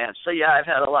avalanche. So, yeah, I've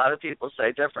had a lot of people say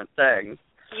different things.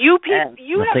 You have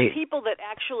people that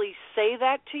actually say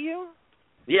that to you?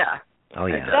 Yeah. Oh,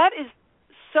 yeah. That is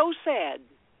so sad.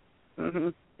 Mm-hmm.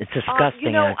 It's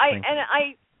disgusting,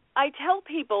 actually. I tell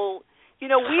people,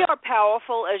 we are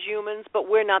powerful as humans, but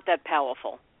we're not that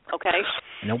powerful, okay?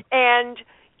 Nope. And,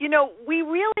 we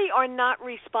really are not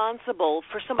responsible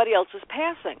for somebody else's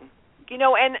passing.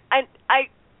 And I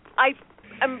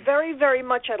am very, very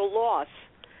much at a loss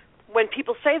when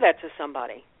people say that to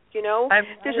somebody. There's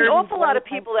an awful lot of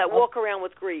people that walk around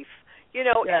with grief.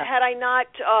 Had I not,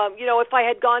 if I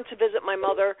had gone to visit my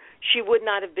mother, she would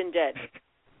not have been dead.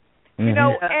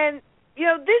 Mm-hmm. And,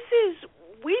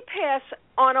 we pass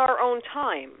on our own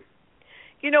time.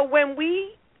 It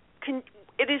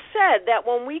is said that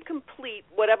when we complete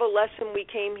whatever lesson we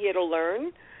came here to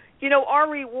learn, our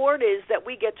reward is that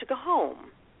we get to go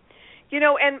home.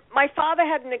 And my father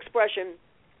had an expression,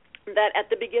 that at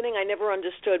the beginning I never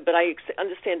understood, but I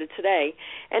understand it today.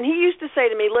 And he used to say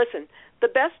to me, listen, the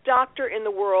best doctor in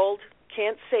the world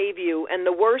can't save you, and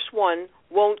the worst one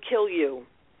won't kill you.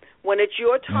 When it's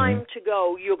your time to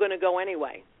go, you're going to go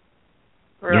anyway.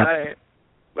 Right.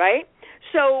 Right?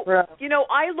 So,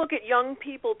 I look at young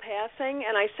people passing,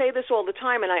 and I say this all the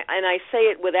time, and I say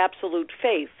it with absolute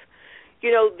faith.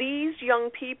 These young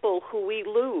people who we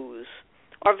lose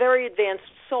are very advanced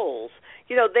souls.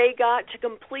 They got to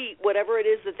complete whatever it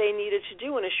is that they needed to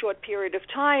do in a short period of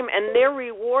time, and their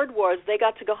reward was they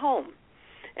got to go home.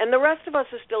 And the rest of us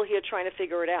are still here trying to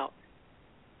figure it out.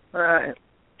 Right.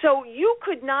 So you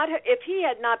could not, if he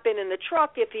had not been in the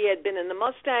truck, if he had been in the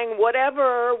Mustang,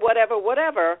 whatever,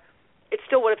 it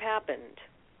still would have happened.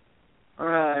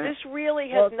 Right. This really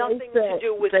has nothing to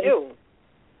do with you.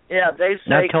 Yeah, they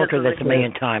say. I've told her this a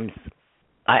million times.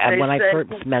 When I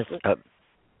first messed up.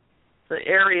 The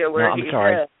area where he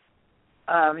hit,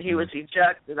 he was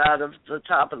ejected out of the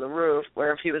top of the roof,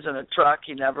 where if he was in a truck,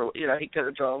 he never, he could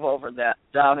have drove over that,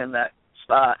 down in that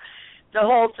spot. The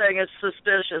whole thing is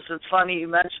suspicious. It's funny you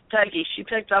mentioned Peggy. She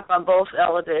picked up on both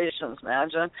allegations,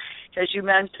 imagine, because you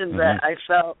mentioned that I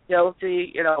felt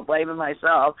guilty, blaming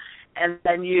myself, and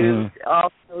then you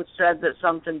also said that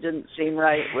something didn't seem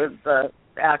right with the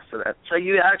accident. So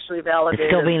you actually validated.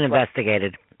 It's still being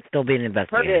investigated. Still being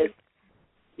investigated.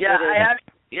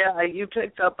 Yeah, you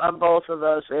picked up on both of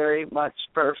those very much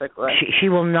perfectly. She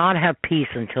will not have peace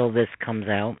until this comes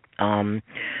out.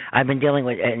 I've been dealing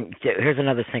with, and here's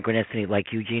another synchronicity, like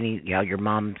you, Jeannie, your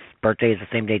mom's birthday is the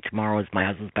same day tomorrow as my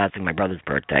husband's passing, my brother's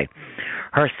birthday.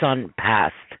 Her son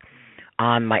passed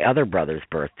on my other brother's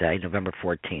birthday, November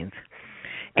 14th.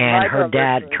 And her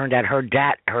dad, turned out her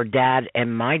dad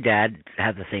and my dad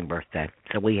have the same birthday.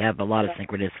 So we have a lot of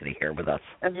synchronicity here with us.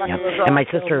 And my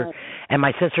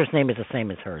sister's name is the same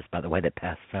as hers, by the way, that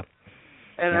passed. So.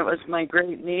 And it was my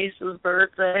great niece's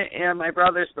birthday and my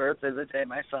brother's birthday the day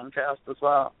my son passed as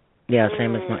well. Yeah,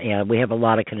 same as we have a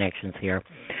lot of connections here.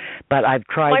 But I've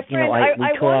tried, my friend,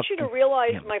 I talk. want you to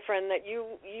realize, my friend, that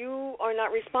you are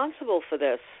not responsible for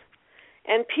this.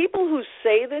 And people who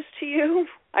say this to you,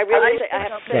 I have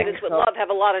to say this with love, have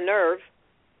a lot of nerve.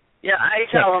 Yeah,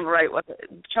 I tell them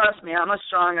trust me, I'm a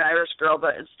strong Irish girl,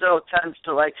 but it still tends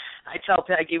to I tell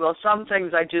Peggy, well, some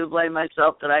things I do blame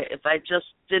myself that if I just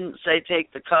didn't say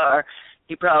take the car,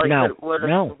 he probably would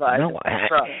have survived. No.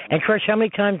 And Trish, how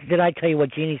many times did I tell you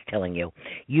what Jeannie's telling you?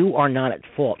 You are not at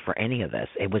fault for any of this.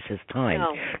 It was his time.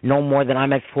 No more than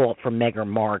I'm at fault for Meg or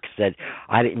Mark said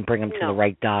I didn't bring him to the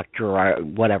right doctor or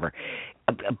whatever.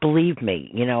 Believe me,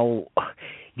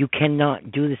 you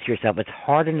cannot do this to yourself. It's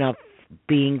hard enough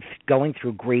going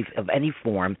through grief of any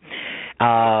form,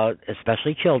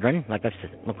 especially children. Like I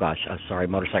said, sorry,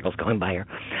 motorcycles going by here.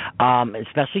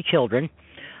 Especially children,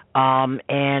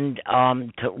 and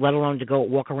let alone to go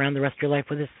walk around the rest of your life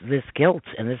with this guilt.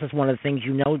 And this is one of the things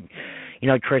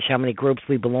Trish, how many groups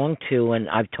we belong to, and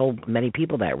I've told many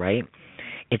people that, right?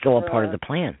 It's all part of the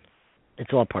plan.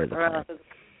 It's all part of the plan.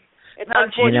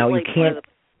 You can't.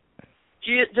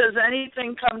 Does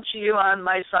anything come to you on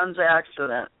my son's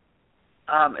accident,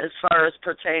 as far as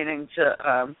pertaining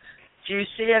to? Do you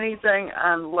see anything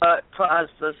on what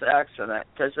caused this accident?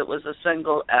 Because it was a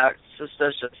single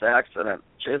suspicious accident,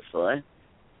 truthfully.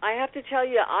 I have to tell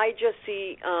you, I just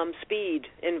see speed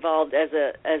involved as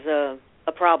a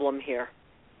problem here.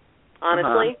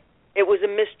 Honestly, it was a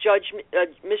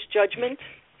misjudgment.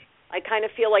 I kind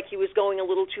of feel like he was going a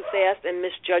little too fast and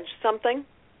misjudged something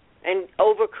and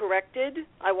overcorrected,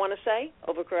 I want to say.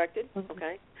 Overcorrected,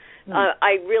 okay.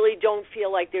 I really don't feel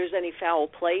like there's any foul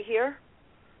play here.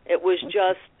 It was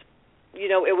just,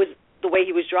 it was the way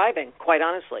he was driving, quite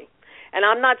honestly. And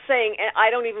I'm not saying, I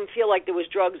don't even feel like there was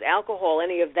drugs, alcohol,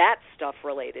 any of that stuff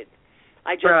related.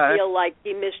 I just feel like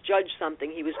he misjudged something.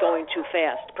 He was going too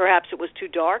fast. Perhaps it was too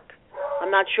dark.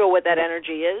 I'm not sure what that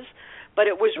energy is. But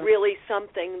it was really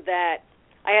something that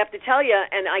I have to tell you,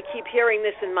 and I keep hearing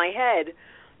this in my head,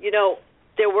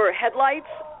 there were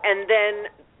headlights and then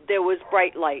there was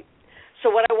bright light. So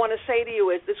what I want to say to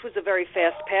you is this was a very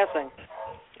fast passing,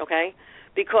 okay?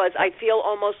 Because I feel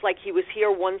almost like he was here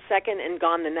 1 second and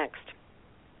gone the next,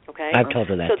 okay? I've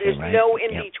told her that so there's too, right? no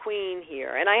in-between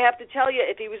here. And I have to tell you,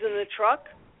 if he was in the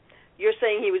truck, you're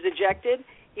saying he was ejected,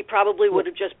 he probably would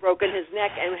have just broken his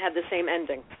neck and had the same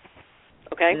ending.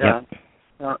 Okay? Yeah.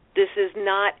 This is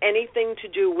not anything to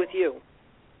do with you.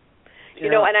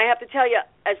 And I have to tell you,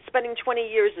 as spending 20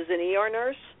 years as an ER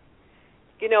nurse,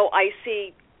 I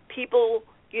see people,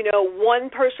 one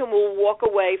person will walk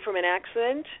away from an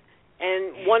accident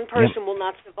and one person will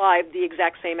not survive the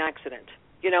exact same accident,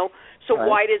 So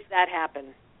why does that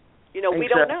happen? We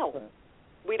don't know.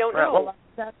 We don't right. know. Well,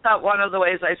 that's not one of the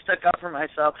ways I stuck up for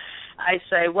myself. I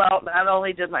say, well, not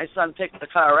only did my son pick the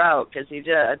car out, because he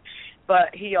did,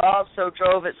 but he also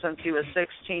drove it since he was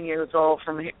 16 years old,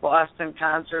 from Boston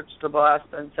concerts to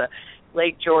Boston to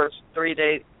Lake George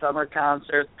 3-day summer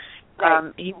concerts.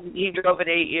 Right. He drove it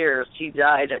 8 years. He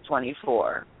died at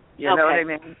 24. You know what I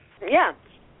mean? Yeah.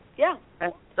 Yeah.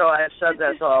 And so I said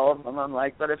that to all of them. I'm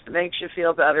like, but if it makes you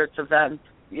feel better to vent,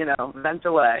 vent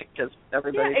away, because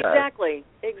everybody does. Exactly.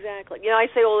 I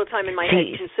say all the time in my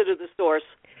head, consider the source.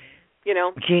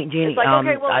 Jeanne, it's like,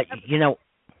 okay, well,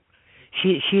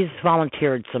 she's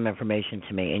volunteered some information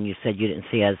to me, and you said you didn't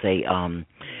see as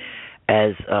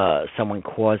someone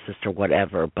caused this or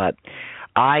whatever, but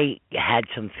I had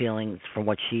some feelings from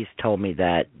what she's told me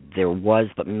that there was,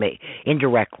 but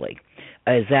indirectly.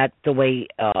 Is that the way,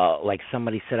 like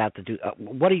somebody set out to do?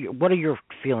 What are your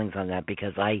feelings on that?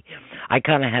 Because I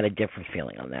kind of had a different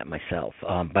feeling on that myself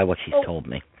by what she's told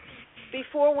me.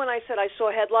 Before, when I said I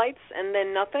saw headlights and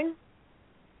then nothing.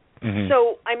 Mm-hmm.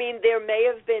 So, I mean, there may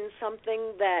have been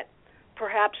something that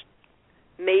perhaps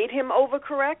made him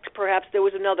overcorrect. Perhaps there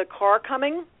was another car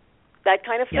coming, that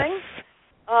kind of thing.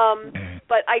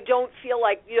 But I don't feel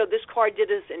like, this car did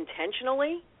this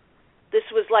intentionally. This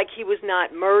was like he was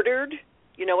not murdered.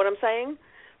 You know what I'm saying?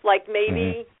 Like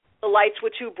maybe the lights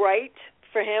were too bright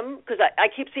for him, because I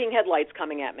keep seeing headlights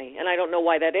coming at me, and I don't know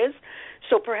why that is.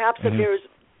 So perhaps if there's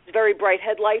very bright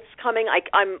headlights coming,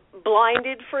 I'm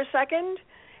blinded for a second,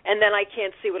 and then I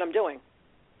can't see what I'm doing.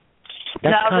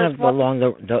 That's kind of along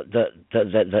the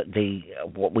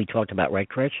what we talked about, right,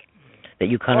 Trish? That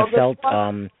you kind of felt.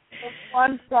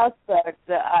 One suspect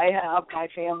that I have, my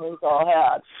family's all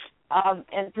had,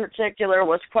 in particular,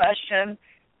 was questioned,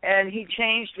 and he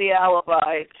changed the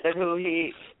alibi to who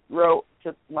he wrote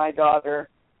to my daughter.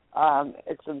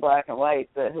 It's in black and white,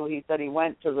 but who he said he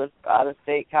went to the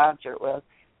out-of-state concert with.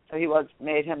 So he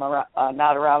made him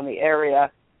not around the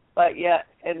area. But yet,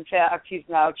 in fact, he's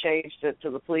now changed it to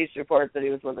the police report that he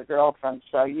was with a girlfriend.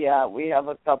 So, yeah, we have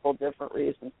a couple different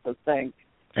reasons to think.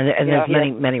 And there's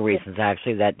many reasons,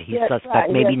 actually, that he's suspect. Right,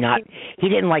 maybe not. He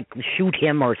didn't, shoot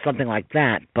him or something like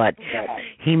that, but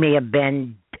he may have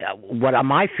been. What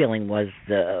my feeling was,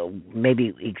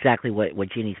 maybe exactly what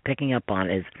Jeannie's picking up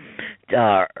on is,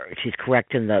 she's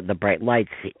correct in the bright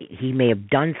lights. He may have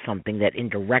done something that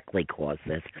indirectly caused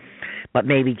this, but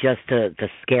maybe just to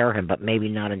scare him, but maybe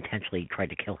not intentionally tried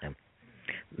to kill him.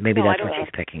 Maybe that's what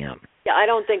she's picking up. Yeah, I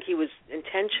don't think he was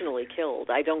intentionally killed.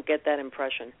 I don't get that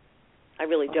impression. I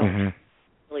really don't. Mm-hmm.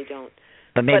 Really don't.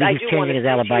 But maybe he's changing his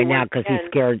alibi now because he's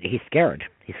scared. He's scared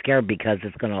because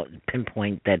it's going to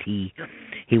pinpoint that he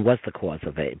was the cause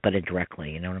of it, but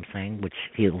indirectly. You know what I'm saying? Which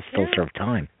he'll still serve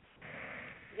time.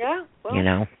 Yeah.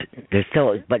 Well, there's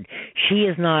still, but she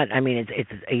is not. I mean,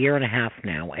 it's a year and a half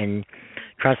now, and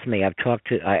trust me, I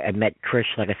met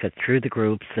Trish, like I said, through the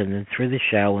groups and then through the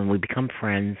show, and we become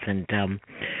friends. And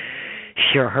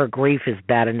sure, her grief is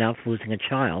bad enough losing a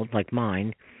child like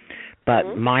mine.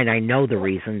 But mine, I know the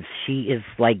reasons. She is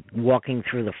like walking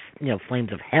through the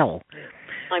flames of hell.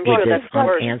 I'm sure that's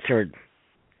unanswered.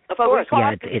 Of course,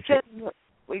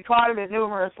 we caught him in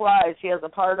numerous lies. He has a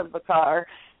part of the car,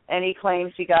 and he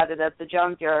claims he got it at the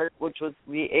junkyard, which was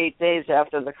 8 days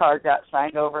after the car got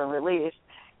signed over and released.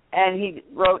 And he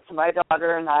wrote to my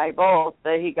daughter and I both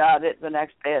that he got it the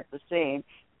next day at the scene.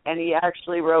 And he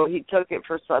actually wrote, he took it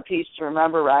for a piece to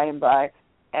remember Ryan by.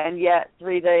 And yet,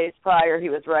 3 days prior, he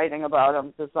was writing about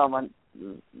him to someone,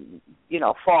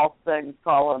 false things,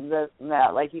 call him this and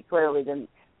that. Like, he clearly they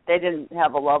didn't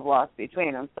have a love lost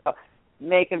between them. So,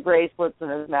 making bracelets in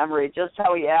his memory, just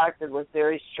how he acted was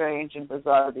very strange and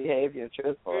bizarre behavior,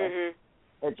 truthfully. Mm-hmm.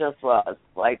 It just was.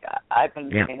 Like, I've been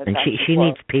paying attention. And she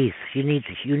needs peace. You need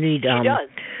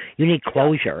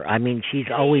closure. I mean, she's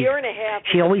always... A year and a half is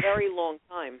a very long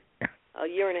time. A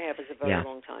year and a half is a very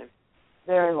long time.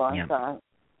 Very long time.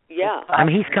 Yeah. I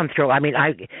mean, he's come through. I mean,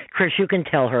 Chris, you can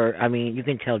tell her. I mean, you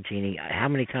can tell Jeannie how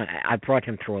many times I brought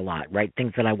him through a lot, right?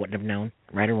 Things that I wouldn't have known,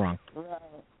 right or wrong. Right.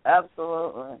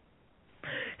 Absolutely.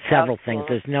 Several things.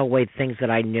 There's no way things that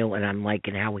I knew, and I'm like,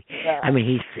 and how he. Yeah. I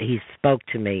mean, he spoke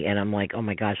to me, and I'm like, oh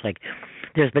my gosh, like,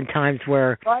 there's been times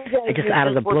where I just out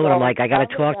of the blue, and I'm like, I got to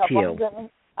talk to you.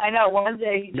 I know. One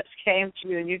day he just came to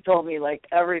you, and you told me like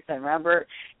everything. Remember?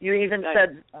 You even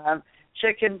said.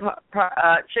 Chicken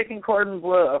cordon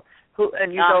bleu. Go,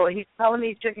 he's telling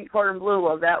me chicken cordon bleu.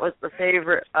 Well, that was the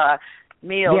favorite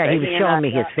meal. Yeah, he was showing me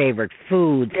his favorite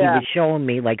foods. Yeah. He was showing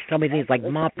me like so many things. Like,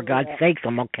 Mom, for God's sakes,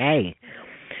 I'm okay.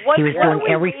 He was doing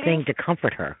everything to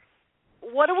comfort her.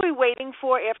 What are we waiting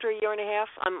for after a year and a half?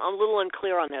 I'm a little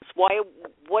unclear on this. What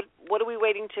are we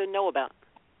waiting to know about?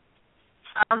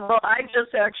 Well, I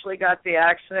just actually got the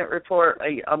accident report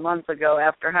a month ago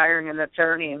after hiring an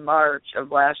attorney in March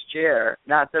of last year.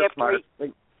 Not this March.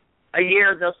 A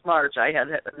year this March, I had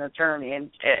an attorney,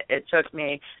 and it took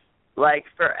me like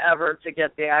forever to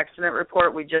get the accident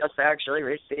report. We just actually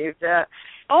received it.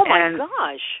 Oh my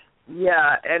gosh!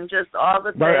 Yeah, and just all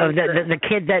the things. Well, the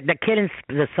kid, and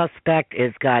the suspect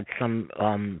has got some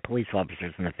police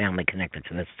officers in the family connected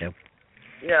to this too.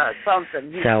 Yeah,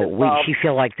 something. So she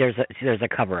feel like there's a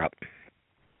cover up.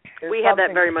 We have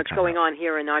that very much going on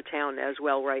here in our town as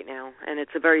well right now, and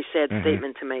it's a very sad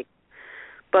statement to make.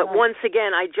 But once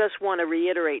again, I just want to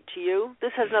reiterate to you,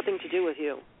 this has nothing to do with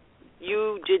you.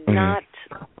 You did not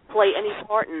play any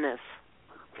part in this.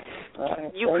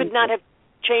 You could not have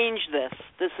changed this.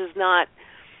 This is not,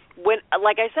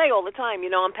 like I say all the time,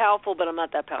 I'm powerful, but I'm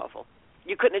not that powerful.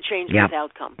 You couldn't have changed this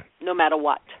outcome, no matter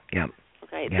what. Yep.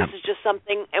 Okay, this is just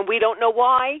something, and we don't know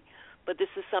why, but this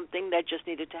is something that just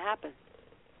needed to happen.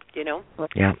 Yeah.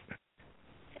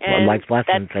 And life's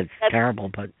lessons. That's terrible,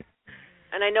 but.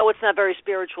 And I know it's not very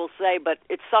spiritual to say, but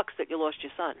it sucks that you lost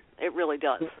your son. It really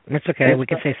does. It's okay. We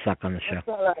can say suck on the show. That's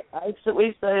all right.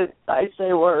 I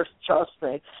say worse. Trust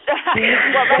me.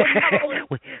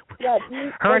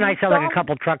 Her and I sound like a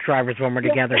couple truck drivers when we're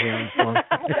together here.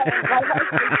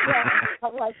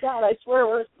 I'm like, God, I swear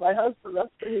worse than my husband.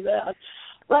 That's pretty bad.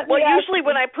 Usually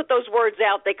when I put those words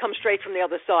out, they come straight from the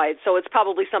other side. So it's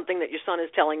probably something that your son is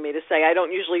telling me to say. I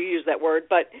don't usually use that word,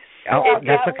 but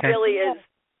it really is.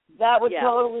 That would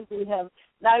totally be him.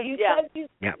 Now, you said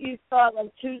you saw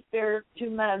like two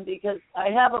men, because I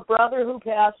have a brother who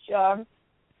passed young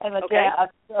and a dad.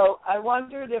 So I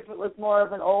wondered if it was more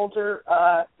of an older,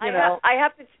 I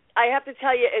have to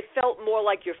tell you, it felt more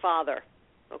like your father.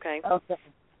 Okay. Okay.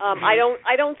 I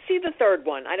don't see the third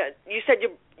one. You said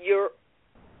your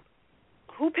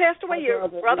who passed away? Your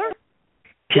brother?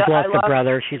 She's lost her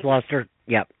brother. She's lost her.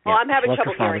 Yep. Oh, I'm having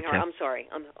trouble hearing her. I'm sorry.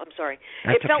 I'm sorry.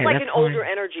 It felt like an older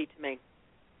energy to me.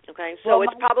 Okay, so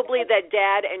it's probably that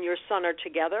dad and your son are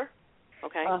together.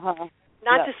 Okay.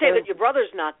 Not to say that your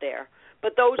brother's not there,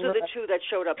 but those are the two that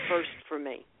showed up first for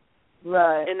me.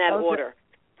 Right. In that order.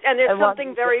 And there's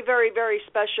something very, very, very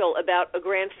special about a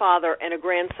grandfather and a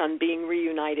grandson being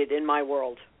reunited in my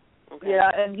world. Okay.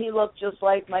 Yeah, and he looked just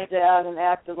like my dad and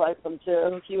acted like them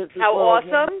too. He was How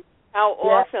awesome! How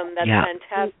awesome! That's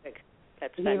fantastic.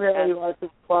 That's fantastic. He really was his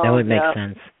clone. That would make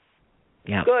sense.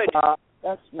 Yeah. Good.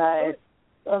 That's nice.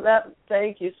 So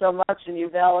thank you so much, and you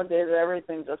validated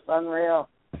everything. Just unreal.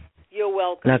 You're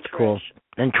welcome. That's Trish. cool.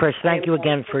 And Trish, thank you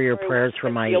again for your prayers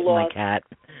for my cat.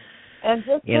 And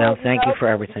just thank you for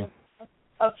everything.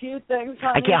 A few things,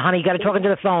 honey. I can't, honey. You got to talk into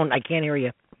the phone. I can't hear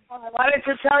you. I wanted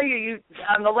to tell you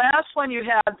on the last one you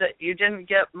had that you didn't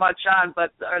get much on,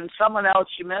 but on someone else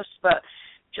you missed. But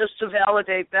just to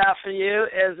validate that for you,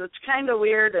 is it's kind of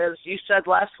weird, as you said,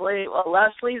 Leslie. Well,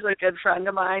 Leslie's a good friend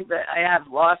of mine that I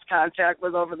have lost contact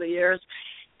with over the years,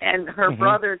 and her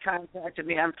brother contacted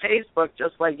me on Facebook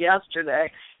just like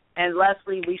yesterday. And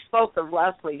Leslie, we spoke of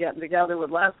Leslie getting together with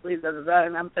Leslie,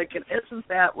 and I'm thinking, isn't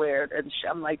that weird? And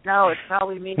I'm like, no, it's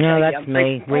probably me. No, that's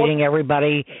me reading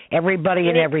everybody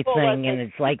and everything, and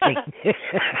it's like. that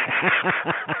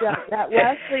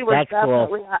Leslie was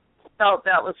definitely. Cool. I felt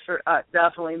that was for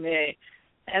definitely me.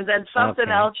 And then something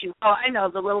else. I know,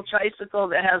 the little tricycle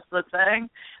that has the thing.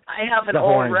 I have an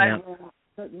old Red Wing,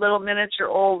 little miniature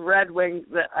old Red Wing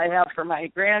that I have for my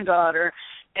granddaughter.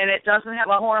 And it doesn't have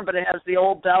a horn, but it has the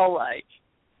old bell light.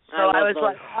 So I was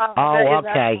like,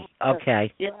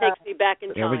 okay. It takes me back in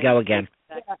time. Here we go again.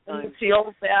 It's the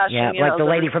old fashioned. Yeah, like the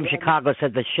lady from Chicago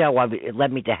said, the show it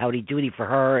led me to Howdy Doody for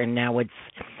her, and now it's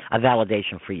a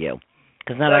validation for you,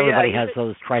 because not everybody has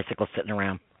those tricycles sitting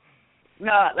around.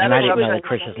 No, and I didn't know that.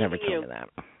 Trish has never told me that.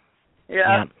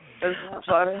 Yeah.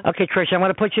 Funny. Okay, Trish, I'm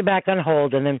going to put you back on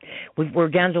hold, and then we're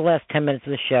down to the last 10 minutes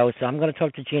of the show, so I'm going to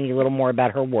talk to Jeanne a little more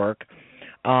about her work.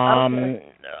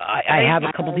 I have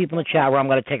a couple people in the chat where I'm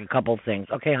going to take a couple of things.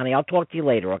 Okay, honey, I'll talk to you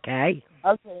later, okay?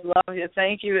 Okay, love you.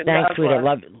 Thank you. Thanks, sweetheart.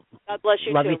 God bless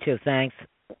you, love you too. Thanks.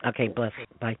 Okay, bless.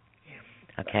 Bye.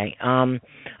 Okay, I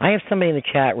have somebody in the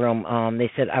chat room. They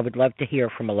said, I would love to hear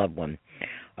from a loved one.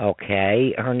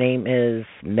 Okay, her name is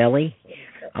Millie.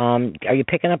 Are you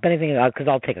picking up anything? Because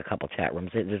I'll take a couple chat rooms.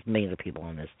 There's millions of people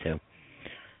on this, too.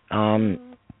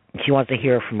 She wants to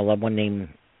hear from a loved one named...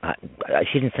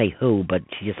 she didn't say who, but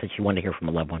she just said she wanted to hear from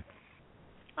a loved one.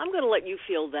 I'm going to let you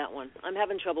field that one. I'm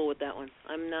having trouble with that one.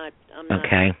 I'm not.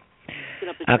 Okay.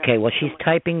 Okay, well, she's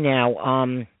typing now.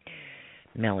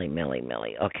 Millie.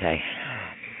 Okay.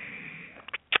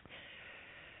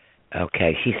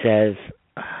 Okay, she says,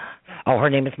 her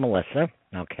name is Melissa.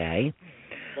 Okay.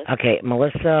 Okay,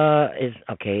 Melissa is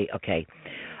okay.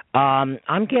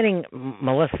 I'm getting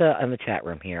Melissa in the chat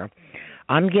room here.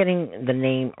 I'm getting the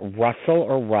name Russell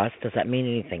or Russ. Does that mean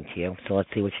anything to you? So let's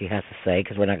see what she has to say,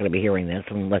 because we're not going to be hearing this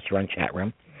unless you're on chat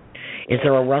room. Is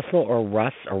there a Russell or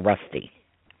Russ or Rusty?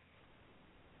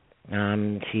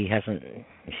 She hasn't.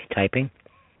 Is she typing?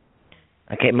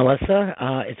 Okay, Melissa,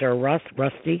 is there a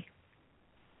Rusty?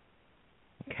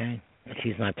 Okay,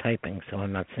 she's not typing, so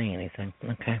I'm not seeing anything.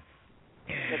 Okay.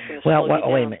 Well,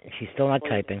 wait a minute. She's still not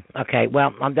typing. Okay,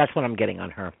 well, that's what I'm getting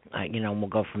on her. We'll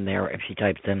go from there if she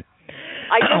types in.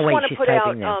 I just want to put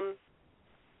out.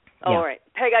 All right,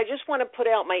 Peg. I just want to put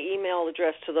out my email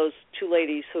address to those two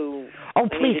ladies who. Oh,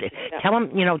 please tell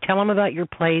them about your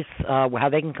place, how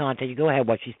they can contact you. Go ahead,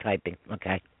 what she's typing.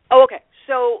 Okay. Oh, okay.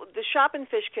 So the shop in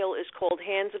Fishkill is called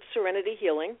Hands of Serenity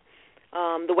Healing.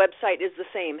 The website is the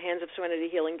same,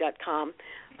 handsofserenityhealing.com,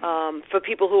 for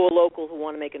people who are local who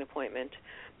want to make an appointment.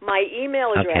 My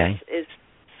email address is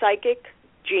psychic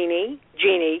Jeanne,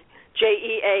 Jeanne,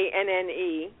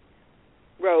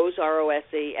 Rose,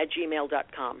 ROSE,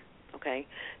 @gmail.com. Okay?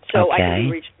 So I can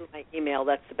be reached through my email.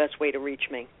 That's the best way to reach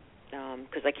me,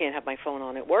 because I can't have my phone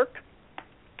on at work.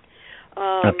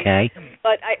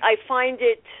 But I find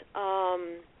it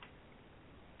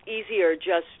easier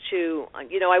just to,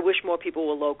 I wish more people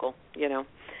were local,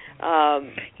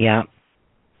 yeah.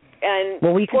 And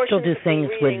well, we can still do things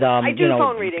with, I do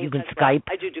phone readings. You can Skype.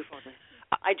 Well. I do phone readings.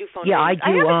 I do phone readings. I do. I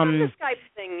haven't done the Skype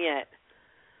thing yet.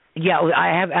 Yeah,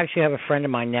 I have a friend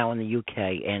of mine now in the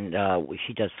UK, and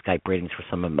she does Skype readings for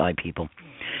some of my people.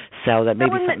 So that may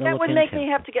be something to look into. That would make me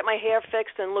have to get my hair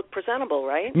fixed and look presentable,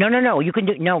 right? No. You can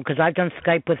do because I've done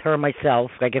Skype with her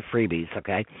myself. I get freebies,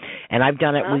 okay? And I've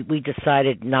done it. We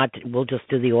decided not. We'll just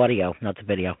do the audio, not the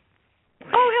video. Oh,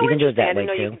 how you can do it that way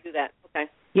too. You can do that. Okay.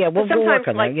 Yeah, we'll work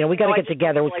on that. We got to get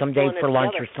together like someday for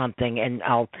lunch or something, and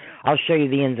I'll show you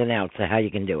the ins and outs of how you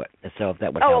can do it. So if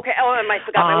that would help. Okay. Oh, and I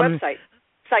forgot my website.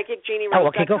 PsychicJeanne. Oh,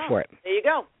 okay, go for it. There you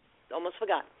go. Almost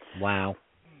forgot. Wow.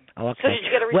 Oh, okay. So did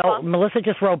you get a response? Well, Melissa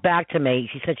just wrote back to me.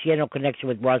 She said she had no connection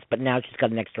with Russ, but now she's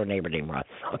got a next door neighbor named Russ.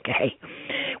 Okay.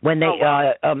 When they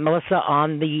Melissa,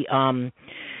 on the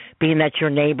being that your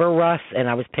neighbor Russ, and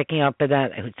I was picking up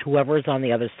that whoever is on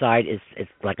the other side is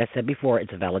like I said before,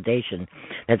 it's a validation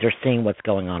that they're seeing what's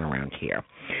going on around here.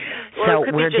 Well, so it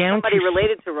could we're be just down somebody to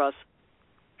related to Russ,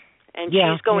 and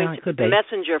she's going to be the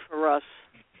messenger for Russ.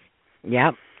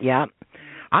 Yeah.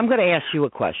 I'm going to ask you a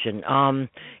question.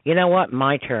 You know what?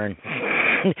 My turn.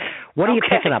 What are you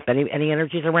picking up? Any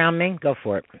energies around me? Go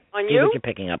for it. On See you? what you're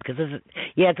picking up, because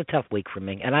it's a tough week for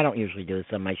me, and I don't usually do this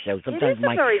on my show. Sometimes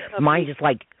my mind just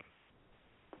like.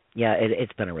 Yeah,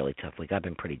 it's been a really tough week. I've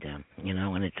been pretty down,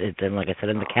 and it's and like I said,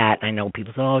 and the cat. I know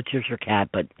people say, "Oh, it's just your cat,"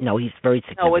 but no, he's very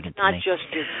significant. No, it's not just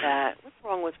your cat. What's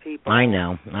wrong with people? I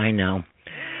know.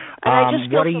 And I just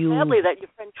feel so badly that your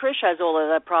friend Trish has all of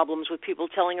that problems with people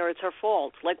telling her it's her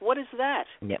fault. Like, what is that?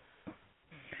 Yeah.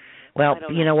 Well,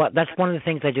 you know what? That's one of the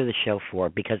things I do the show for,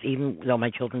 because even though my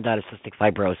children died of cystic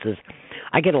fibrosis,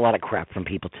 I get a lot of crap from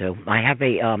people too. I have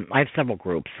several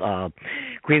groups,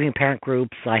 grieving parent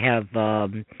groups. I have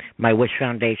my Wish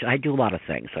Foundation. I do a lot of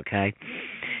things, okay?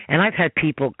 And I've had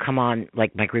people come on,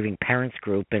 like my grieving parents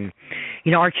group, and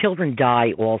our children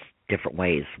die all different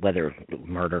ways, whether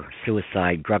murder,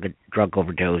 suicide, drug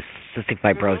overdose, cystic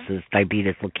fibrosis,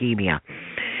 diabetes, leukemia.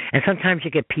 And sometimes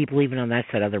you get people even on that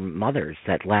side, other mothers,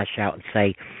 that lash out and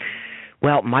say,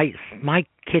 well, my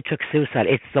kid took suicide.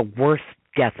 It's the worst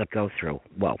death to go through.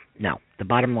 Well, no. The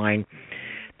bottom line,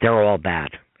 they're all bad.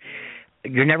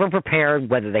 You're never prepared,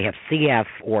 whether they have CF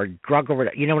or drug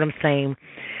overdose. You know what I'm saying?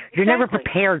 You're never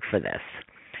prepared for this.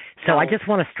 So I just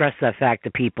want to stress that fact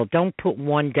to people. Don't put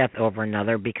one death over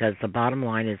another, because the bottom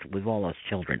line is we've all lost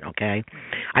children, okay?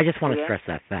 I just want to stress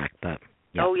that fact. But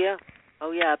yeah.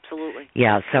 Oh, yeah, absolutely.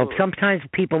 Yeah, absolutely. So sometimes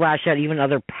people lash out, even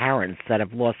other parents that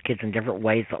have lost kids in different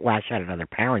ways that lash out at other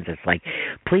parents. It's like,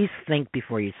 please think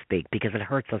before you speak, because it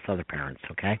hurts us other parents,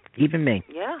 okay? Even me.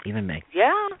 Yeah. Even me.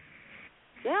 Yeah.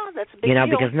 Yeah, that's a big deal.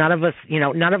 Because none of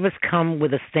us come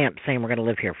with a stamp saying we're going to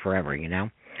live here forever,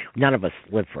 None of us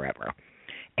live forever.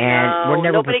 And we're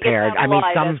never prepared. I mean,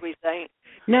 as we say.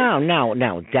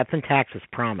 No. Death and taxes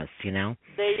promised, There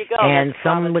you go. And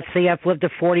some with CF lived to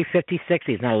 40, 50,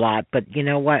 60. Not a lot, but you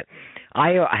know what?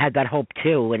 I had that hope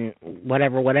too, and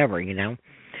whatever.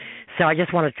 So I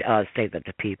just want to state that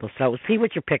to people. So see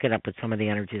what you're picking up with some of the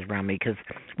energies around me, because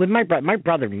with my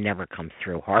brother never comes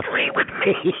through hardly with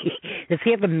me. Does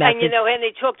he have a message? And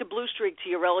they talk to Blue Streak to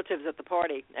your relatives at the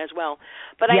party as well.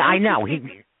 But I know.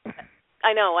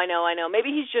 I know. Maybe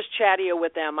he's just chattier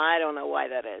with them. I don't know why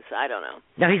that is. I don't know.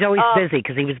 No, he's always busy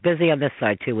because he was busy on this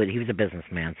side too. He was a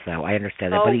businessman, so I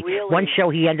understand that. Oh, but really? One show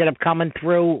he ended up coming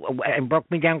through and broke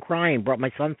me down crying, brought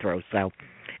my son through. So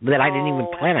that I didn't even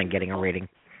plan on getting a reading.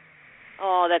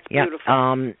 Oh, that's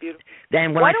beautiful. Beautiful.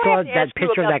 Then when I saw that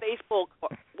picture,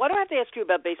 why do I have to ask you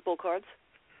about baseball cards?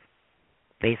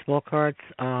 Baseball cards.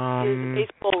 There's a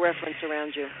baseball reference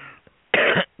around you.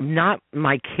 Not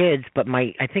my kids, but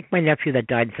I think my nephew that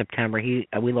died in September.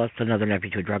 We lost another nephew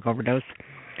to a drug overdose,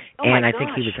 and I think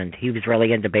he was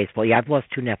really into baseball. Yeah, I've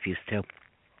lost 2 nephews too,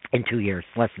 in 2 years,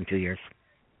 less than 2 years.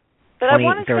 But I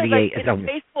want to say, like, in a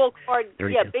baseball card,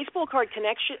 baseball card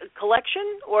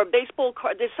collection or baseball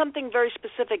card. There's something very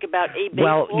specific about a baseball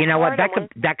card. Well, you know what?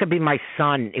 That could be my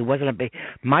son. It wasn't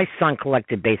my son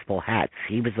collected baseball hats.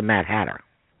 He was the Mad Hatter.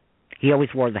 He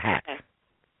always wore the hats. Okay.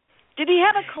 Did he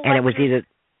have a collector's and it was either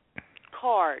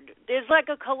card? There's like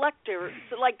a collector,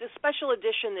 like the special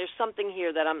edition. There's something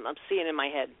here that I'm seeing in my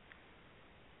head.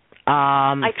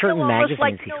 Certain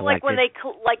magazines he collected. Like when they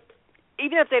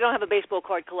even if they don't have a baseball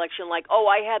card collection, like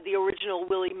I had the original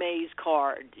Willie Mays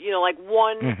card. You know, like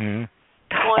one. Mm-hmm.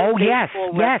 One yes.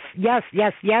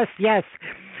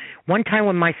 One time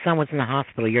when my son was in the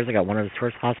hospital years ago, one of his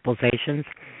first hospitalizations,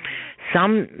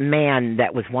 some man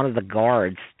that was one of the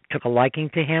guards took a liking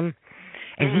to him,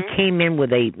 and he came in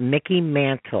with a Mickey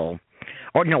Mantle,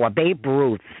 a Babe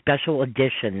Ruth special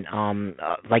edition,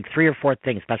 like 3 or 4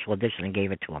 things special edition, and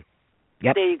gave it to him.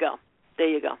 Yep. There you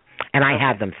go. And I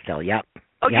have them still. Yep.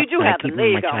 Oh, you do have them. There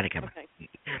you go. China cabinet. Okay.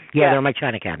 Yeah, they're in my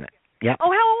China cabinet. Yep.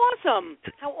 Oh, how awesome!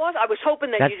 I was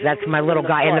hoping that that's my little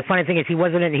guy. And the funny thing is, he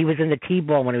was in the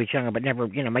T-ball when he was younger, but never.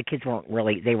 My kids weren't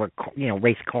really. They were,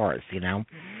 race cars. Yeah, not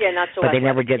so. But they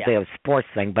never did the sports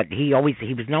thing. But he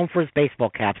was known for his baseball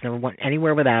caps. Never went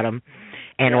anywhere without them.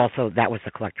 And also, that was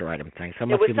the collector item thing. So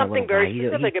it was something very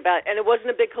specific about, and it wasn't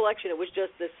a big collection. It was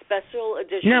just the special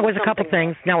edition. No, it was a couple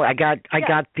things. No, I got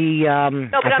the. I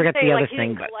forget the other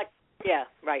thing, but. Yeah,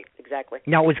 right, exactly.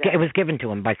 No, it was given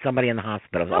to him by somebody in the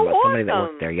hospital. Somebody that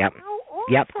worked there. Yep. Awesome.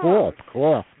 Yep. Cool.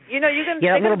 They're going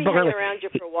to be hanging around you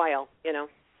for a while.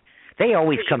 They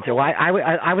always come through.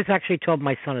 I was actually told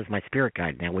my son is my spirit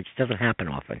guide now, which doesn't happen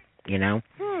often.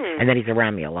 And then he's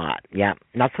around me a lot. Yeah,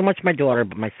 not so much my daughter,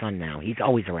 but my son now. He's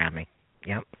always around me.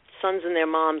 Yep. Sons and their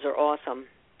moms are awesome.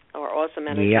 Or awesome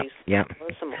energies. Yep.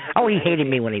 Awesome he hated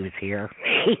me when he was here.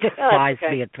 He despised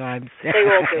me at times. They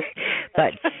will do.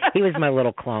 But he was my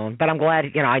little clone. But I'm glad,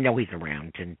 I know he's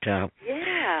around. And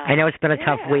I know it's been a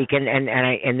tough week.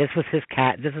 And this was his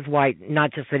cat. This is why,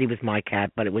 not just that he was my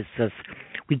cat, but it was just,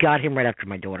 we got him right after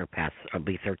my daughter passed. It'll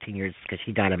be 13 years because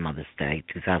she died on Mother's Day,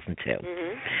 2002.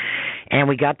 Mm-hmm. And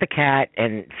we got the cat,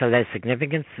 and so there's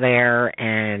significance there,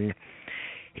 and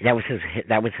that was his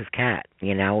cat,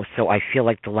 So I feel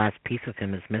like the last piece of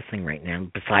him is missing right now.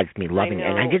 Besides me loving it,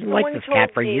 and I didn't like this cat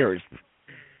for years.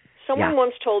 Someone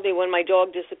once told me when my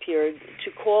dog disappeared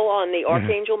to call on the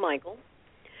Archangel Michael,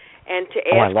 and to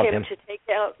ask him to take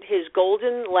out his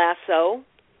golden lasso,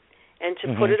 and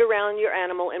to put it around your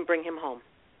animal and bring him home.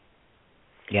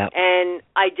 Yeah. And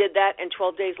I did that, and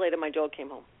 12 days later, my dog came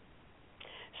home.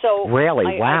 So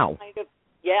really, wow.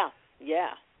 Yeah.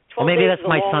 Well, maybe that's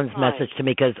my son's message to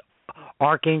me, because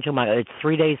Archangel Michael, it's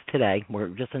 3 days today. We're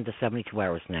just into 72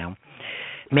 hours now.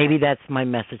 Maybe that's my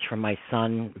message from my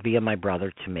son via my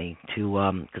brother to me,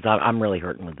 because I'm really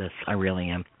hurting with this. I really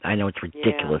am. I know it's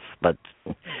ridiculous, but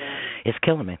it's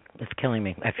killing me.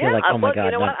 I feel like, oh my God,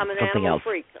 you know what? I'm an something animal else.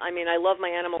 freak. I mean, I love my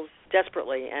animals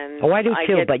desperately, and I do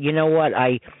too. But you know what?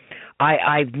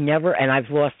 I've never, and I've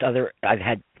lost other. I've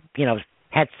had,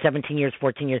 had 17 years,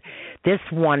 14 years. This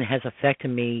one has affected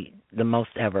me the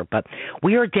most ever. But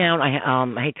we are down.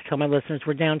 I hate to tell my listeners,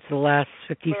 we're down to the last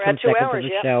 50-some seconds of the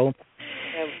show.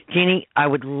 Jeannie, I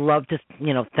would love to,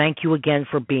 thank you again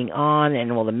for being on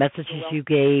and all the messages you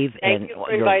gave and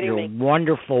your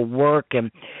wonderful work.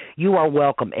 And you are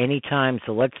welcome anytime.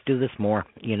 So let's do this more.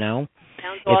 Sounds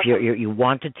if awesome. you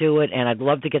want to do it, and I'd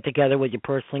love to get together with you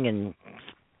personally and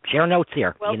share notes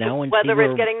here. Well, and the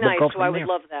weather is getting nice, so I would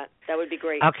love that. That would be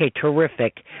great. Okay,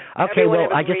 terrific. Okay, Everyone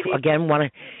well, I just again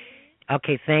want to.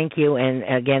 Okay, thank you. And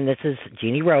again, this is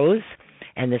Jeannie Rose.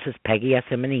 And this is Peggy S.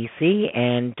 Emanisi,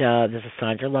 and this is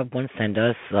Sandra Loved Ones Send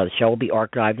Us. The show will be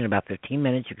archived in about 15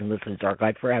 minutes. You can listen. It's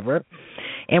archived forever.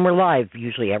 And we're live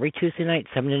usually every Tuesday night,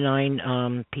 7 to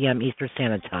 9 p.m. Eastern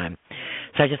Standard Time.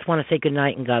 So I just want to say good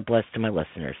night and God bless to my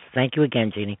listeners. Thank you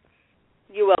again, Jeannie.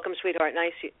 You're welcome, sweetheart.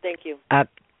 Nice. Thank you.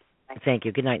 Thank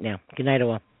you. Good night now. Good night,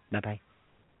 all. Bye-bye.